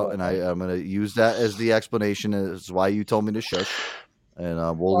pre-workout, and I'm gonna use that as the explanation as why you told me to shush, and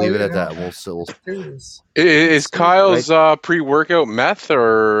we'll leave it at that. We'll still. Is Kyle's pre-workout meth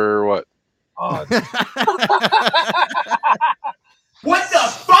or what? Oh. What the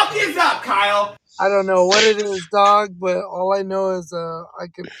fuck is up, Kyle? I don't know what it is, dog, but all I know is I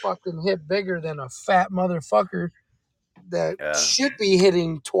could fucking hit bigger than a fat motherfucker that should be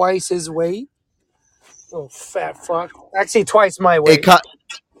hitting twice his weight. Oh, fat fuck! Actually, twice my weight.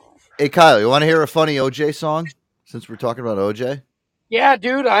 Hey, Kyle, you want to hear a funny OJ song? Since we're talking about OJ. Yeah,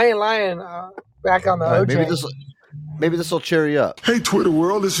 dude, I ain't lying. Back on the OJ. Maybe this will cheer you up. Hey, Twitter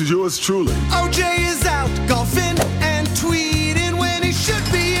world, this is yours truly. OJ is out golfing and tweeting when he should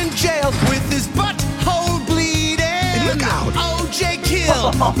be in jail with his butthole bleeding. Look out! OJ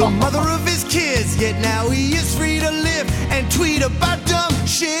killed the mother of his kids, yet now he is free to live and tweet about dumb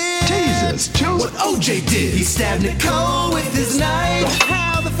shit. Jesus, what OJ did? He stabbed Nicole with his knife.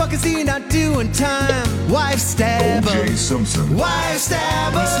 How the fuck is he not doing time? Wife stabber. OJ Simpson. Wife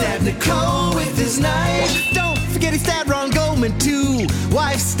stabber. He stabbed Nicole with his knife. Don't forget he stabbed Ron Goldman too.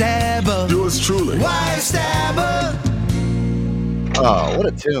 Wife stabber. Yours truly. Wife stabber. Oh, what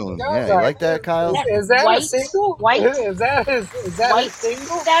a tune! Yeah, you like that, Kyle? Is that a single? White? Is that a White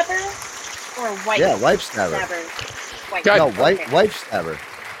single? Stabber or white? Yeah, wife stabber. White. No, Okay. wife stabber.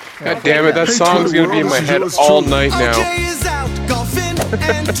 God damn it, that song's gonna be in my head all night now. OJ is out golfing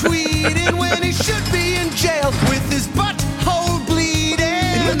and tweeting when he should be in jail with his butthole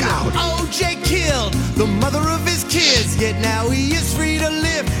bleeding. Look out! OJ killed the mother of his kids, yet now he is free to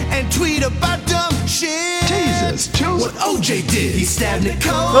live and tweet about dumb shit. Jesus, what OJ did? He stabbed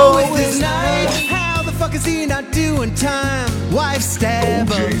Nicole with his knife. How the fuck is he not doing time? Wife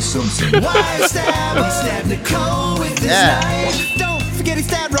stabber. OJ Simpson. Wife stabber. He stabbed Nicole with his knife. Don't forget he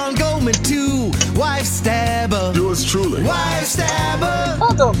stabbed Ron Goldman too. Wife stabber. Yours truly. Wife stabber.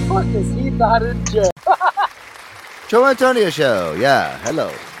 How the fuck is he not in jail? Joe Antonio Show. Yeah,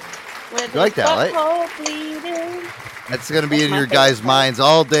 hello. With You like that, right? butthole bleeding. That's going to be in your guys' minds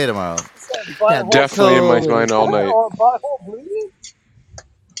all day tomorrow. Definitely in my mind all night. Butthole bleeding?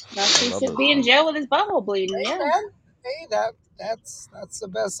 No, he should be in jail with his butthole bleeding. Hey, Yeah. man. Hey, that's the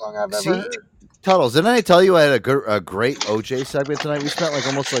best song I've ever See, heard. Tuddles, didn't I tell you I had a great OJ segment tonight? We spent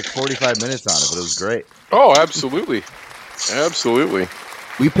almost 45 minutes on it, but it was great. Oh, absolutely. Absolutely.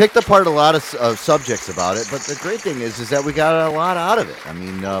 We picked apart a lot of subjects about it, but the great thing is that we got a lot out of it. I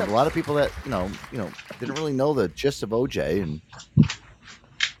mean, a lot of people that didn't really know the gist of OJ, and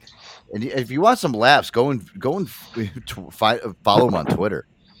if you want some laughs, go and follow him on Twitter.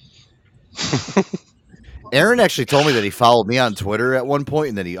 Aaron actually told me that he followed me on Twitter at one point,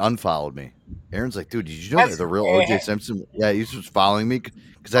 and then he unfollowed me. Aaron's like, dude, did you know the real OJ Simpson? Yeah, he's just following me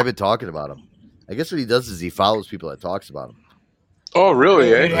because I've been talking about him. I guess what he does is he follows people that talks about him. Oh, really?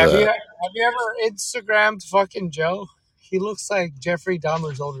 Hey, have you ever Instagrammed fucking Joe? He looks like Jeffrey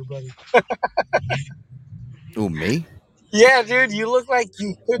Dahmer's older brother. Ooh, me? Yeah, dude, you look like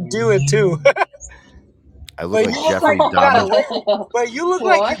you could do it too. I look like Jeffrey Dahmer. But you look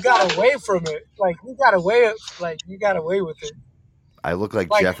like you got away from it. Like you got away with it. I look like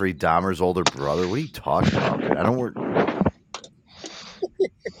Jeffrey Dahmer's older brother. What are you talking about, dude? I don't work.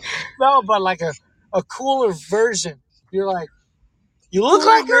 No, but like a cooler version. You're like, you look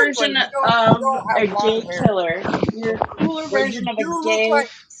Cooler like version of a gay killer. You're a cooler version of a gay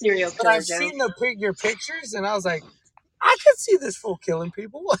serial killer. But I've seen your pictures, and I was like, I could see this fool killing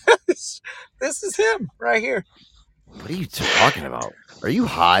people. This is him right here. What are you talking about? Are you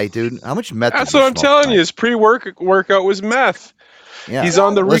high, dude? How much meth? That's what I'm telling you. His pre-workout was meth. Yeah. He's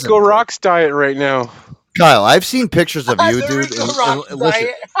on the Rico Rocks diet right now. Kyle, I've seen pictures of you, dude. And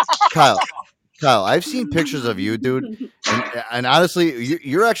listen, Kyle, I've seen pictures of you, dude. And honestly,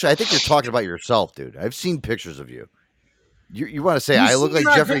 you're actually, I think you're talking about yourself, dude. I've seen pictures of you. You want to say I look like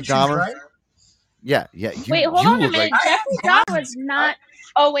Jeffrey Dahmer? Right? Yeah. Wait, hold on a minute. Jeffrey Dahmer is not.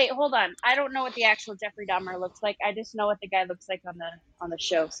 Oh wait, hold on. I don't know what the actual Jeffrey Dahmer looks like. I just know what the guy looks like on the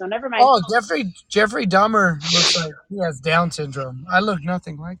show. So never mind. Oh, Jeffrey Dahmer looks like he has Down syndrome. I look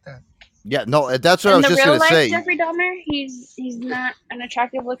nothing like that. Yeah, no, that's what I was just going to say. Jeffrey Dahmer, he's not an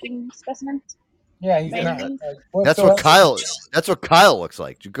attractive looking specimen. Yeah, he's not. That's what Kyle looks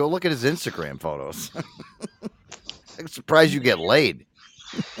like. You go look at his Instagram photos. I'm surprised you get laid.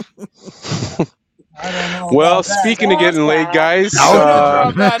 I don't know. Well, speaking of getting laid, guys,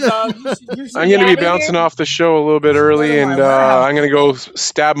 I'm going to be bouncing off the show a little bit early, and I'm going to go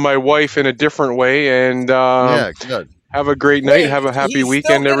stab my wife in a different way, and good. Have a great night. Have a happy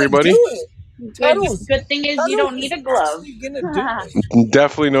weekend, everybody. Good thing is you don't need a glove.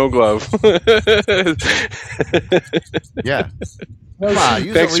 Definitely no glove. Yeah. Come on,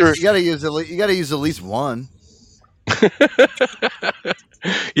 you got to use at least one.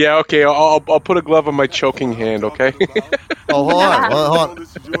 Yeah, okay. I'll put a glove on my choking hand, okay? Oh, hold on.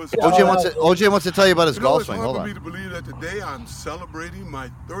 OJ wants to tell you about his golf swing. Hold on. It's hard for me to believe that today I'm celebrating my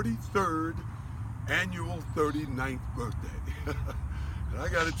 33rd annual 39th birthday. And I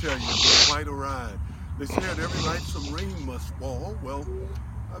got to tell you, it's quite a ride. They said every night some rain must fall. Well,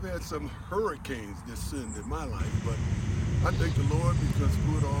 I've had some hurricanes descend in my life, but I thank the Lord because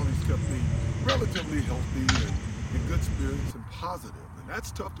through it all, He's kept me relatively healthy and in good spirits and positive. And that's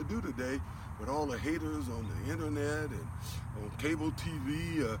tough to do today with all the haters on the internet and on cable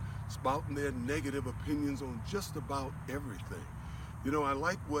TV spouting their negative opinions on just about everything. You know, I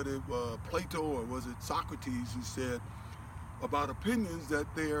like what Plato, or was it Socrates, who said about opinions that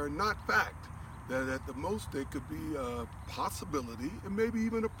they are not fact, that at the most they could be a possibility and maybe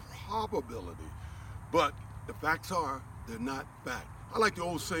even a probability. But the facts are, they're not fact. I like the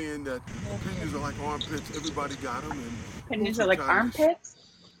old saying that opinions are like armpits, everybody got them. And opinions are like armpits?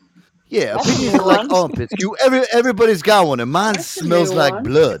 Yeah, That's a opinions new are like one. armpits. Everybody's got one, and mine That's a smells new like one.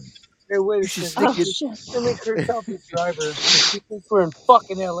 blood. Hey, wait a You should second. stick Oh, it. shit. Let me tell these drivers. You think we're in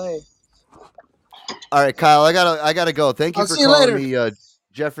fucking LA. All right, Kyle, I gotta go. Thank you I'll for see you calling later. me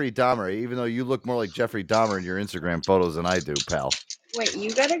Jeffrey Dahmer, even though you look more like Jeffrey Dahmer in your Instagram photos than I do, pal. Wait,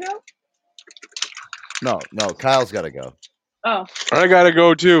 you gotta go? No, Kyle's gotta go. Oh. I gotta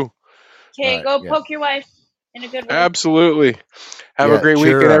go too. Okay, Right, go yeah. poke your wife in a good way. Absolutely. Have a Yeah, great cheer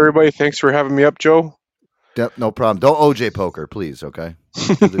weekend, her on. everybody. Thanks for having me up, Joe. No problem. Don't OJ poker, please. Okay.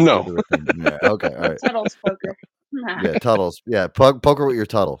 Do the No. thing. Yeah, okay. All right. Tuddles poker. Nah. Yeah, Tuddles. Yeah, poker with your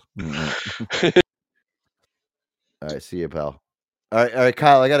Tuttle. All right, see you, pal. All right,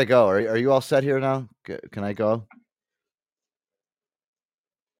 Kyle, I gotta go. Are you all set here now? Can I go?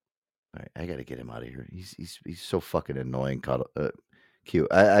 All right, I gotta get him out of here. He's so fucking annoying. Q.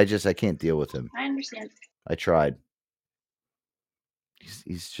 I can't deal with him. I understand. I tried.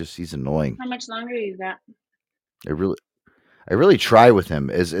 He's annoying. How much longer you got? I really try with him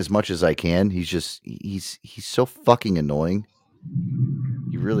as much as I can. He's so fucking annoying.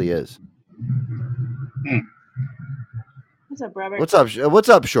 He really is. What's up, Robert? What's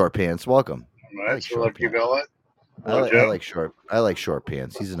up, Short Pants? Welcome. That's Lucky Billet. I like Short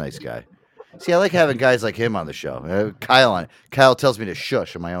Pants. He's a nice guy. See, I like having guys like him on the show. Kyle tells me to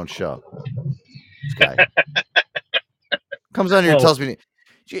shush on my own show. This guy comes on here and tells me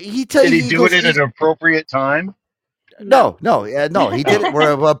Did he do it at an appropriate time? No. He did it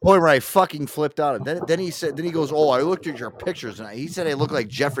where at a point where I fucking flipped out. Then he goes, "Oh, I looked at your pictures and he said I look like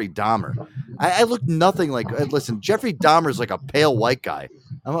Jeffrey Dahmer. I look nothing like. Listen, Jeffrey Dahmer's like a pale white guy.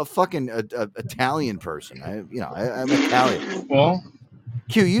 I'm a fucking Italian person. I'm Italian. Well,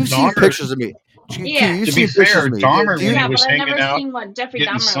 Q, you've seen pictures of me. Yeah. You've To be seen pictures fair, of me. Dahmer, when Yeah, he was but I've hanging never out, seen what Jeffrey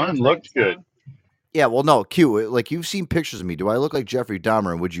getting Dahmer sun looks looked like, good. so. Yeah, well, no, Q. Like you've seen pictures of me. Do I look like Jeffrey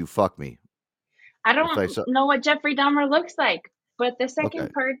Dahmer? And would you fuck me? I don't know what Jeffrey Dahmer looks like, but the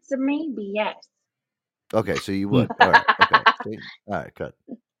second part's a maybe, yes. Okay, so you would. All right. Okay. See? All right. Good.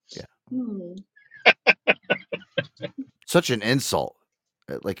 Yeah. Such an insult.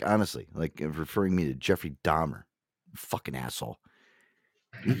 Like honestly, like referring me to Jeffrey Dahmer, fucking asshole.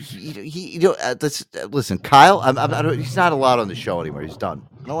 Listen, Kyle. He's not allowed on the show anymore. He's done.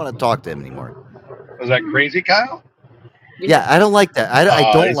 I don't want to talk to him anymore. Was that crazy, Kyle? Yeah, I don't like that. I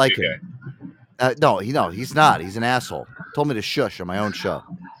don't I like see, him. No, he's not. He's an asshole. Told me to shush on my own show.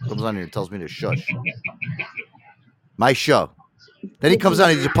 Comes on here and tells me to shush. My show. Then he comes on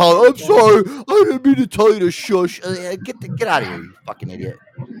and he's apologizing. I'm sorry. I didn't mean to tell you to shush. Get out of here, you fucking idiot.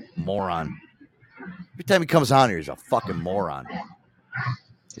 Moron. Every time he comes on here, he's a fucking moron.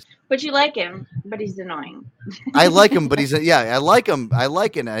 But you like him, but he's annoying. I like him, but I like him. I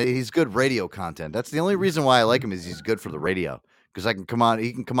like it. He's good radio content. That's the only reason why I like him is he's good for the radio. Because he can come on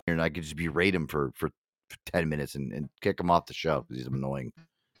here and I could just berate him for 10 minutes and kick him off the show because he's annoying.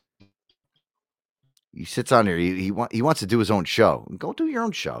 He sits on here. He wants to do his own show. Go do your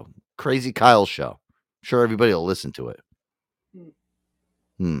own show. Crazy Kyle show. I'm sure everybody will listen to it.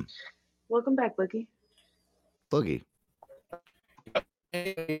 Welcome back, Boogie. Boogie.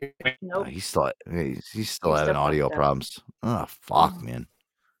 Nope. He's still having audio problems. Oh, fuck, man.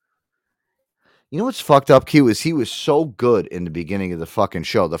 You know what's fucked up, Q, is he was so good in the beginning of the fucking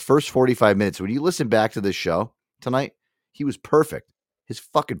show. The first 45 minutes, when you listen back to this show tonight, he was perfect. His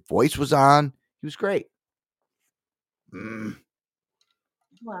fucking voice was on. He was great. Well.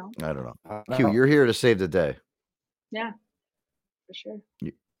 I don't know. Q, you're here to save the day. Yeah, for sure.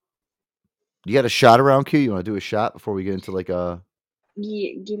 You got a shot around, Q? You want to do a shot before we get into like a...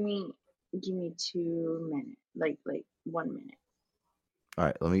 Yeah, give me 2 minutes, like 1 minute. All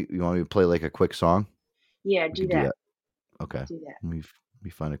right, you want me to play like a quick song? Yeah, do that. Okay. Do that. Let me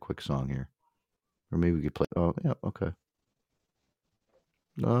find a quick song here. Or maybe we could play. Oh, yeah, okay.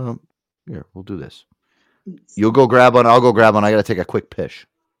 Here, we'll do this. You'll go grab one, I'll go grab one. I got to take a quick pish.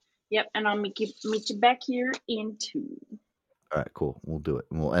 Yep, and I'll meet you back here in 2. All right, cool. We'll do it.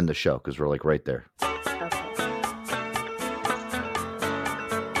 And we'll end the show because we're like right there.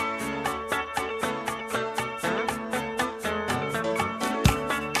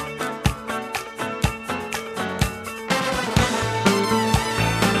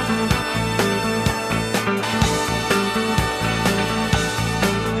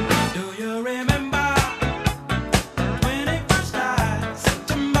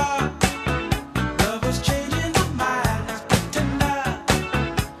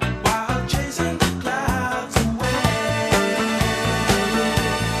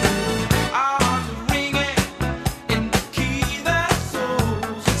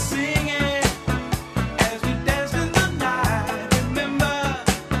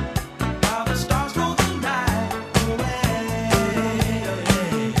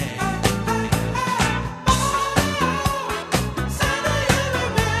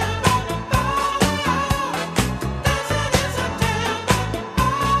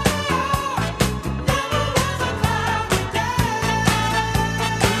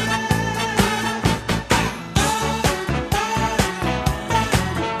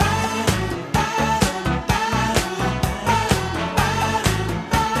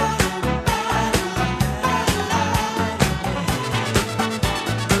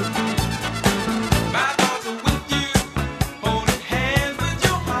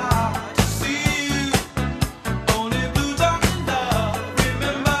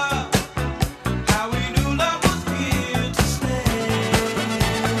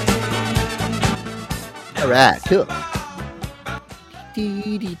 right, cool.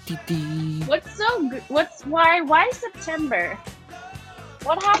 What's so good? Why September?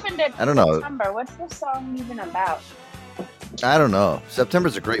 What happened in I don't know. September? What's the song even about? I don't know.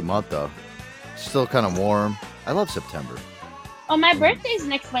 September's a great month, though. It's still kind of warm. I love September. Oh, my birthday's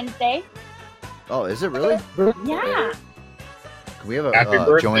next Wednesday. Oh, is it really? Yeah, Can we have Happy a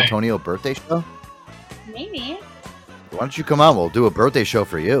birthday. Joe Antonio birthday show? maybe. Why don't you come on? We'll do a birthday show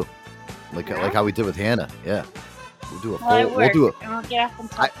for you, like how we did with Hannah. Yeah, we'll do a full. Well, I We'll work. do it. I won't get off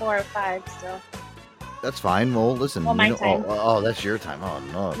until 4 or 5, so. That's fine. Well, listen. Well, my time. Oh, that's your time. Oh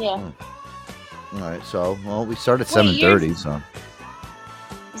no. Yeah. All right. So, we start at Wait, 7:30. So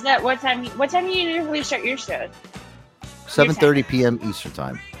Is that what time? What time do you usually start your shows? 7:30 p.m. Eastern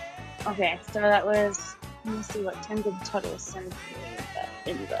time. Okay, so that was. Let me see. What time did Tuddles send me that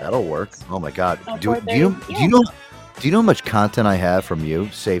invite? That'll work. Oh my God. Oh, Do you 4:30? know? Do you know how much content I have from you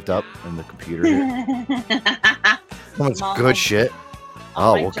saved up in the computer here? So much Mom. good shit.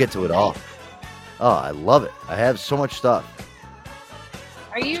 Oh, Oh, my we'll get to it God. all. Oh, I love it. I have so much stuff.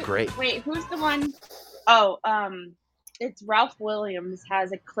 Are you? great. Wait, who's the one? Oh, it's Ralph Williams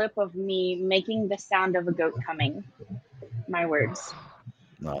has a clip of me making the sound of a goat coming. My words.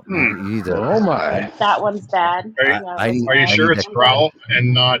 No, you need to. Oh my. That one's bad. Are you, Yeah, I need- are you I sure need it's to- Ralph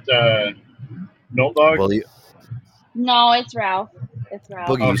and not Milk Dog? Well, No, it's Ralph. It's Ralph.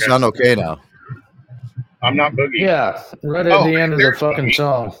 Boogie, you Okay. sound okay now. I'm not Boogie. Yeah, right at Oh, the end of the there's fucking Boogie.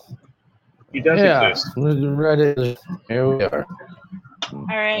 song. He does Yeah, exist. right at the, here we are. All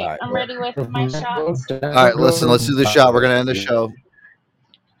right, Alright. I'm ready with my shots. All right, listen. Let's do the shot. We're gonna end the show.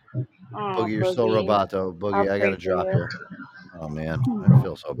 Oh, Boogie, you're so Boogie. roboto. Boogie, I'll I gotta pray for drop you. you. Oh man, I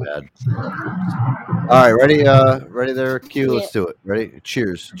feel so bad. All right, ready? Ready there, Q. Let's do it. Ready?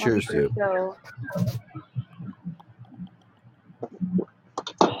 Cheers. Cheers, Here we dude. go.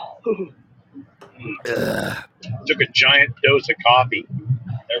 Took a giant dose of coffee.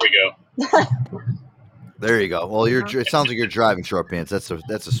 There we go. There you go. Well, it sounds like you're driving short pants. That's a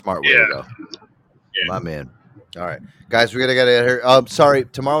smart way to go. Yeah. My man. All right, guys, we gotta get out of here. Sorry,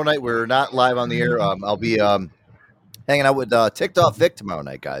 tomorrow night we're not live on the air. I'll be hanging out with Ticked Off Vic tomorrow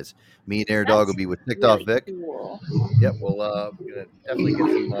night, guys. Me and Air Dog will be with Ticked Off Vic. Cool. Yep, we're gonna definitely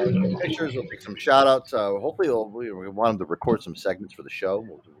get some pictures. We'll take some shout outs. Hopefully, we want him to record some segments for the show.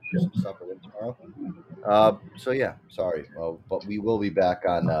 We'll do some stuff with him tomorrow. So yeah, sorry, but we will be back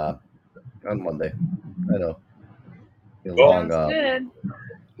on Monday. I know, Sounds good.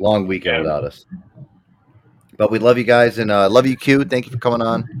 long weekend without us. But we love you guys and love you, Q. Thank you for coming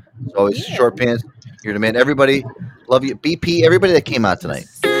on. As always, short pants. You're the man. Everybody, love you. BP, everybody that came out tonight.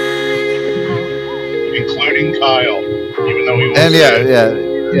 Including Kyle, even though he was And yeah.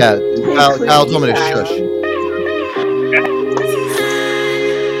 Kyle told me to shush. I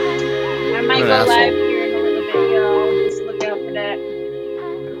might You're go an live asshole. here in a little bit, y'all. Just look out for that. I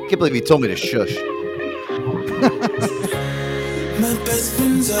can't believe he told me to shush.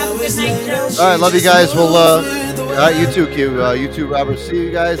 Have a good night, Joe. All right, love you guys. We'll all right, you too, Q. You too, Robert. See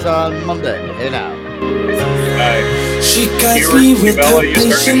you guys on Monday. Hey now. She guides me with her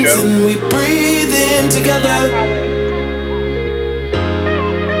patience and we breathe in together.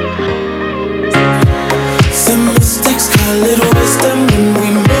 Some mistakes got a little wisdom when we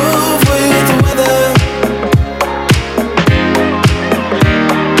move with the weather.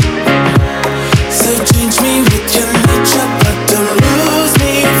 So change me with your nature, but don't lose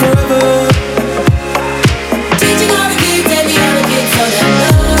me forever. Teaching how to give, baby, how to give for that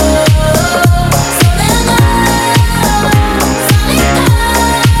love.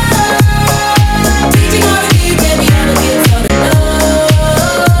 Teaching how to give, baby, how to give for the love.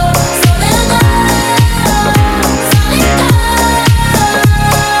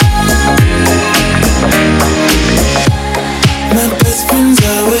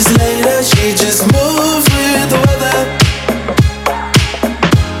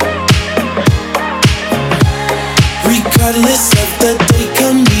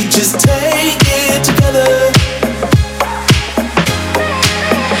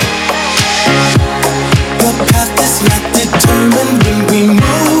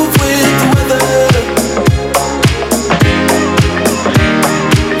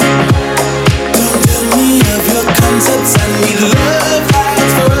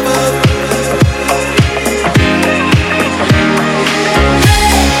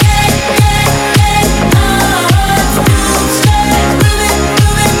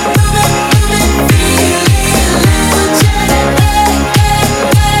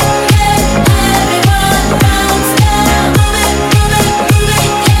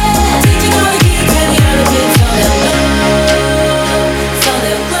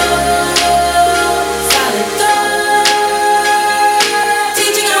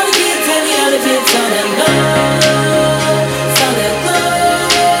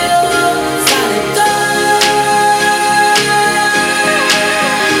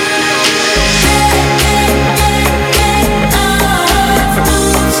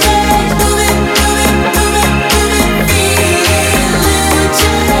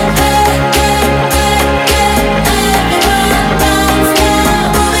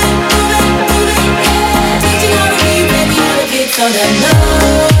 so they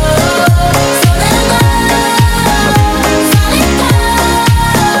know.